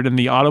fired, and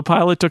the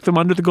autopilot took them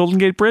under the Golden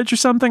Gate Bridge or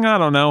something, I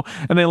don't know,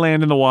 and they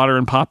land in the water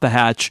and pop the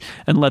hatch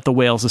and let the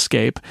whales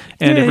escape,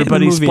 and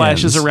everybody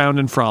splashes around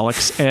and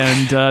frolics,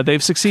 and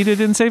they've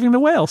succeeded in saving the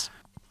whales.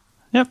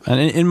 Yep. And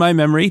in my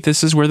memory,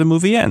 this is where the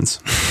movie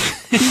ends.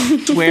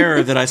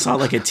 Swear that I saw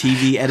like a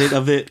TV edit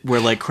of it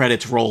where like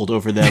credits rolled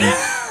over them,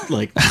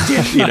 like,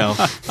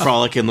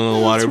 frolicking in the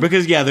water.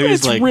 Because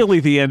there's it's really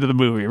the end of the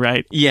movie,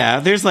 right? Yeah,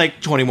 there's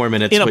like 20 more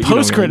minutes. In a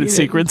post-credit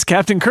sequence,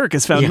 Captain Kirk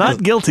is found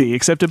not guilty,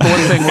 except at the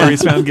one thing where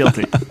he's found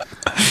guilty.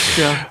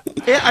 Yeah,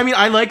 I mean,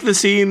 I like the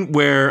scene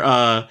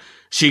where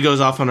she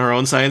goes off on her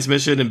own science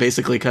mission and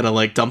basically kind of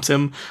like dumps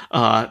him.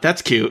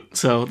 That's cute.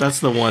 So that's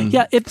the one.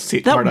 Yeah,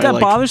 that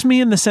bothers me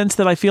in the sense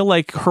that I feel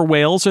like her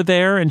whales are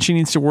there and she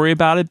needs to worry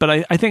about it.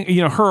 But I think,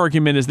 her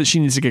argument is that she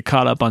needs to get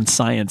caught up on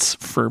science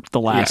for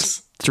the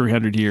last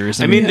 300 years.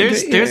 I mean,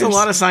 there's a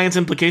lot of science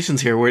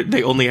implications here where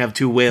they only have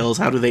 2 whales.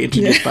 How do they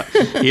introduce, 3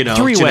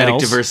 genetic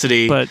whales,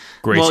 diversity? But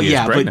there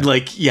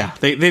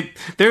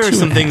are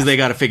some things they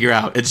got to figure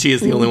out, and she is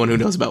the only one who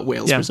knows about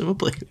whales,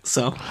 presumably.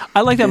 So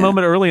I like that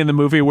moment early in the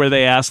movie where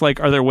they ask, like,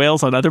 are there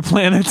whales on other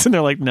planets? And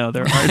they're like, no,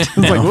 there aren't. It's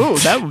like, ooh,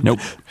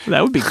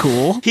 that would be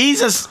cool. He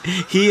is a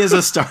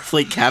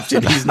Starfleet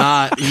captain. He's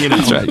not,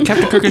 That's right.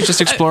 Captain Kirk is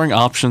just exploring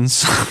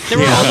options. There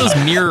were all those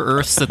mirror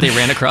Earths that they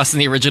ran across in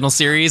the original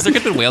series. There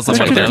could have been whales on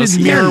one of those.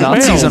 There are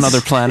Nazis on other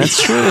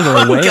planets. Surely there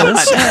are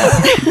whales.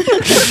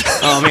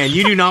 Oh man,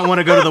 you do not want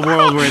to go to the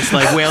world where it's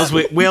like whales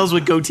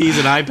with goatees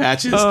and eye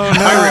patches.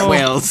 Pirate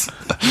whales.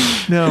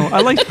 No, I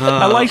like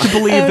to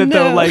believe that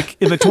though, like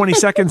in the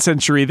 22nd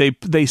century,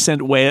 they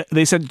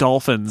sent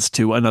dolphins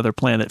to another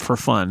planet for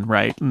fun,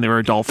 right? And there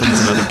are dolphins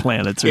on other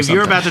planets. If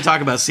you're about to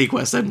talk about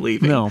Sequest, I'm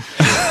leaving. No.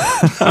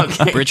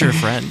 Okay. Bridger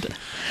friend.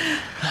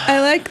 I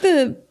like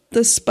the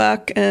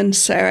Spock and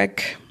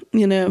Sarek,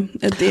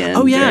 at the end.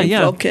 Oh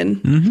yeah,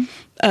 Vulcan.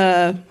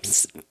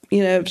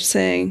 Mm-hmm.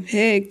 Saying,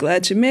 "Hey,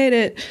 glad you made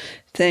it.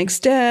 Thanks,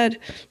 Dad.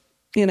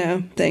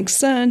 Thanks,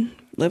 son.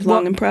 Live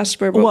long and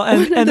prosper." Well,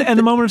 and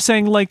the moment of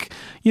saying, like,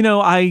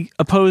 I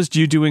opposed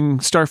you doing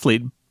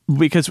Starfleet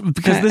because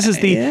this is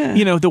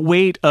the the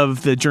weight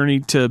of the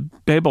Journey to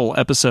Babel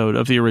episode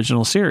of the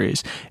original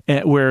series,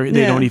 where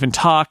they don't even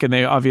talk, and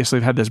they obviously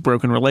have had this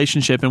broken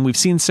relationship, and we've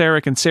seen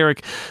Sarek, and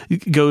Sarek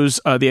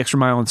goes the extra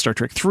mile in Star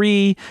Trek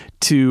 3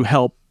 to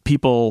help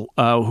people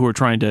who are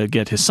trying to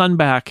get his son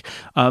back,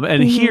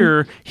 and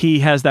here he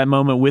has that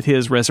moment with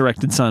his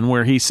resurrected son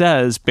where he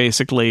says,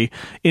 basically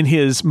in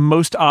his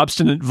most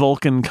obstinate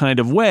Vulcan kind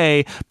of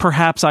way,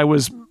 perhaps I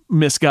was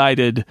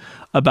misguided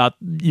about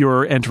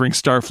your entering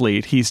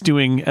Starfleet. He's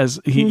doing as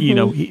he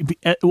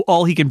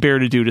all he can bear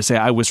to do to say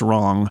I was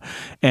wrong,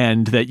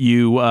 and that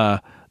you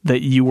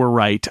were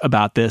right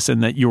about this,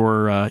 and that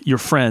your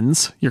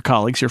friends, your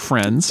colleagues, your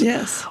friends,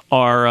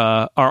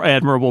 are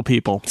admirable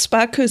people.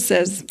 Spock, who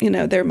says,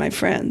 they're my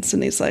friends,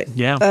 and he's like,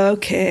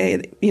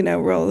 okay,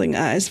 rolling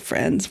eyes,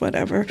 friends,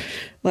 whatever.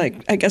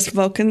 Like, I guess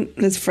Vulcan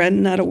is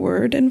friend, not a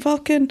word in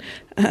Vulcan.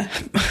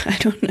 I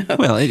don't know.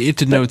 Well, it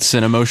denotes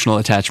an emotional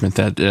attachment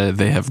that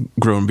they have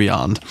grown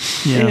beyond.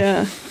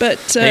 Yeah. But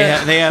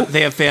they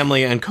have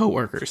family and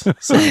coworkers.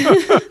 So.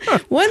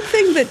 One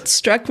thing that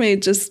struck me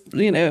just,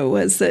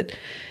 was that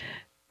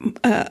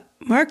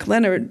Mark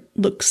Leonard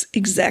looks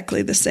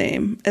exactly the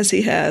same as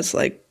he has,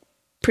 like,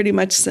 pretty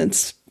much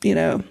since,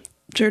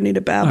 Journey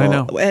to Babel. I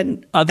know.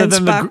 And other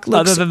than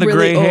the really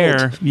gray old.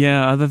 hair.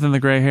 Yeah, other than the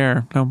gray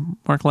hair. No,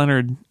 Mark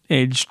Leonard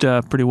aged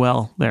pretty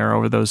well there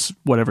over those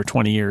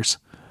 20 years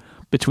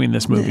between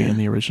this movie and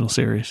the original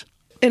series.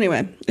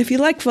 Anyway, if you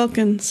like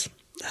Vulcans,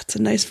 that's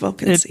a nice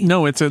Vulcan scene.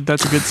 No, that's a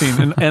good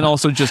scene, and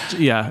also just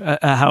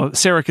how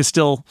Sarek is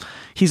still,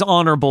 he's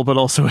honorable, but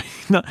also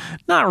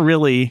not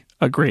really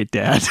a great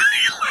dad.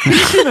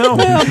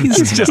 Well,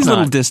 he's just a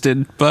little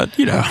distant, but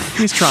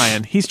he's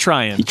trying. He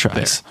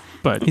tries. There.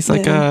 But he's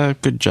like,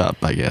 good job,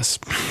 I guess.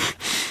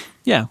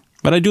 Yeah.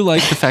 But I do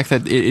like the fact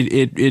that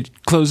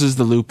it closes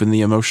the loop in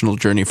the emotional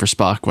journey for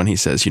Spock when he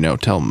says,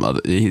 tell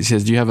mother. He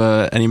says, "Do you have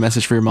any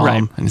message for your mom?"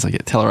 Right. And he's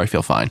like, "Tell her I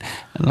feel fine."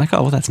 And I'm like,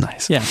 "Oh, well, that's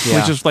nice." Yeah.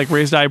 Which is like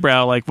raised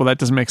eyebrow, like, well, that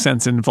doesn't make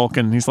sense in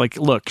Vulcan. He's like,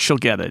 look, she'll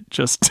get it.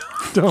 Just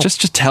don't.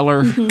 Just tell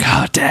her.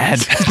 God, Dad.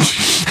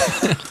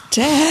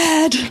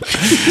 Dad.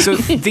 So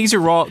these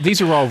are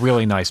all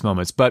really nice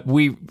moments, but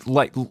we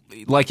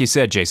like you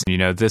said,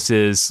 Jason, this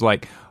is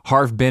like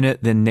Harv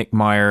Bennett, then Nick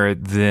Meyer,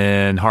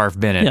 then Harv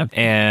Bennett. Yeah.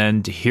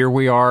 And here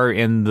we are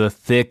in the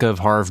thick of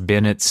Harv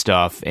Bennett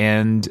stuff.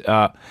 And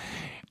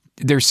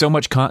there's so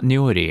much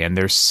continuity and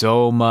there's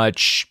so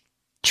much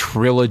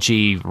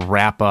trilogy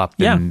wrap up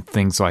and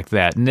things like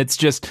that. And it's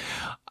just,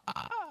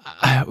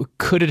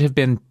 could it have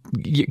been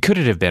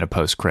a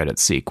post-credit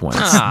sequence?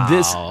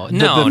 Oh,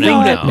 The thing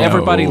that no.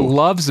 everybody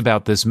loves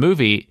about this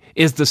movie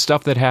is the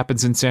stuff that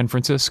happens in San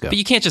Francisco. But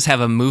you can't just have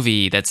a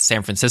movie that's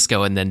San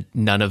Francisco and then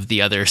none of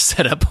the other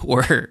setup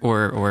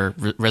or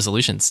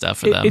resolution stuff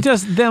for them. It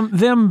does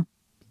them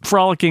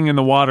frolicking in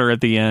the water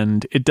at the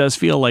end. It does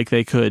feel like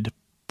they could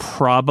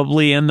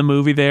probably end the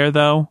movie there,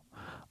 though.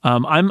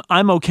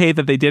 I'm okay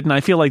that they didn't. I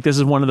feel like this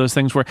is one of those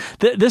things where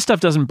this stuff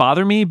doesn't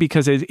bother me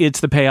because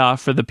it's the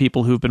payoff for the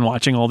people who've been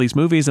watching all these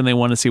movies and they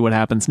want to see what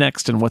happens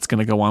next and what's going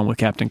to go on with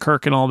Captain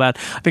Kirk and all that.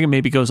 I think it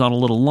maybe goes on a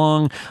little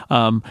long.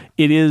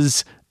 It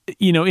is,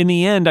 in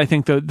the end, I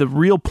think the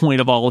real point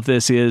of all of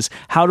this is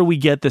how do we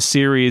get the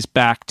series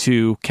back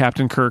to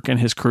Captain Kirk and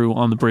his crew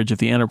on the bridge of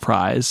the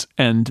Enterprise?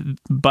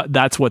 But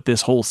that's what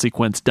this whole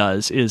sequence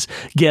does, is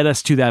get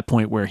us to that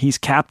point where he's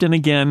captain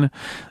again,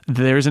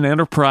 there's an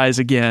Enterprise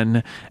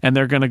again, and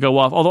they're going to go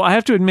off. Although I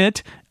have to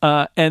admit,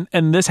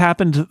 and this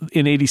happened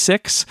in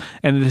 '86,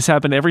 and it has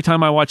happened every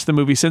time I watch the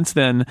movie since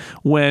then,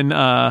 when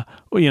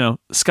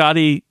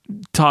Scotty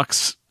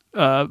talks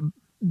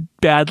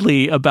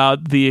badly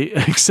about the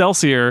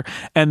Excelsior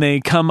and they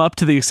come up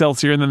to the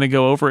Excelsior and then they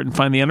go over it and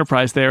find the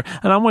Enterprise there,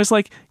 and I'm always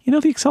like, the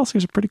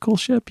Excelsior's a pretty cool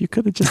ship, you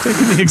could have just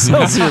taken the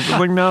Excelsior. But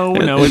like, no,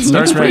 it's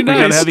Star Trek, we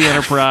gotta have the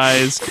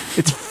Enterprise,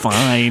 it's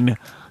fine,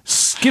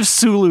 give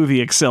Sulu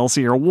the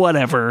Excelsior,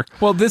 whatever.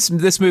 Well,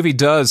 this movie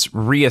does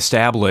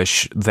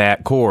reestablish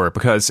that core,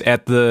 because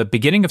at the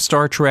beginning of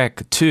Star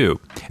Trek 2,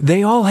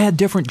 they all had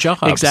different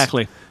jobs.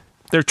 Exactly.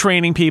 They're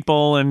training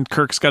people, and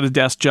Kirk's got a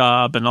desk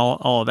job, and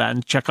all of that,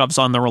 and Chekhov's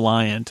on the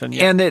Reliant,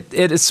 and it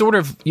is sort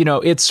of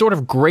it's sort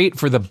of great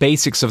for the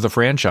basics of the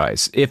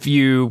franchise. If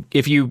you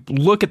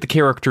look at the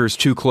characters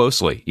too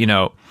closely,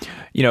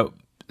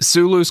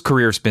 Sulu's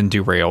career's been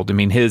derailed. I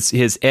mean,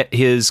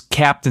 his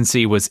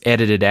captaincy was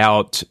edited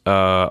out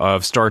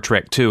of Star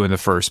Trek 2 in the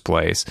first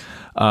place.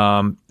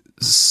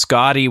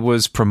 Scotty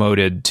was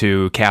promoted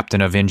to captain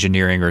of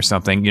engineering or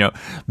something.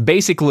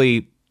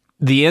 Basically,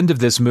 the end of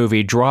this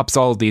movie drops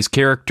all of these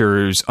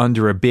characters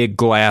under a big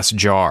glass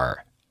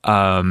jar.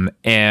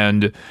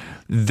 And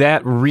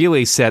that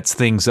really sets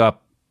things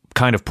up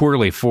kind of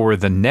poorly for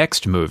the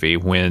next movie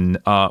when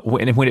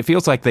it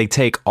feels like they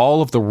take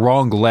all of the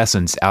wrong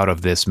lessons out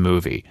of this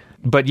movie.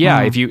 But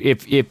yeah, if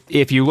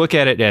you look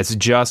at it as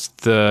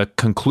just the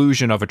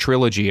conclusion of a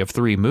trilogy of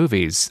 3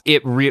 movies,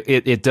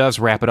 it does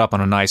wrap it up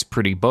on a nice,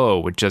 pretty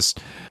bow.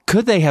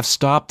 Could they have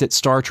stopped at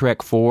Star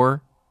Trek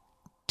 4?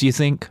 Do you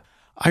think?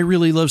 I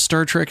really love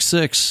Star Trek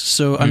 6.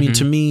 So, I mean,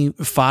 to me,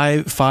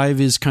 5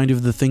 is kind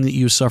of the thing that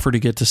you suffer to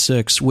get to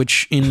 6,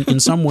 which in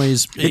some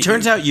ways... It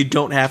turns out you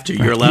don't have to.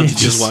 You're allowed to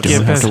just watch it.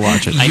 You have to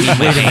watch it. Wait a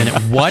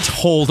minute. What?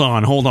 Hold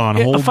on.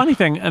 A funny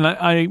thing, and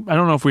I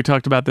don't know if we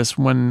talked about this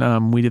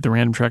when we did the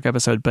Random Trek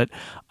episode, but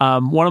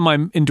one of my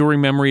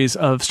enduring memories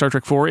of Star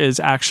Trek 4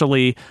 is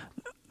actually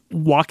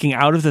walking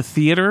out of the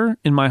theater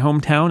in my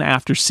hometown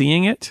after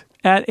seeing it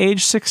at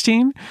age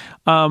 16.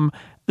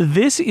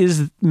 This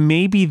is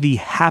maybe the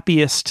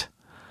happiest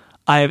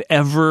I have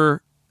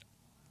ever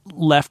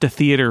left a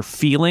theater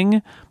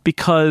feeling,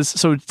 because,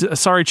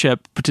 sorry,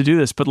 Chip, to do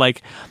this, but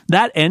like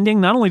that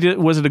ending, not only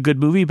was it a good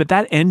movie, but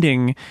that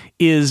ending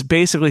is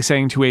basically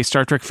saying to a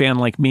Star Trek fan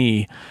like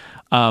me,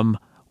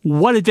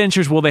 what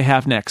adventures will they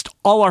have next?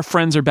 All our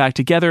friends are back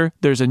together.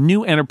 There's a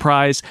new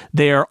Enterprise.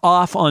 They are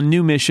off on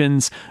new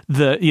missions.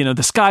 The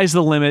sky's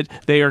the limit.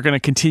 They are going to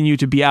continue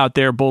to be out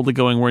there boldly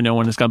going where no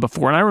one has gone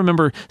before. And I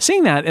remember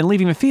seeing that and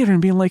leaving the theater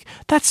and being like,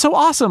 that's so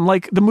awesome.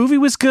 Like, the movie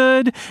was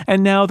good,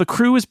 and now the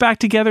crew is back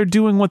together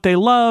doing what they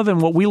love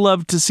and what we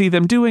love to see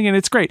them doing, and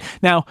it's great.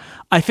 Now,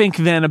 I think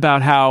then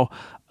about how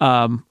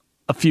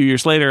a few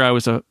years later, I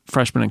was a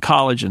freshman in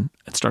college, and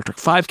Star Trek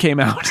 5 came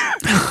out.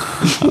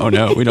 Oh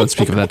no, we don't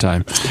speak of that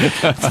time.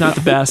 It's not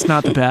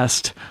the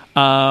best.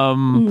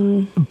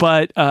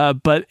 But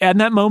at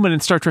that moment in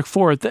Star Trek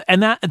 4,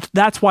 and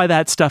that's why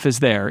that stuff is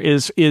there,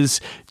 is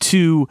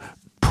to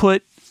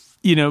put,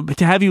 to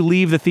have you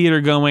leave the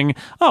theater going,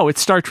 oh, it's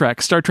Star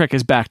Trek. Star Trek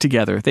is back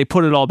together. They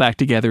put it all back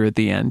together at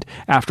the end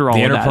after all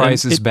the of that.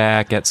 Enterprise is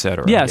back,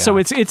 etc. Yeah, so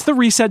it's the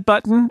reset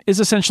button is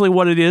essentially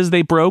what it is.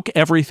 They broke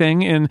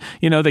everything, and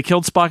they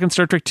killed Spock in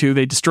Star Trek 2.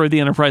 They destroyed the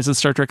Enterprise in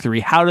Star Trek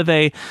 3. How do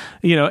they,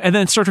 and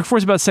then Star Trek 4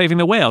 is about saving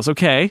the whales.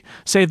 Okay,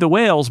 save the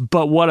whales,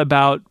 but what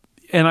about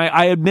and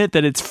I admit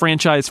that it's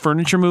franchise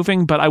furniture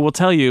moving, but I will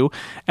tell you,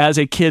 as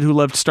a kid who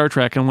loved Star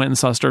Trek and went and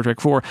saw Star Trek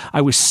 4,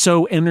 I was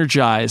so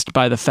energized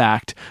by the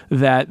fact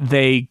that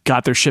they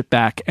got their ship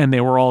back and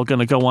they were all going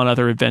to go on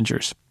other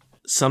adventures.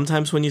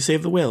 Sometimes when you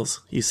save the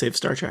whales, you save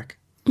Star Trek.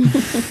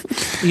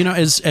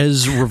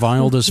 As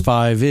reviled as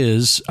 5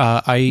 is,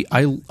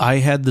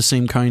 I had the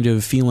same kind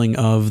of feeling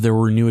of there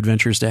were new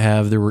adventures to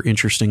have, there were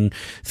interesting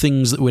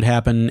things that would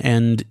happen,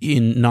 and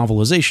in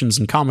novelizations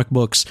and comic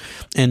books,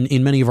 and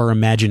in many of our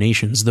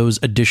imaginations, those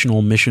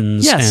additional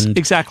missions and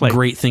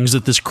great things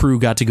that this crew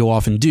got to go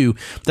off and do.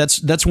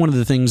 That's one of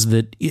the things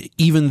that,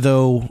 even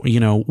though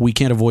we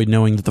can't avoid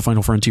knowing that the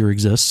Final Frontier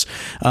exists,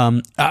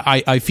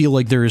 I feel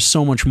like there is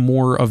so much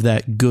more of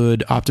that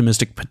good,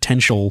 optimistic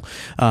potential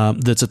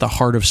that's at the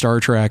heart of Star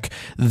Trek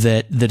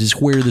that is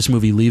where this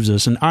movie leaves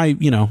us. And I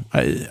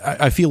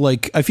feel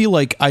like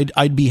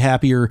I'd be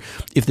happier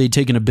if they'd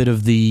taken a bit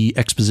of the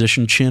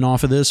exposition chin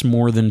off of this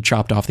more than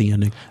chopped off the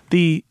ending.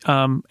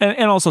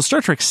 And also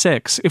Star Trek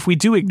 6, if we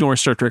do ignore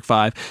Star Trek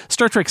 5,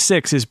 Star Trek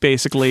 6 is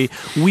basically,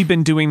 we've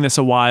been doing this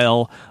a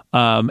while,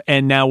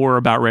 and now we're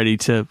about ready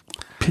to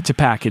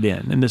pack it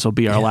in, and this will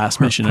be our last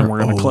mission, and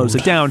we're going to close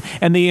it down.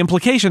 And the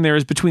implication there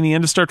is, between the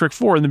end of Star Trek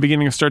 4 and the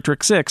beginning of Star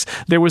Trek 6,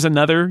 there was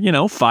another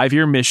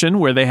 5-year mission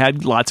where they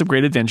had lots of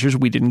great adventures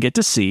we didn't get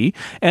to see,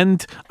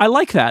 and I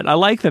like that. I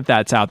like that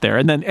that's out there.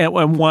 And then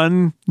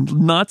one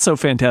not so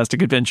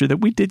fantastic adventure that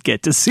we did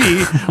get to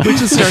see,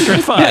 which is Star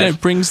Trek 5. And it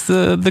brings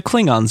the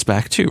Klingons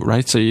back too,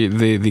 right? So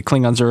the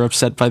Klingons are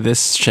upset by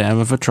this sham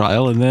of a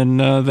trial, and then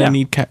they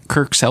need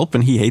Kirk's help,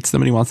 and he hates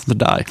them and he wants them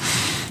to die.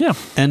 Yeah,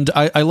 and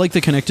I like the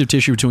connective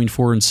tissue between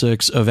 4 and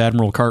 6 of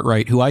Admiral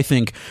Cartwright, who I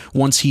think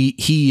once he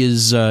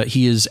is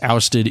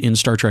ousted in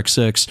Star Trek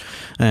 6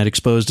 and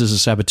exposed as a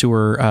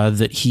saboteur,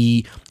 that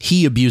he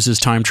abuses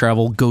time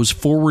travel, goes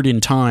forward in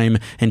time,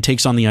 and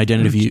takes on the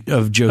identity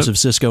of Joseph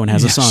Sisko and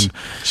has a son.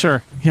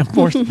 Sure. Yeah.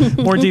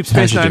 More Deep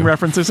Space Nine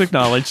references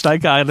acknowledged. I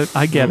got it.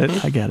 I get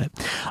it.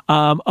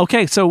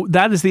 Okay. So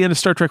that is the end of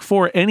Star Trek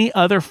 4. Any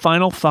other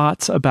final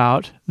thoughts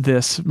about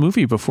this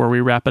movie before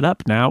we wrap it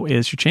up? Now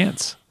is your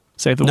chance.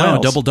 Save the whales.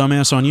 No, double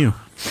dumbass on you.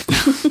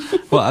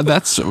 Well,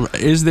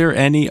 is there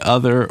any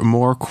other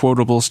more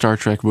quotable Star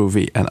Trek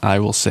movie? And I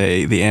will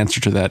say the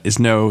answer to that is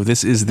no.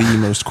 This is the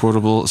most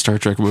quotable Star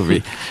Trek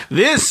movie.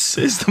 This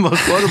is the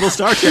most quotable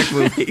Star Trek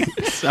movie.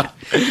 So.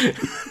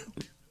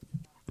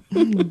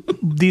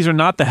 These are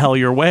not the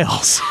Hellier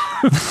whales.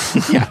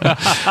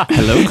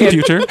 Hello,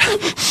 computer.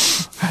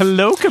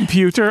 Hello,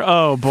 computer.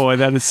 Oh, boy,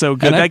 that is so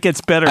good. That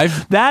gets better.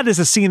 That is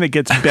a scene that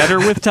gets better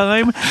with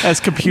time as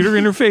computer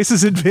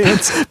interfaces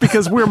advance,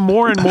 because we're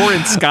more and more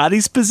in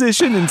Scotty's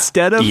position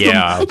instead of the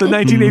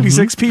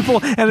 1986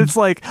 people. And it's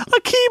like,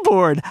 a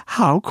keyboard.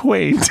 How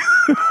quaint.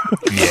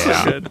 Yeah.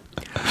 So good.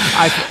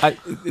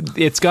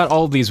 It's got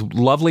all these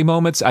lovely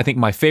moments. I think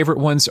my favorite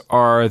ones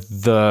are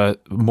the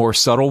more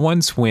subtle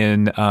ones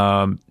when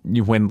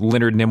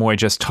Leonard Nimoy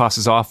just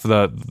tosses off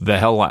the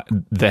hell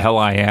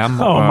I am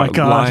my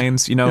God.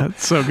 lines.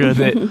 That's so good.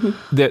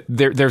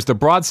 There's the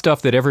broad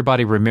stuff that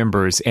everybody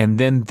remembers, and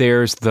then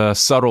there's the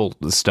subtle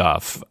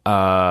stuff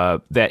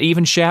that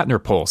even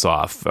Shatner pulls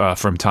off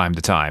from time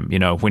to time.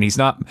 When he's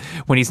not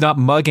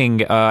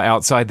mugging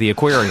outside the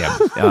aquarium.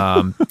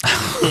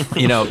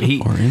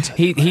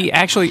 He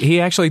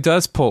actually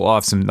does pull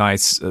off some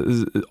nice,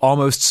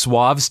 almost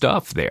suave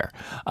stuff there.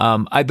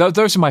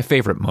 Those are my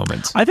favorite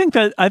moments. I think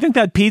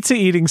that pizza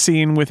eating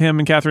scene with him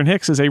and Catherine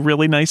Hicks is a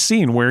really nice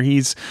scene where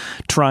he's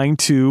trying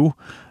to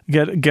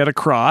get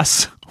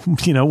across,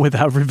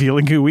 without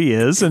revealing who he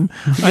is, and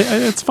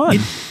it's fun.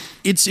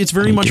 It's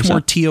very much more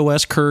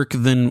TOS Kirk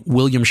than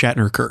William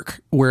Shatner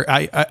Kirk, where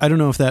I don't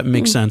know if that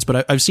makes sense,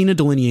 but I've seen a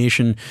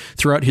delineation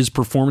throughout his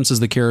performance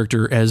as the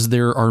character, as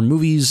there are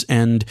movies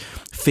and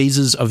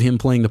phases of him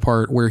playing the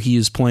part where he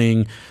is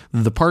playing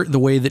the part the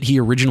way that he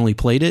originally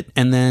played it,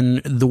 and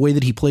then the way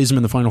that he plays him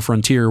in The Final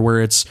Frontier,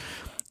 where it's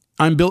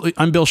I'm Bill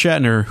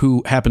Shatner,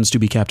 who happens to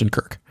be Captain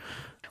Kirk.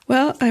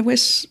 Well, I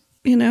wish,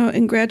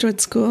 in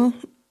graduate school,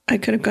 I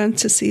could have gone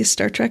to see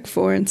Star Trek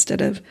 4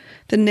 instead of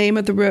The Name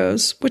of the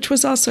Rose, which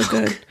was also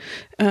good,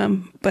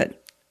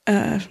 but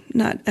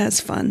not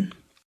as fun.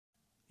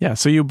 Yeah,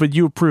 so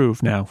you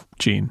approve now,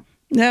 Gene.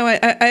 No,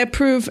 I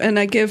approve, and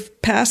I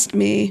give past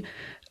me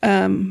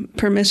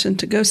permission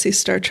to go see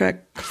Star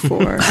Trek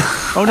 4.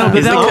 Oh no,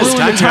 but that'll ruin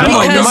the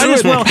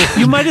timeline.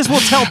 You might as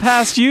well tell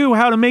past you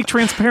how to make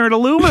transparent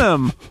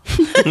aluminum.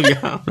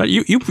 Yeah. Right,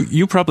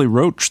 you probably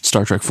wrote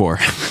Star Trek 4.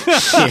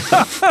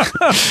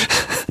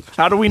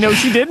 How do we know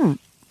she didn't?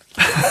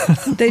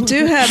 They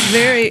do have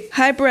very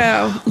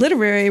highbrow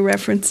literary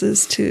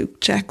references to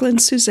Jacqueline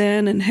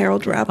Suzanne and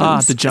Harold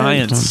Robbins. The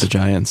Giants. The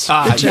Giants.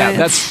 The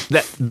Giants.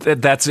 Yeah,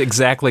 that's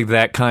exactly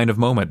that kind of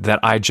moment that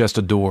I just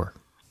adore.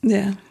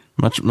 Yeah.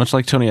 Much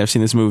like Tony, I've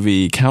seen this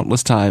movie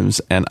countless times,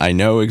 and I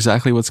know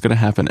exactly what's going to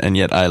happen, and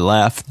yet I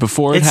laugh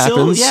before it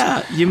happens.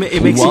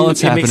 It makes while you,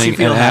 it's happening,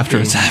 feel and after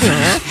happy. it's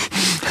happening.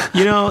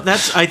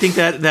 I think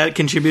that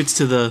contributes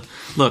to the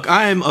look.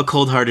 I'm a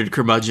cold-hearted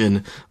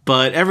curmudgeon,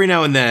 but every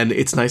now and then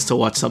it's nice to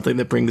watch something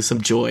that brings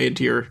some joy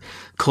into your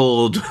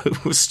cold,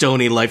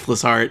 stony,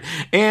 lifeless heart.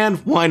 And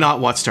why not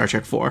watch Star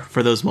Trek 4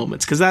 for those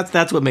moments? Because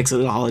that's what makes it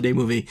a holiday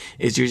movie.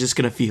 Is you're just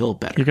gonna feel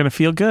better. You're gonna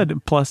feel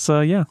good. Plus,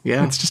 yeah,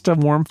 it's just a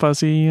warm,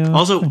 fuzzy.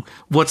 Also,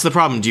 what's the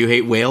problem? Do you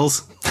hate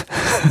whales?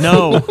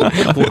 No.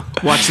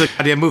 Watch the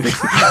goddamn movie.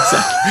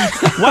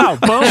 Wow,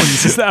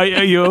 Bones. Are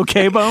you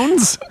okay,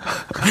 Bones?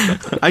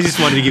 I just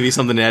wanted to give you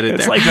something to edit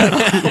It's there. like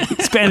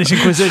the Spanish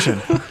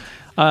Inquisition.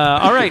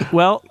 All right.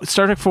 Well,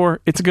 Star Trek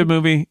 4, it's a good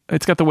movie.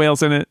 It's got the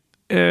whales in it.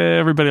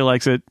 Everybody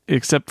likes it,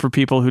 except for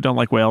people who don't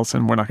like whales,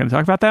 and we're not going to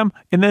talk about them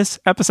in this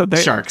episode.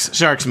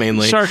 Sharks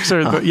mainly. Sharks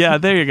are,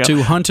 there you go.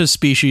 To hunt a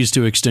species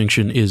to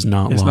extinction is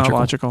not It's logical. not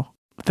logical.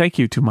 Thank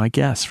you to my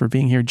guests for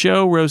being here.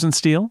 Joe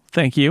Rosensteel,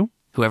 thank you.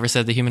 Whoever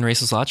said the human race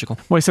was logical.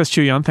 Moises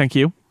Chuyon, thank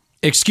you.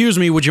 Excuse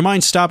me, would you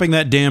mind stopping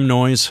that damn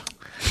noise?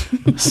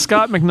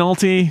 Scott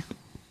McNulty,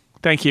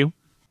 thank you.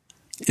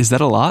 Is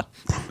that a lot?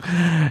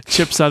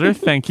 Chip Sutter,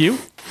 thank you.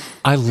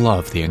 I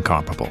love the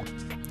incomparable,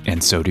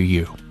 and so do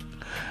you.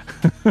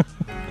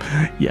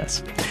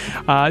 Yes.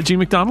 Gene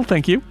McDonald,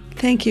 thank you.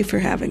 Thank you for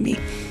having me.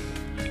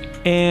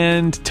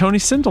 And Tony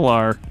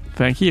Sindelar,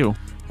 thank you.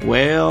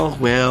 Well,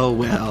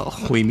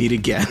 we meet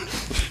again.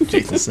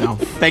 Jason Snell.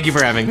 Thank you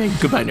for having me.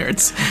 Goodbye,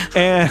 nerds.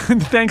 And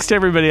thanks to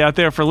everybody out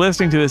there for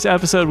listening to this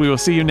episode. We will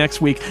see you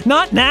next week.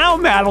 Not now,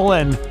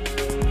 Madeline.